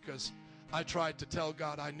life because I tried to tell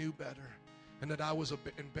God I knew better and that I was a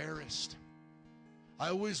bit embarrassed. I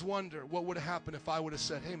always wonder what would have happened if I would have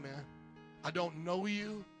said, hey, man, I don't know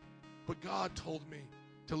you, but God told me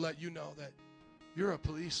to let you know that you're a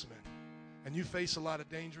policeman and you face a lot of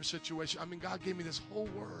dangerous situations. I mean, God gave me this whole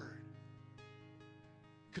word.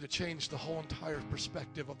 Could have changed the whole entire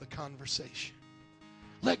perspective of the conversation.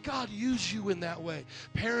 Let God use you in that way.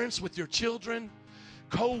 Parents with your children,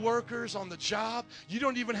 co-workers on the job. You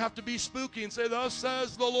don't even have to be spooky and say, thus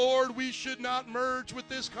says the Lord, we should not merge with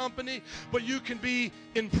this company. But you can be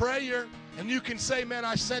in prayer and you can say, man,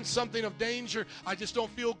 I sense something of danger. I just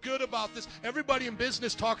don't feel good about this. Everybody in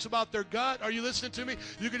business talks about their gut. Are you listening to me?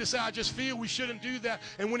 You can just say, I just feel we shouldn't do that.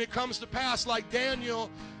 And when it comes to pass, like Daniel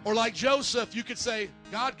or like Joseph, you could say,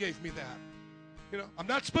 God gave me that. You know, I'm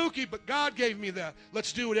not spooky, but God gave me that.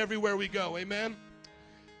 Let's do it everywhere we go. Amen.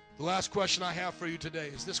 The last question I have for you today,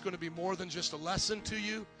 is this going to be more than just a lesson to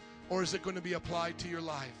you, or is it going to be applied to your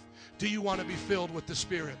life? Do you want to be filled with the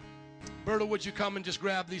Spirit? Berta, would you come and just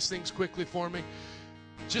grab these things quickly for me?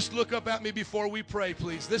 Just look up at me before we pray,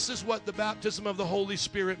 please. This is what the baptism of the Holy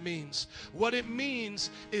Spirit means. What it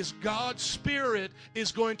means is God's Spirit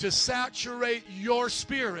is going to saturate your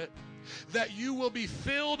spirit, that you will be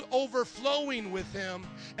filled overflowing with Him.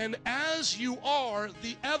 And as you are,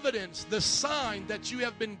 the evidence, the sign that you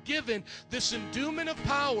have been given, this endowment of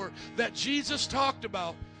power that Jesus talked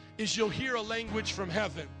about, is you'll hear a language from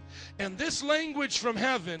heaven. And this language from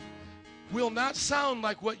heaven will not sound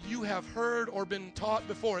like what you have heard or been taught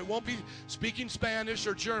before. It won't be speaking Spanish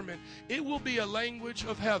or German. It will be a language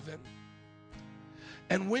of heaven.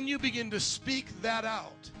 And when you begin to speak that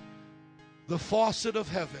out, the faucet of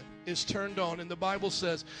heaven is turned on, and the Bible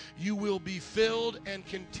says you will be filled and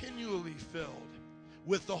continually filled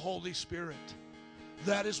with the Holy Spirit.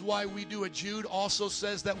 That is why we do it. Jude also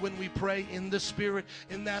says that when we pray in the Spirit,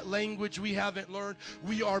 in that language we haven't learned,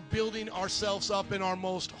 we are building ourselves up in our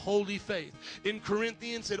most holy faith. In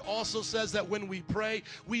Corinthians, it also says that when we pray,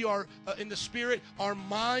 we are in the Spirit. Our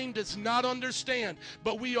mind does not understand,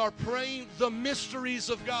 but we are praying the mysteries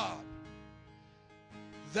of God.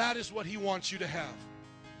 That is what He wants you to have.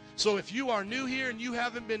 So if you are new here and you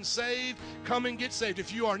haven't been saved, come and get saved.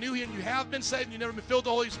 If you are new here and you have been saved and you've never been filled with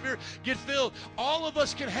the Holy Spirit, get filled. All of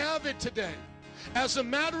us can have it today. As a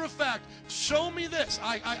matter of fact, show me this.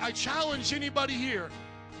 I challenge anybody here.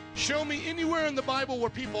 Show me anywhere in the Bible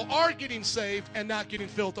where people are getting saved and not getting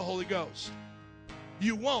filled with the Holy Ghost.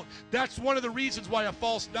 You won't. That's one of the reasons why a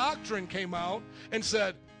false doctrine came out and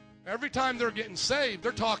said, every time they're getting saved,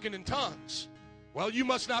 they're talking in tongues. Well, you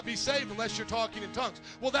must not be saved unless you're talking in tongues.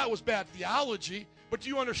 Well, that was bad theology, but do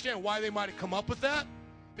you understand why they might have come up with that?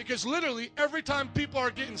 Because literally, every time people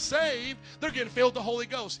are getting saved, they're getting filled with the Holy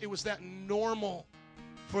Ghost. It was that normal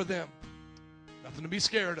for them. Nothing to be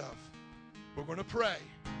scared of. We're going to pray.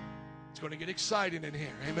 It's going to get exciting in here.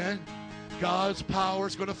 Amen? God's power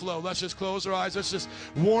is going to flow. Let's just close our eyes. Let's just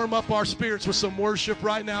warm up our spirits with some worship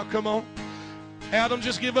right now. Come on. Adam,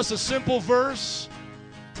 just give us a simple verse.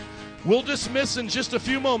 We'll dismiss in just a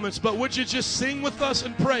few moments, but would you just sing with us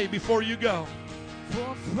and pray before you go?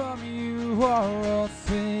 For from you are all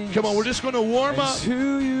things. Come on, we're just going to warm up,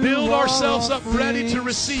 build ourselves up ready to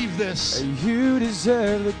receive this. You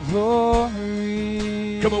deserve the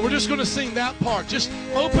glory. Come on, we're just going to sing that part. Just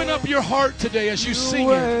open up your heart today as you sing it.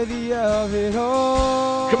 Worthy of it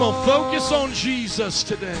all. Come on, focus on Jesus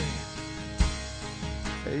today.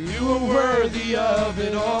 You are worthy of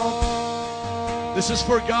it all. This is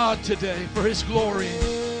for God today, for His glory.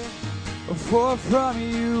 For from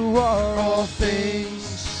you are all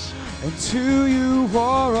things, and to you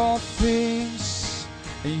are all things,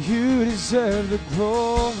 and you deserve the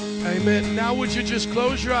glory. Amen. Now would you just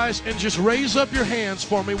close your eyes and just raise up your hands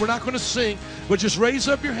for me. We're not going to sing, but just raise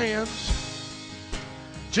up your hands.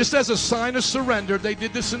 Just as a sign of surrender. They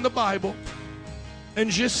did this in the Bible.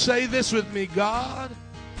 And just say this with me. God,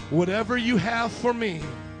 whatever you have for me,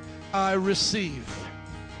 I receive.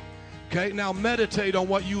 Okay, now meditate on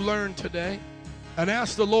what you learned today and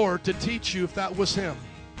ask the Lord to teach you if that was Him.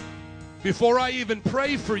 Before I even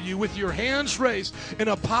pray for you with your hands raised in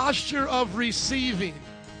a posture of receiving,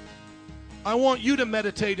 I want you to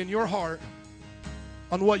meditate in your heart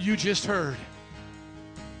on what you just heard.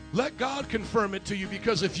 Let God confirm it to you,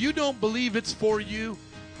 because if you don't believe it's for you,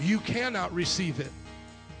 you cannot receive it.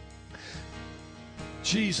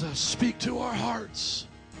 Jesus, speak to our hearts.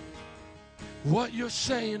 What you're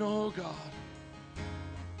saying, oh God.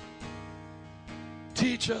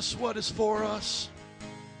 Teach us what is for us.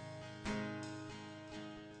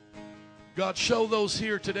 God, show those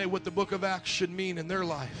here today what the book of Acts should mean in their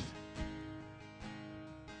life.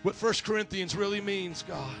 What 1 Corinthians really means,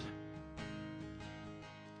 God.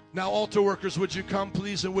 Now, altar workers, would you come,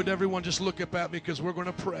 please? And would everyone just look up at me, because we're going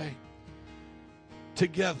to pray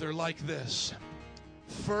together like this.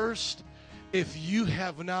 First, if you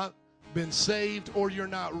have not been saved or you're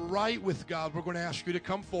not right with God, we're going to ask you to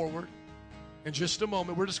come forward in just a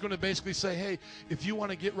moment. We're just going to basically say, hey, if you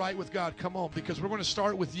want to get right with God, come on, because we're going to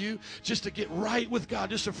start with you just to get right with God,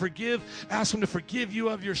 just to forgive, ask Him to forgive you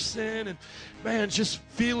of your sin, and man, just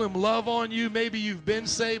feel Him love on you. Maybe you've been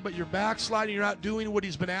saved, but you're backsliding, you're not doing what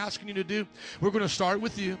He's been asking you to do. We're going to start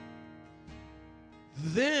with you.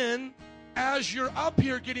 Then, as you're up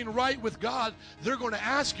here getting right with God, they're going to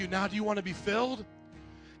ask you, now, do you want to be filled?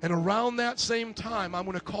 And around that same time, I'm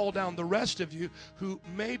going to call down the rest of you who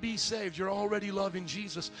may be saved. You're already loving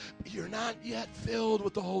Jesus, but you're not yet filled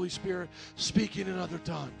with the Holy Spirit, speaking in other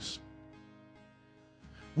tongues.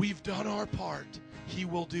 We've done our part. He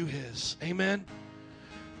will do His. Amen.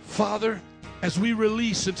 Father, as we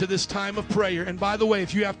release into this time of prayer, and by the way,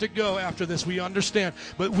 if you have to go after this, we understand,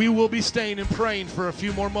 but we will be staying and praying for a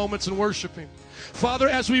few more moments and worshiping. Father,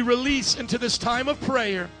 as we release into this time of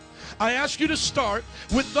prayer, I ask you to start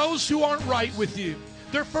with those who aren't right with you.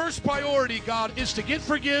 Their first priority, God, is to get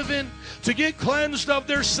forgiven, to get cleansed of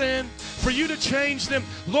their sin, for you to change them.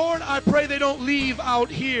 Lord, I pray they don't leave out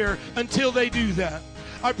here until they do that.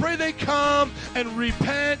 I pray they come and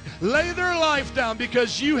repent, lay their life down,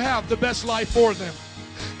 because you have the best life for them.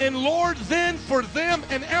 And Lord, then for them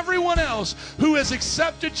and everyone else who has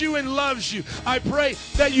accepted you and loves you, I pray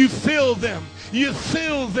that you fill them. You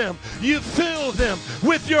fill them. You fill them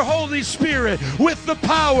with your Holy Spirit, with the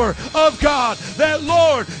power of God. That,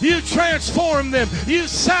 Lord, you transform them. You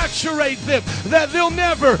saturate them, that they'll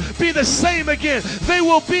never be the same again. They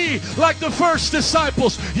will be like the first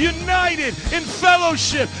disciples, united in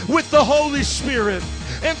fellowship with the Holy Spirit.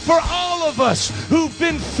 And for all of us who've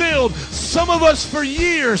been filled, some of us for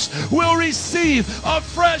years, will receive a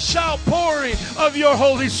fresh outpouring of your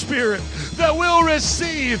Holy Spirit, that will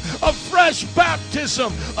receive a fresh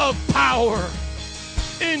baptism of power.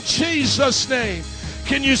 In Jesus' name,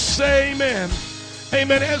 can you say amen?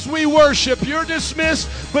 Amen. As we worship, you're dismissed,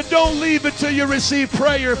 but don't leave until you receive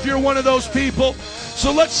prayer if you're one of those people.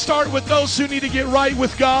 So let's start with those who need to get right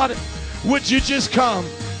with God. Would you just come?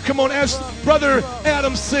 Come on, as Brother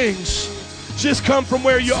Adam sings, just come from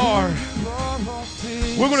where you are.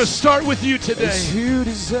 We're going to start with you today. You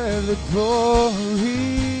deserve the glory.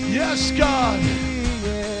 Yes, God.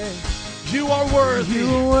 You are worthy.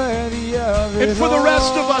 You're worthy of it And for the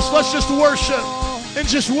rest of us, let's just worship. And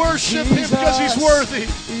just worship Him because He's worthy.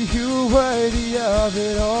 You're worthy of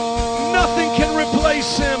it all. Nothing can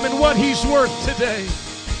replace Him and what He's worth today.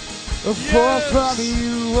 For from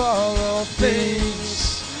you are all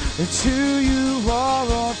things, and to you are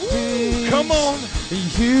all things. Come on.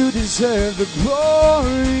 You deserve the glory.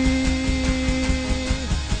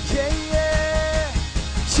 Yeah, yeah.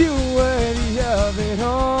 You're worthy of it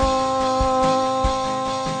all.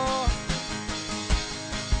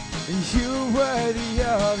 You're worthy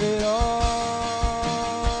of it all.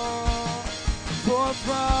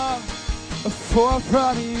 For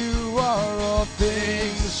from you are all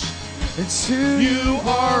things, and to You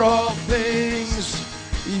are all things.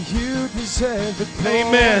 you deserve the glory.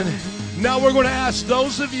 Amen. Now we're going to ask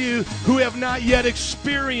those of you who have not yet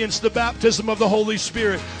experienced the baptism of the Holy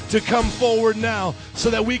Spirit to come forward now so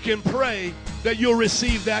that we can pray that you'll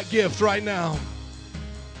receive that gift right now.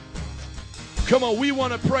 Come on, we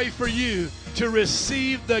want to pray for you to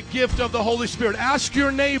receive the gift of the Holy Spirit. Ask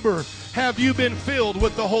your neighbor, have you been filled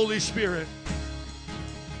with the Holy Spirit?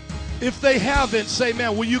 If they haven't, say,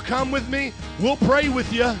 man, will you come with me? We'll pray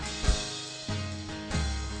with you.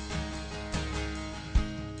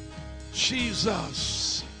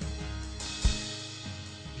 Jesus,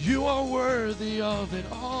 you are worthy of it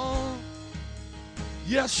all.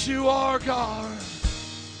 Yes, you are, God.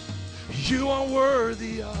 You are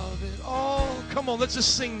worthy of it all. Come on, let's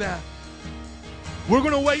just sing that. We're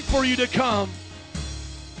going to wait for you to come.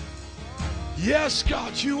 Yes,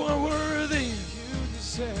 God, you are worthy.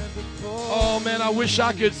 Oh, man, I wish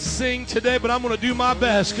I could sing today, but I'm going to do my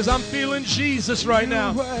best because I'm feeling Jesus right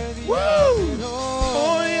now. Woo!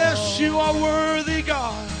 Oh, yes, you are worthy,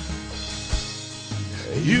 God.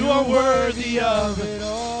 You are worthy of it.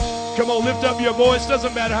 Come on, lift up your voice.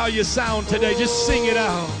 Doesn't matter how you sound today. Just sing it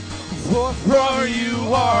out. For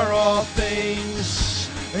you are all things,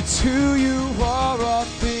 and to you are all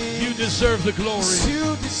things. You deserve the glory.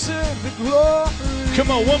 You deserve the glory. Come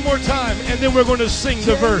on, one more time, and then we're going to sing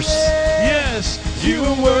the verse. Yes, you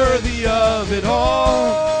are worthy of it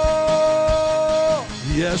all.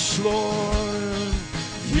 Yes, Lord,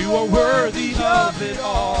 you are worthy of it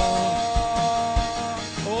all.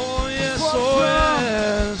 Oh, yes, oh,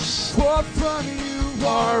 yes. For from you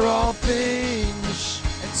Are all things.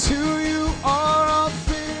 and to you are all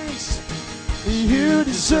things. You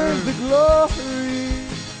deserve the glory.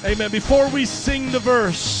 Amen. Before we sing the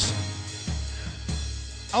verse,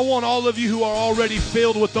 I want all of you who are already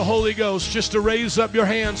filled with the Holy Ghost just to raise up your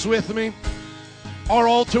hands with me. Our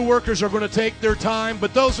altar workers are going to take their time,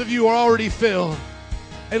 but those of you who are already filled,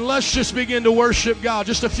 and let's just begin to worship God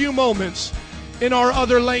just a few moments in our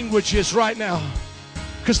other languages right now.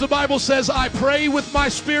 Because the Bible says, I pray with my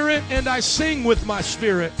spirit and I sing with my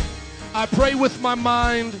spirit. I pray with my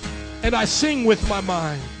mind and I sing with my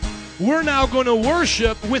mind. We're now going to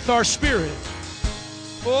worship with our spirit.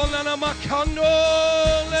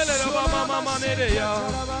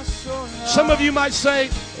 Some of you might say,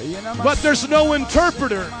 but there's no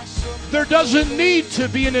interpreter. There doesn't need to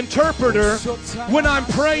be an interpreter when I'm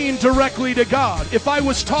praying directly to God. If I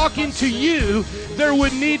was talking to you, there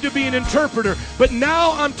would need to be an interpreter. But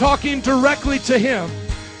now I'm talking directly to Him.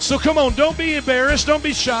 So come on, don't be embarrassed, don't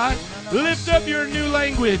be shy. Lift up your new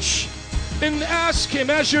language and ask Him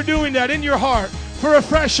as you're doing that in your heart for a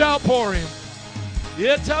fresh outpouring.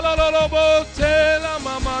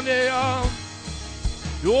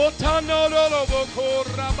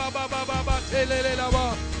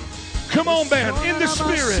 Come on, band, in the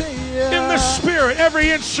spirit, every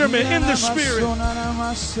instrument in the spirit. Oh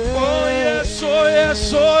yes, oh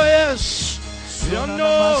yes, oh yes.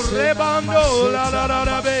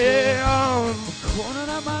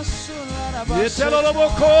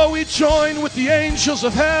 We join with the angels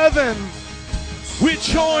of heaven. We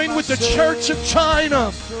join with the Church of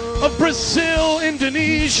China, of Brazil,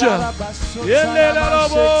 Indonesia.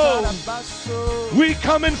 We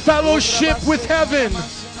come in fellowship with heaven.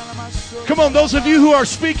 Come on, those of you who are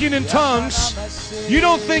speaking in tongues, you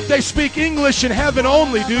don't think they speak English in heaven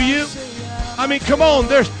only, do you? I mean, come on,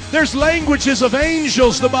 there's languages of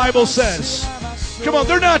angels, the Bible says. Come on,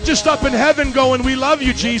 they're not just up in heaven going, we love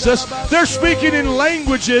you, Jesus. They're speaking in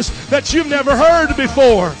languages that you've never heard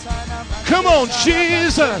before. Come on,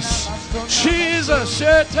 Jesus. Jesus.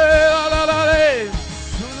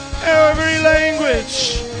 Every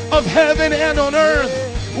language of heaven and on earth,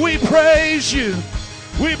 we praise you.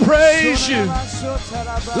 We praise you.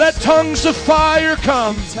 Let tongues of fire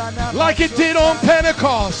come like it did on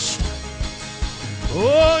Pentecost.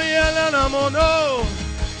 Oh, yalanamono.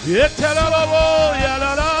 Yetelalobo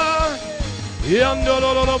yalala.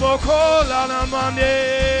 Yandololoboko lanamande.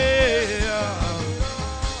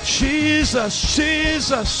 Jesus,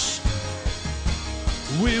 Jesus.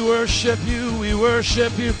 We worship you. We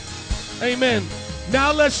worship you. Amen.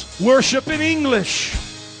 Now let's worship in English.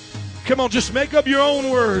 Come on, just make up your own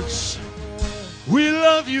words. We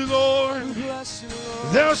love you, Lord.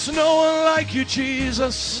 There's no one like you,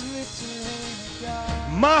 Jesus.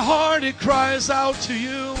 My heart, it cries out to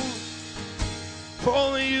you. For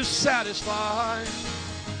only you satisfy.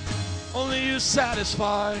 Only you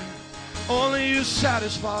satisfy. Only you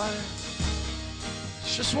satisfy.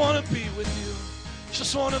 Just want to be with you.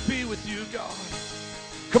 Just want to be with you, God.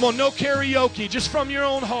 Come on, no karaoke, just from your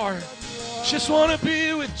own heart. Just want to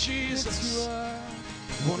be with Jesus.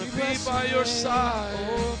 Want to be by your side.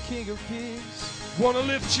 Want to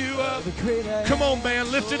lift you up. Come on, man,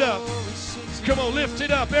 lift it up. Come on, lift it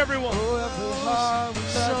up, everyone.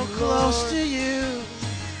 So close to you.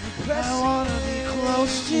 I want to be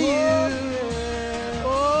close to you.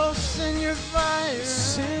 Oh, send your fire.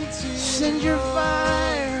 Send your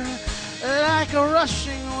fire like a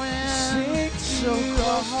rushing wind. So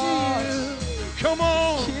close to you. Come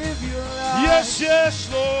on. Yes, yes,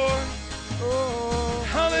 Lord.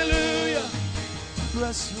 Hallelujah.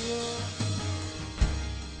 Bless you, Lord.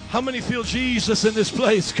 How many feel Jesus in this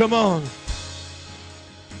place? Come on.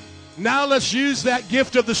 Now let's use that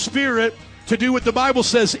gift of the Spirit to do what the Bible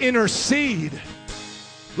says, intercede.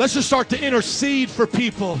 Let's just start to intercede for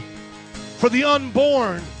people, for the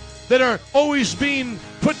unborn that are always being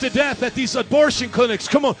put to death at these abortion clinics.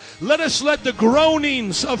 Come on, let the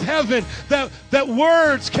groanings of heaven that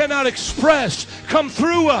words cannot express come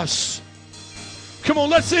through us. Come on,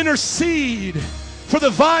 let's intercede for the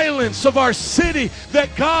violence of our city,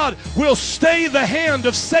 that God will stay the hand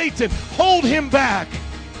of Satan, hold him back.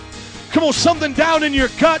 Come on, something down in your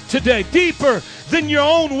gut today, deeper than your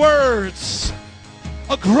own words.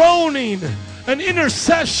 A groaning, an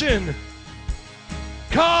intercession.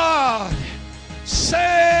 God,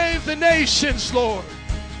 save the nations, Lord.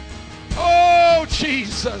 Oh,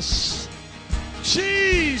 Jesus.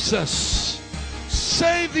 Jesus.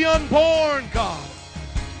 Save the unborn, God.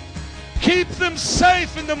 Keep them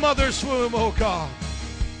safe in the mother's womb, oh God.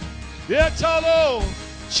 Yetalo.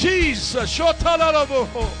 Jesus.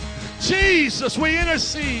 Jesus, we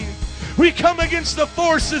intercede. We come against the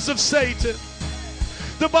forces of Satan.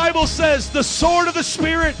 The Bible says the sword of the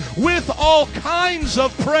Spirit with all kinds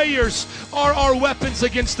of prayers are our weapons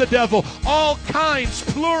against the devil. All kinds,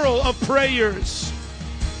 plural, of prayers.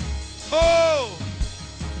 Oh,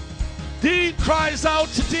 deep cries out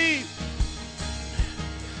to deep.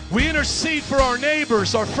 We intercede for our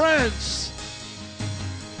neighbors, our friends.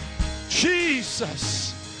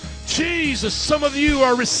 Jesus, Jesus, some of you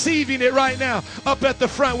are receiving it right now up at the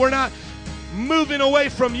front. We're not moving away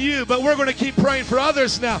from you, but we're going to keep praying for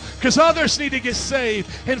others now, because others need to get saved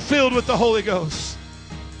and filled with the Holy Ghost.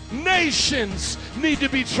 Nations need to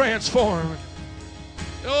be transformed.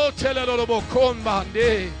 Oh,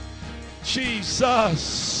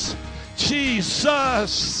 Jesus,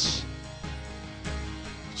 Jesus.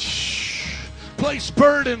 Place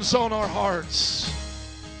burdens on our hearts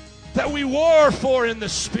that we war for in the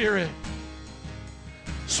Spirit.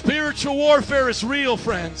 Spiritual warfare is real,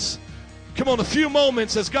 friends. Come on, a few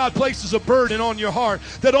moments as God places a burden on your heart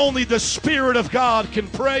that only the Spirit of God can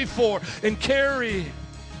pray for and carry.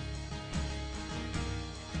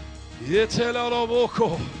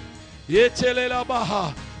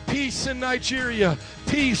 Peace in Nigeria.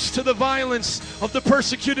 Peace to the violence of the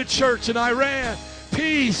persecuted church in Iran.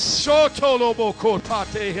 Peace.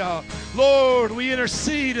 Lord, we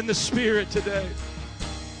intercede in the Spirit today.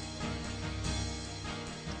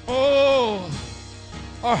 Oh,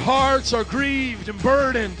 our hearts are grieved and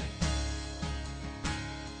burdened.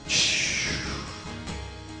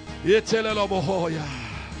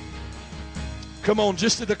 Come on,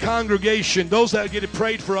 just to the congregation, those that get it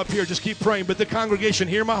prayed for up here, just keep praying. But the congregation,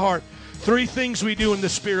 hear my heart. 3 things we do in the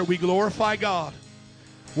Spirit. We glorify God.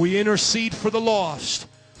 We intercede for the lost.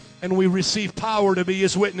 and we receive power to be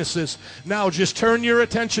his witnesses. Now just turn your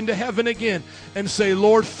attention to heaven again and say,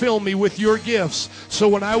 Lord, fill me with your gifts. So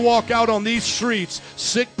when I walk out on these streets,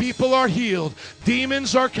 sick people are healed,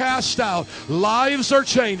 demons are cast out, lives are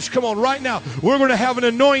changed. Come on, right now, we're going to have an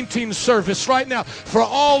anointing service right now for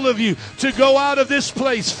all of you to go out of this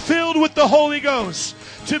place filled with the Holy Ghost,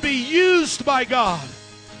 to be used by God.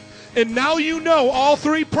 And now you know all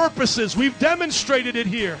three purposes. We've demonstrated it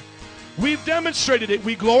here. We've demonstrated it.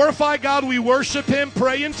 We glorify God. We worship him,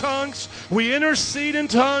 pray in tongues. We intercede in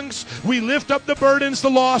tongues. We lift up the burdens, the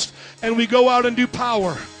lost, and we go out and do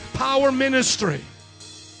power ministry.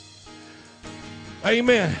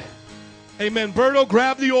 Amen. Amen. Berto,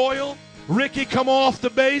 grab the oil. Ricky, come off the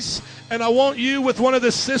base. And I want you with one of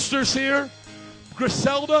the sisters here,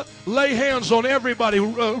 Griselda, lay hands on everybody.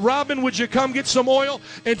 Robin, would you come get some oil?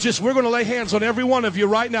 And we're going to lay hands on every one of you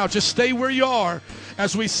right now. Just stay where you are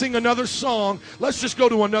as we sing another song. Let's just go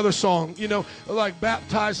to another song, like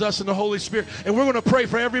baptize us in the Holy Spirit. And we're going to pray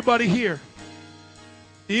for everybody here.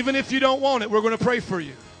 Even if you don't want it, we're going to pray for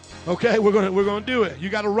you. Okay, we're going to do it. You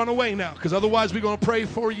got to run away now, because otherwise we're going to pray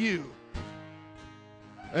for you.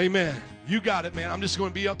 Amen. You got it, man. I'm just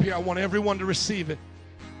going to be up here. I want everyone to receive it.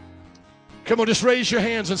 Come on, just raise your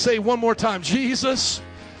hands and say one more time, Jesus,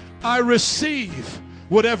 I receive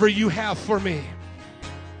whatever you have for me.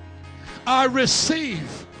 I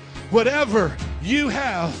receive whatever you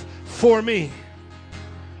have for me.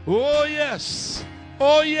 Oh, yes.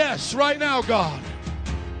 Oh, yes. Right now, God.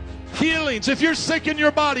 Healings. If you're sick in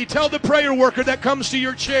your body, tell the prayer worker that comes to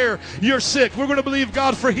your chair, you're sick. We're going to believe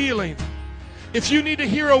God for healing. If you need to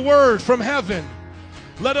hear a word from heaven,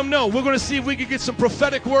 let them know. We're going to see if we can get some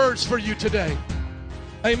prophetic words for you today.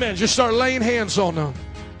 Amen. Just start laying hands on them.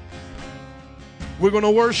 We're going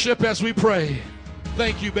to worship as we pray.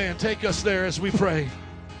 Thank you, band. Take us there as we pray.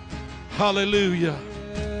 Hallelujah.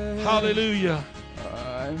 Hallelujah.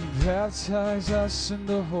 Baptize us in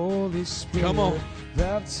the Holy Spirit. Come on.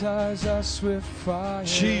 Baptize us with fire.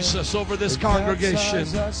 Jesus over this congregation.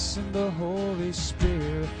 Baptize us in the Holy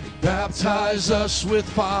Spirit. Baptize us with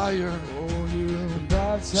fire.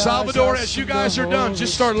 Salvador, as you guys are done,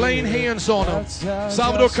 just start laying hands on them.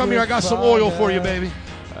 Salvador, come here. I got some oil for you, baby.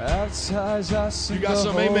 You got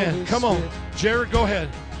some, amen. Come on. Jared, go ahead.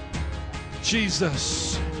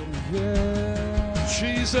 Jesus.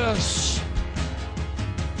 Jesus.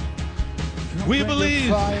 We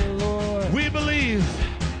believe. We believe.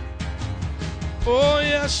 Oh,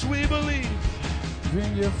 yes, we believe.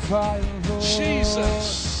 Bring your fire, Lord.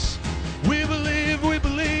 Jesus. We believe, we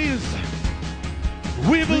believe.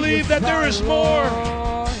 We believe that there is more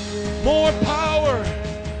power,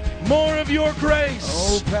 more of your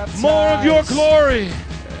grace, more of your glory.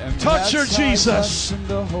 Touch her, Jesus.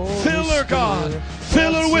 Fill her, God.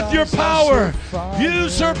 Fill her with your power.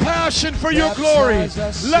 Use her passion for your glory.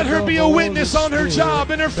 Let her be a witness on her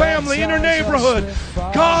job, in her family, in her neighborhood.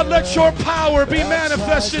 God, let your power be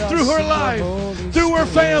manifested through her life, through her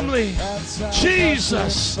family.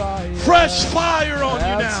 Jesus, fresh fire on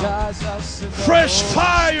you now. Fresh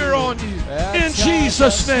fire on you. In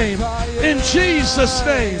Jesus' name. In Jesus'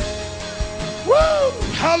 name. Woo!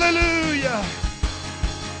 Hallelujah.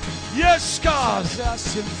 Yes, God.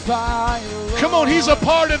 Come on, he's a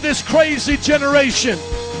part of this crazy generation.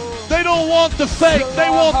 They don't want the fake, they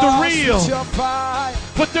want the real.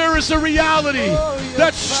 But there is a reality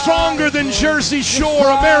that's stronger than Jersey Shore,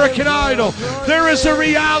 American Idol. There is a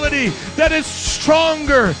reality that is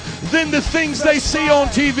stronger than the things they see on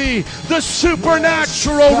TV. The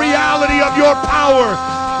supernatural reality of your power.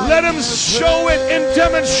 Let him show it and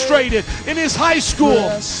demonstrate it in his high school.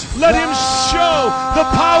 Let him show the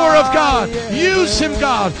power of God. Use him,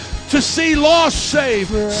 God, to see lost saved,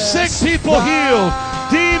 sick people healed,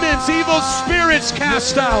 demons, evil spirits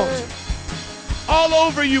cast out. All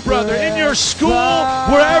over you, brother, in your school,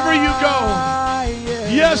 wherever you go.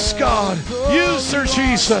 Yes, God. Use her,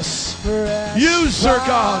 Jesus. Use her,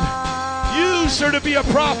 God. Use her to be a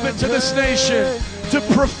prophet to this nation, to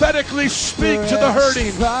prophetically speak to the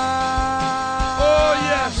hurting. Oh,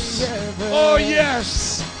 yes. Oh,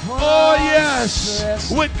 yes. Oh,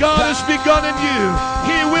 yes. What God has begun in you,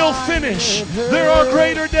 he will finish. There are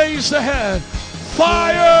greater days ahead.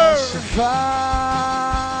 Fire.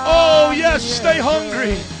 Oh, yes. Stay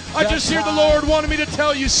hungry. I just hear the Lord wanted me to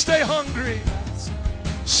tell you, stay hungry.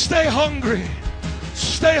 Stay hungry.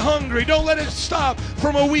 Stay hungry. Don't let it stop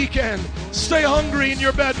from a weekend. Stay hungry in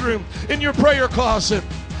your bedroom, in your prayer closet.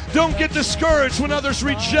 Don't get discouraged when others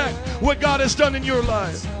reject what God has done in your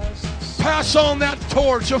life. Pass on that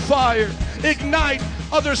torch of fire. Ignite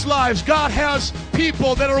others' lives. God has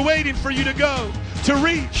people that are waiting for you to go, to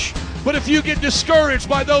reach. But if you get discouraged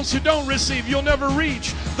by those who don't receive, you'll never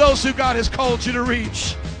reach those who God has called you to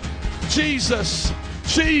reach. Jesus,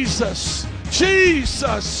 Jesus,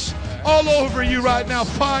 Jesus. All over you right now.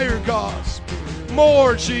 Fire, God.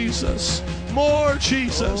 More Jesus. More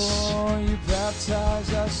Jesus.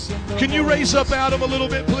 Can you raise up Adam a little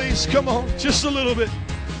bit, please? Come on, just a little bit.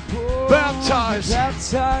 Baptize.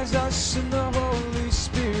 Baptize us in the Holy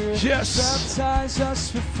Spirit. Yes. Baptize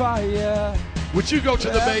us with fire. Would you go to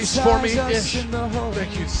the base for me? Baptize us Ish. in the Holy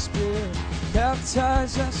Thank you. Spirit.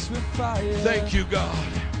 Baptize us with fire. Thank you, God.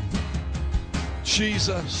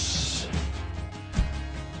 Jesus.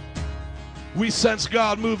 We sense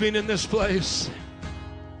God moving in this place.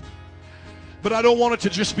 But I don't want it to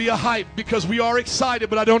just be a hype, because we are excited,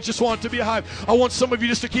 but I don't just want it to be a hype. I want some of you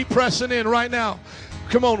just to keep pressing in right now.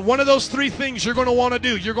 Come on, one of those three things you're going to want to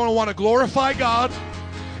do. You're going to want to glorify God,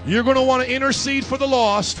 you're going to want to intercede for the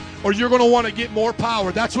lost, or you're going to want to get more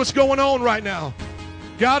power. That's what's going on right now.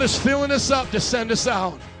 God is filling us up to send us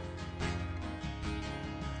out.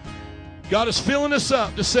 God is filling us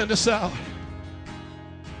up to send us out.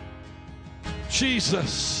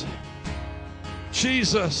 Jesus.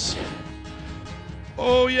 Jesus.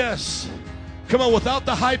 Oh, yes. Come on, without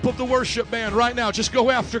the hype of the worship band right now, just go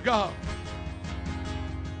after God.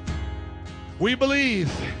 We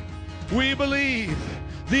believe. We believe.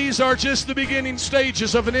 These are just the beginning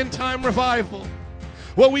stages of an end-time revival.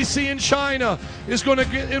 What we see in China is going to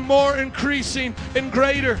get more increasing and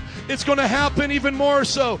greater. It's going to happen even more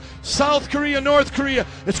so. South Korea, North Korea.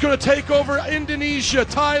 It's going to take over Indonesia,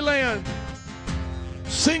 Thailand,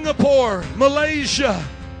 Singapore, Malaysia.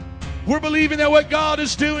 We're believing that what God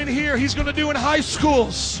is doing here, He's going to do in high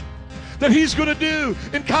schools, that He's going to do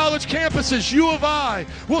in college campuses. U of I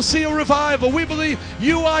will see a revival. We believe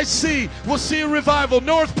UIC will see a revival.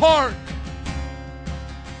 North Park.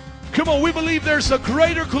 Come on, we believe there's a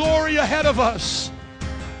greater glory ahead of us.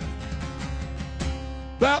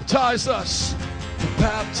 Baptize us.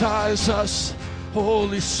 Baptize us,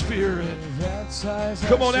 Holy Spirit.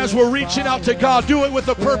 Come on, as we're reaching out to God, do it with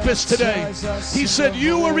a purpose today. He said,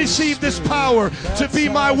 you will receive this power to be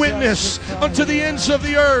my witness unto the ends of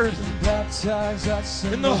the earth.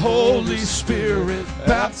 In the Holy Spirit,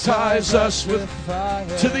 baptize us with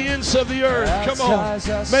to the ends of the earth. Come on.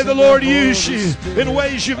 May the Lord use you in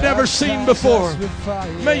ways you've never seen before.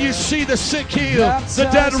 May you see the sick healed, the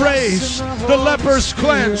dead raised, the lepers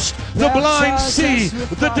cleansed, the blind see,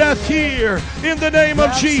 the deaf hear. In the name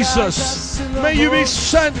of Jesus, may you be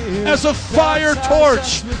sent as a fire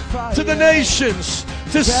torch to the nations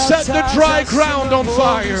to set the dry ground on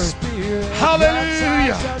fire.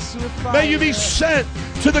 Hallelujah. May you be sent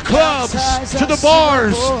to the clubs, to the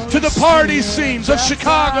bars, to the party scenes of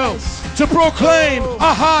Chicago to proclaim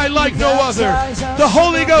a high like no other, the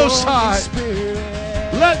Holy Ghost high.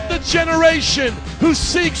 Let the generation who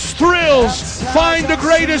seeks thrills find the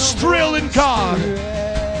greatest thrill in God.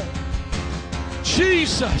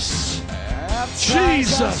 Jesus.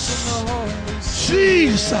 Jesus.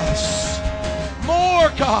 Jesus. More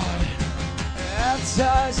God.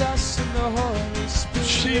 Baptize us in the Holy Spirit.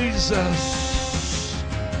 Jesus.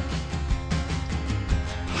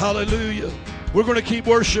 Hallelujah. We're going to keep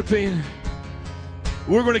worshiping.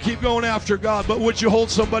 We're going to keep going after God. But would you hold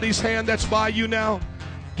somebody's hand that's by you now?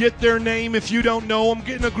 Get their name if you don't know them.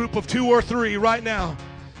 Get in a group of 2 or 3 right now.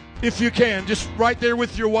 If you can. Just right there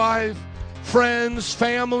with your wife, friends,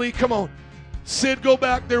 family. Come on. Sid, go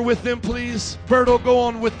back there with them, please. Berto, go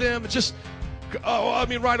on with them. Just...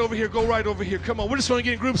 right over here. Go right over here. Come on. We're just going to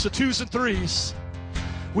get in groups of 2s and 3s.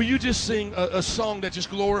 Will you just sing a song that just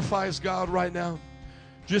glorifies God right now?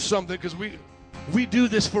 Just something, because we do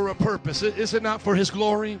this for a purpose. Is it not for His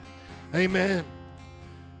glory? Amen.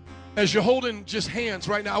 As you're holding just hands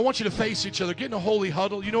right now, I want you to face each other. Get in a holy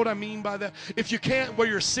huddle. You know what I mean by that? If you can't where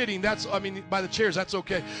you're sitting, by the chairs, that's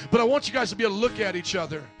okay. But I want you guys to be able to look at each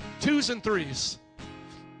other. 2s and 3s.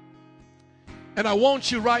 And I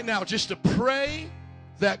want you right now just to pray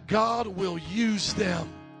that God will use them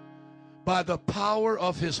by the power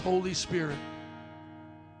of His Holy Spirit.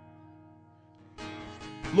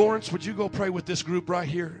 Lawrence, would you go pray with this group right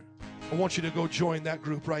here? I want you to go join that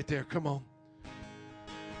group right there. Come on.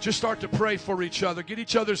 Just start to pray for each other. Get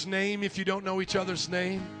each other's name if you don't know each other's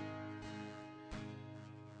name.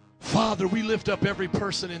 Father, we lift up every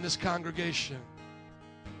person in this congregation.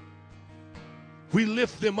 We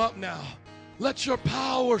lift them up now. Let your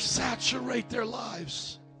power saturate their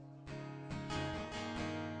lives.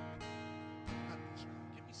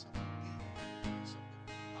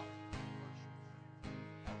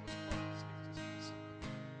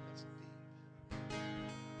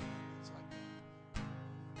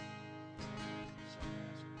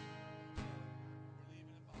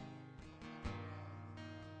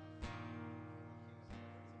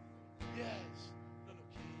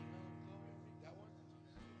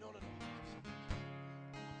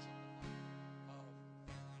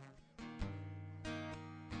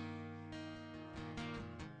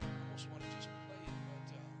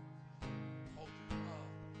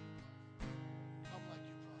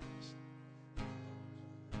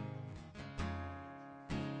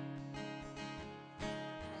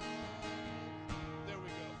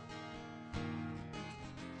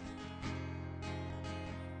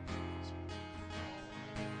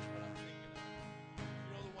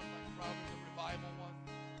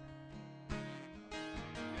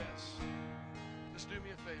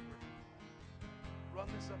 me a favor. Run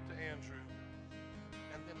this up to Andrew,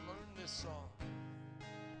 and then learn this song.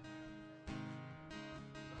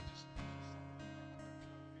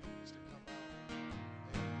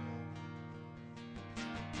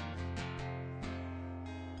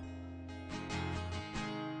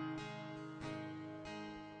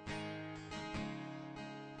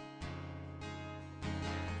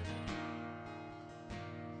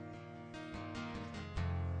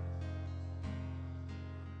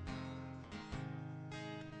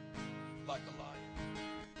 Like a lion.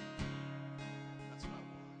 That's what I want.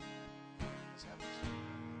 Let's have this.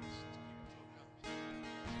 Let's keep it coming.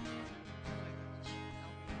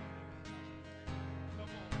 Come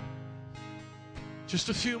on. Just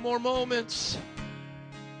a few more moments.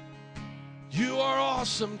 You are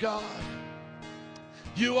awesome, God.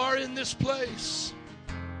 You are in this place.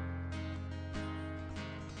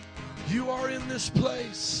 You are in this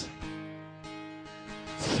place.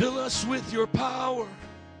 Fill us with your power.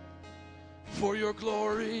 For your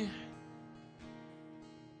glory.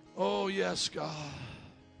 Oh, yes, God.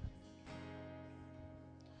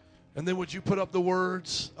 And then would you put up the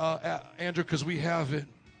words, Andrew, because we have it.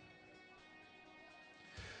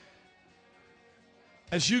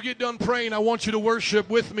 As you get done praying, I want you to worship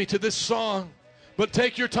with me to this song. But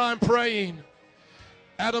take your time praying.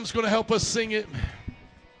 Adam's going to help us sing it.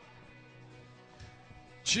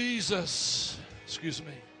 Jesus. Excuse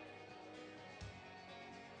me.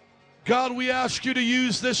 God, we ask you to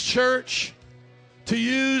use this church, to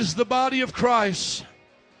use the body of Christ,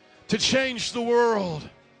 to change the world.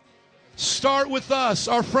 Start with us,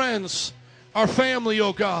 our friends, our family,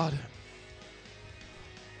 oh God.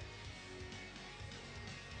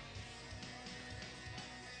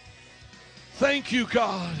 Thank you,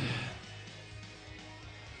 God.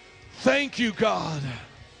 Thank you, God.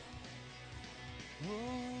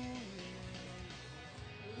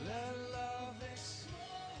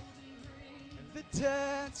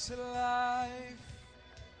 Dead to life,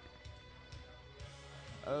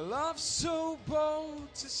 a love so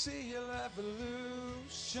bold to see your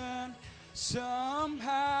evolution.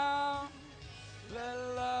 Somehow, let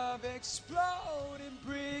love explode and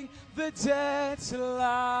bring the dead to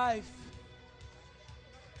life.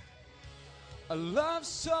 A love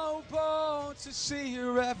so bold to see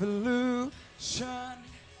your evolution.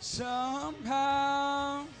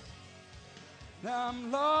 Somehow.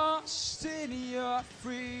 I'm lost in your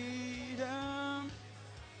freedom.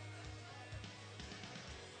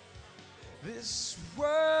 This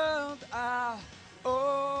world I'll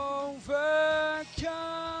overcome.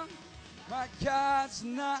 My God's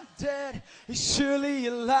not dead. He's surely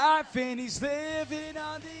alive and he's living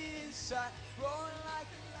on the inside. Roaring like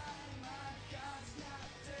a lion. My God's not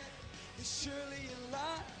dead. He's surely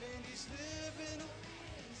alive and he's living on the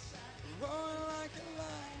inside. Roaring like a lion.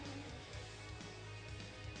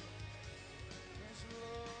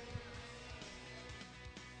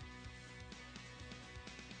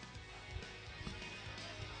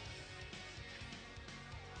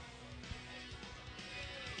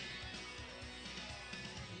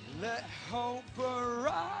 Let hope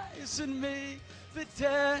arise and make the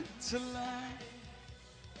dead to life.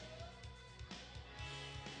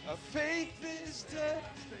 Our faith is dead.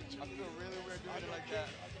 I feel really weird doing it like that.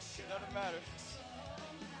 It doesn't matter.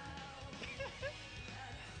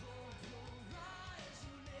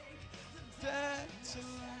 Dead to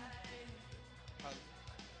life.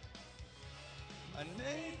 I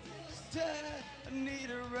need this dead. I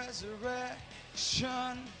need a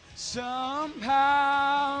resurrection.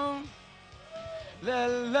 Somehow, let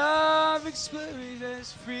love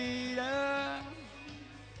experience freedom.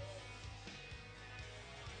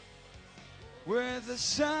 Where the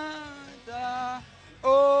sun I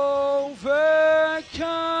overcome.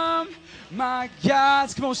 My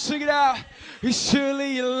God's, come on, sing it out. He's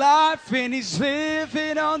surely alive and he's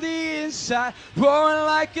living on the inside. Roaring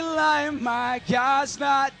like a lion, my God's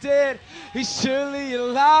not dead. He's surely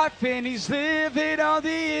alive and he's living on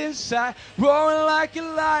the inside. Roaring like a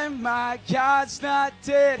lion, my God's not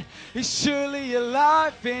dead. He's surely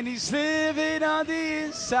alive and he's living on the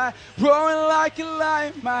inside. Roaring like a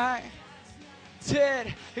lion, my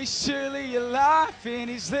dead. He's surely alive and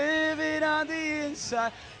he's living on the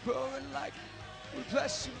inside. Roaring like, we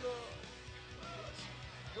bless you, Lord.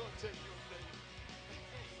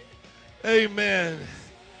 Amen.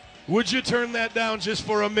 Would you turn that down just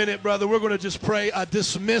for a minute, brother? We're going to just pray a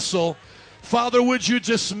dismissal. Father, would you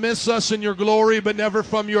dismiss us in your glory, but never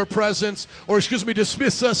from your presence? Or,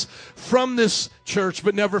 dismiss us from this church,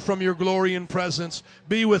 but never from your glory and presence.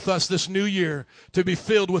 Be with us this new year to be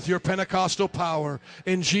filled with your Pentecostal power.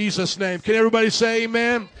 In Jesus' name. Can everybody say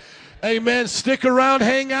amen? Amen. Stick around,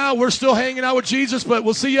 hang out. We're still hanging out with Jesus, but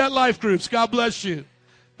we'll see you at life groups. God bless you.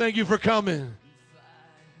 Thank you for coming.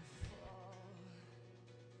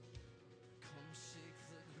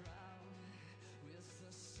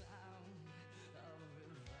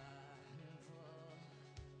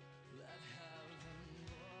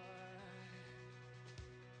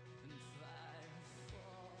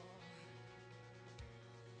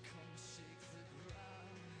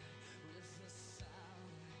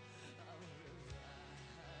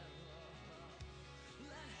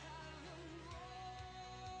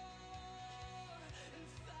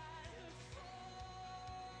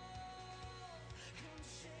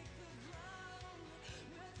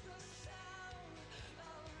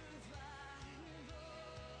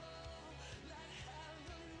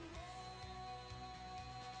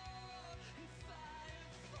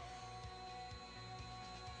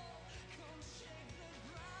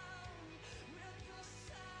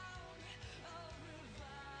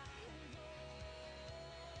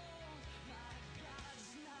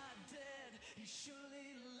 He should